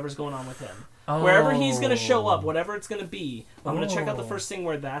 whatever's going on with him. Wherever he's gonna show up, whatever it's gonna be, I'm gonna check out the first thing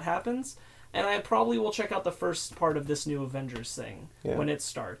where that happens, and I probably will check out the first part of this new Avengers thing when it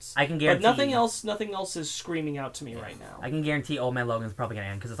starts. I can But guarantee. nothing else is screaming out to me right now. I can guarantee Old Man Logan's probably going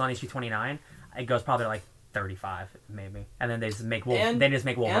to end because it's on issue 29. It goes probably to like 35 maybe, and then they just make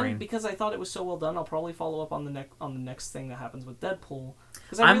Wolverine. And because I thought it was so well done, I'll probably follow up on the next thing that happens with Deadpool,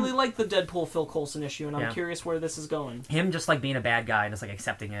 because I really like the Deadpool Phil Coulson issue, and I'm curious where this is going. Him just like being a bad guy and just like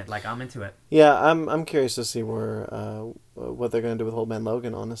accepting it, like I'm into it. Yeah, I'm curious to see where what they're gonna do with Old Man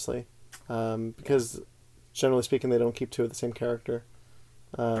Logan, honestly, because generally speaking, they don't keep two of the same character.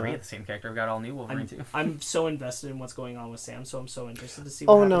 3 of the same character. We've got all new Wolverine too. I'm so invested in what's going on with Sam, so I'm so interested to see.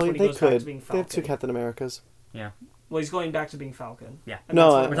 Oh What no, happens when he they goes back could. to being They have two Falcon. Captain Americas. Yeah. Well, he's going back to being Falcon. Yeah. And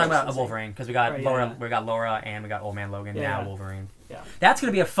No, that's what We're I'm talking about a interested to see. Wolverine because we got Right, Laura, yeah. we got Laura, and we got Old Man Logan. Yeah. Now Wolverine. Yeah. That's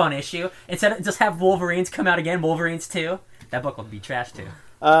gonna be a fun issue. Instead of just have Wolverines come out again, Wolverines 2. That book will be trash too.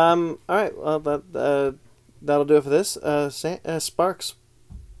 All right, well that'll do it for this. Sparks,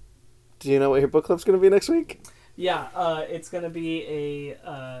 do you know what your book club's gonna be next week? Yeah, it's going to be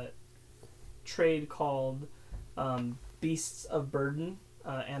a trade called Beasts of Burden,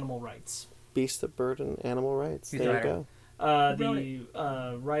 Animal Rights. Beast of Burden, Animal Rights. Who's There the you writer? go.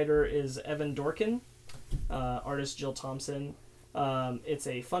 The writer is Evan Dorkin, artist Jill Thompson. It's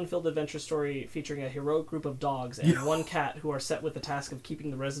a fun-filled adventure story featuring a heroic group of dogs and one cat who are set with the task of keeping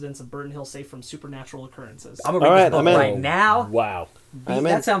the residents of Burden Hill safe from supernatural occurrences. I'm gonna All read right, this book I'm in. right now. Wow. I'm in.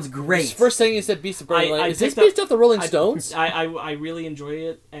 That sounds great. First thing you said, Beast of Burden. I Is this picked up- based off the Rolling Stones? I really enjoy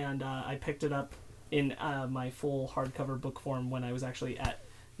it, and I picked it up in my full hardcover book form when I was actually at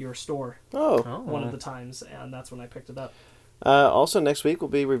your store Oh, Oh. one of the times, and that's when I picked it up. Also, next week we'll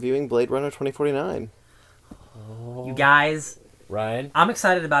be reviewing Blade Runner 2049. You guys, Ryan? I'm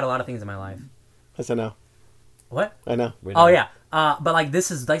excited about a lot of things in my life. Yes, I know. What? I know. We Oh know. yeah. But like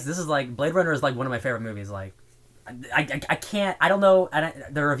this is like Blade Runner is like one of my favorite movies. Like, I can't. I don't know.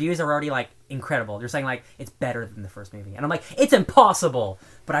 The reviews are already like incredible. They're saying like it's better than the first movie, and I'm like, it's impossible.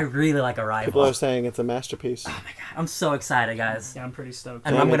 But I really like Arrival. People are saying it's a masterpiece. Oh my god, I'm so excited, guys. Yeah, I'm pretty stoked.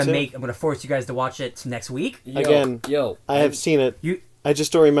 And Yeah, I'm me gonna too. I'm gonna force you guys to watch it next week. Yo, I have seen it. You I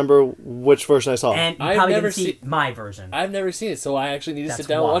just don't remember which version I saw. and you I've probably never didn't see seen- my version. I've never seen it, so I actually need to That's sit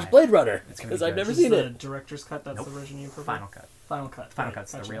down and why. watch Blade Runner It's gonna be because I've good. never This is seen the it. director's cut. That's the version you prefer. Final cut. Final cut. Final Right,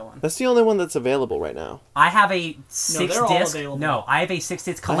 cut's gotcha. the real one. That's the only one that's available right now. I have a 6 they're all disc. available. No, I have a 6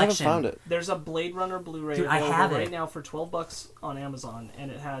 disc I haven't collection. found it. There's a Blade Runner Blu-ray Dude, I available have right it. now for $12 on Amazon,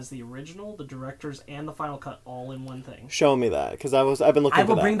 and it has the original, the director's, and the final cut all in one thing. Show me that because I've been looking I for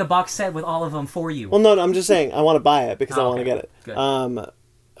will that. bring the box set with all of them for you. Well, no, I'm just saying I want to buy it because I Oh, want to okay. get it. Good.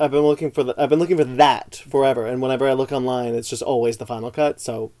 I've been looking for that forever, and whenever I look online, it's just always the final cut.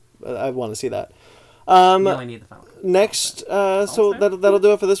 So I want to see that. you only need the final cut. Next, so fair. that'll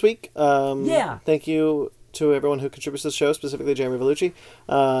do it for this week. Yeah. Thank you to everyone who contributes to the show, specifically Jeremy Vellucci.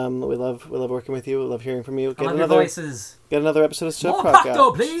 We love working with you. We love hearing from you. I love your voices. Get another episode of More Subproc Procto,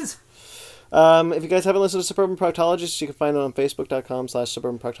 out. please. If you guys haven't listened to Suburban Proctologist, you can find it on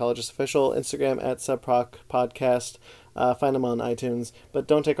Facebook.com/Suburban Proctologist Official, Instagram @Subproc Podcast. Find them on iTunes. But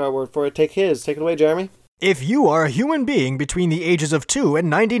don't take our word for it. Take his. Take it away, Jeremy. If you are a human being between the ages of 2 and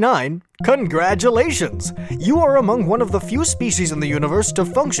 99, congratulations! You are among one of the few species in the universe to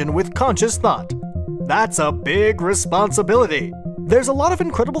function with conscious thought. That's a big responsibility. There's a lot of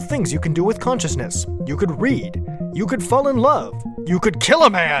incredible things you can do with consciousness. You could read. You could fall in love. You could kill a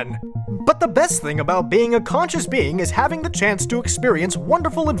man. But the best thing about being a conscious being is having the chance to experience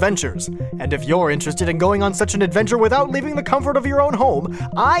wonderful adventures. And if you're interested in going on such an adventure without leaving the comfort of your own home,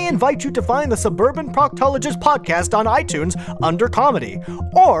 I invite you to find the Suburban Proctologist podcast on iTunes under comedy,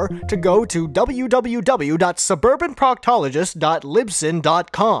 or to go to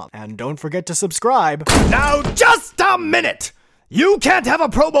www.suburbanproctologist.libsyn.com. And don't forget to subscribe. Now, just a minute! You can't have a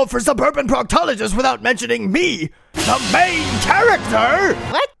promo for Suburban Proctologist without mentioning me, the main character!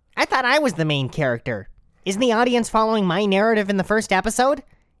 What? I thought I was the main character. Isn't the audience following my narrative in the first episode?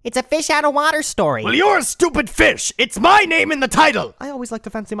 It's a fish out of water story. Well, you're a stupid fish. It's my name in the title. I always like to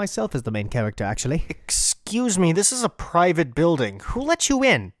fancy myself as the main character, actually. Excuse me, this is a private building. Who let you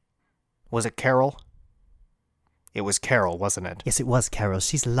in? Was it Carol? It was Carol, wasn't it? Yes, it was Carol.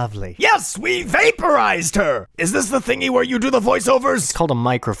 She's lovely. Yes, we vaporized her. Is this the thingy where you do the voiceovers? It's called a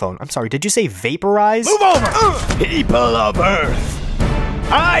microphone. I'm sorry, did you say vaporize? Move over! People of Earth,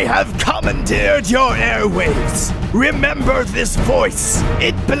 I have commandeered your airwaves. Remember this voice.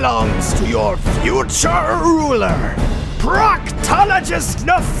 It belongs to your future ruler, Proctologist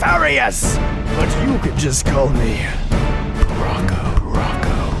Nefarious. But you could just call me Rocco.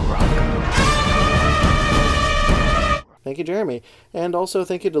 Thank you, Jeremy. And also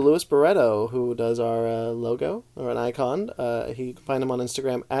thank you to Louis Barreto, who does our logo, or an icon. You can find him on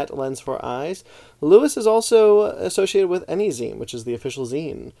Instagram @Lens4Eyes. Louis is also associated with AnyZine, which is the official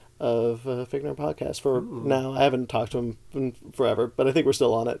zine of Fake Nerd Podcast. For now, I haven't talked to him in forever, but I think we're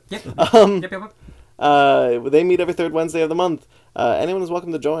still on it. Yep. Yep. They meet every third Wednesday of the month. Anyone is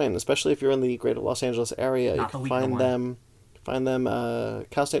welcome to join, especially if you're in the greater Los Angeles area. Not You the can week of the find them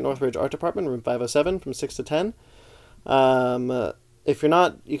Cal State Northridge Art Department, room 507, from 6 to 10. If you're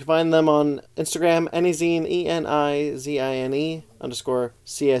not, you can find them on Instagram, AnyZine, ENIZINE_CSUN.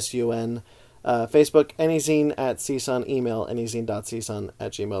 Facebook, AnyZine @CSUN. Email,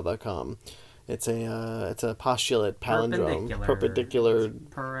 anyzine.csun@gmail.com. It's a postulate palindrome. Perpendicular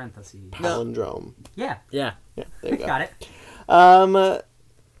Parentheses. palindrome. Yeah. Yeah. Yeah, there you go. Got it.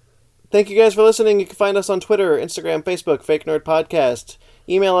 Thank you guys for listening. You can find us on Twitter, Instagram, Facebook, Fake Nerd Podcast.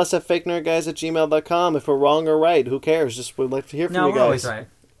 Email us at fakenerdguys@gmail.com. If we're wrong or right, who cares? Just would like to hear from No, you we're guys. always right.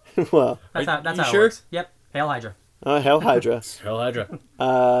 Well, That's Are how you it sure? works. Yep. Hail Hydra. Hell Hydra. Hell Hydra. You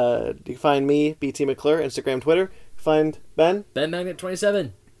can find me, BT McClure, Instagram, Twitter. Find Ben, Ben Magnet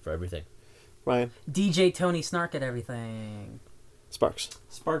 27 for everything. Ryan, DJ Tony Snark at everything. Sparks.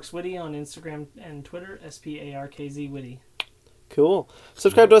 Sparks Witty on Instagram and Twitter. SPARKZ Witty. Cool.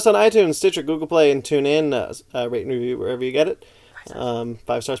 Subscribe to us on iTunes, Stitcher, Google Play, and tune in. Rate and review wherever you get it.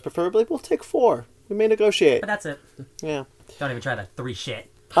 5 stars preferably. We'll take 4. We may negotiate. But that's it. Yeah. Don't even try that 3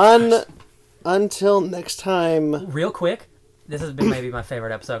 shit. Until next time. Real quick, this has been maybe my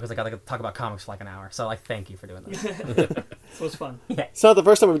favorite episode because I got to talk about comics for like an hour. So like, thank you for doing this. So it's fun. It's not the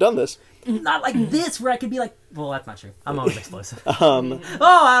first time we've done this. Not like this where I could be like, well, that's not true. I'm always explosive. Um,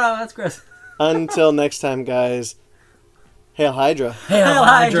 Oh, I don't know. That's gross. Until next time, guys. Hail Hydra. Hail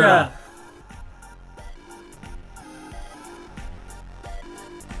Hydra!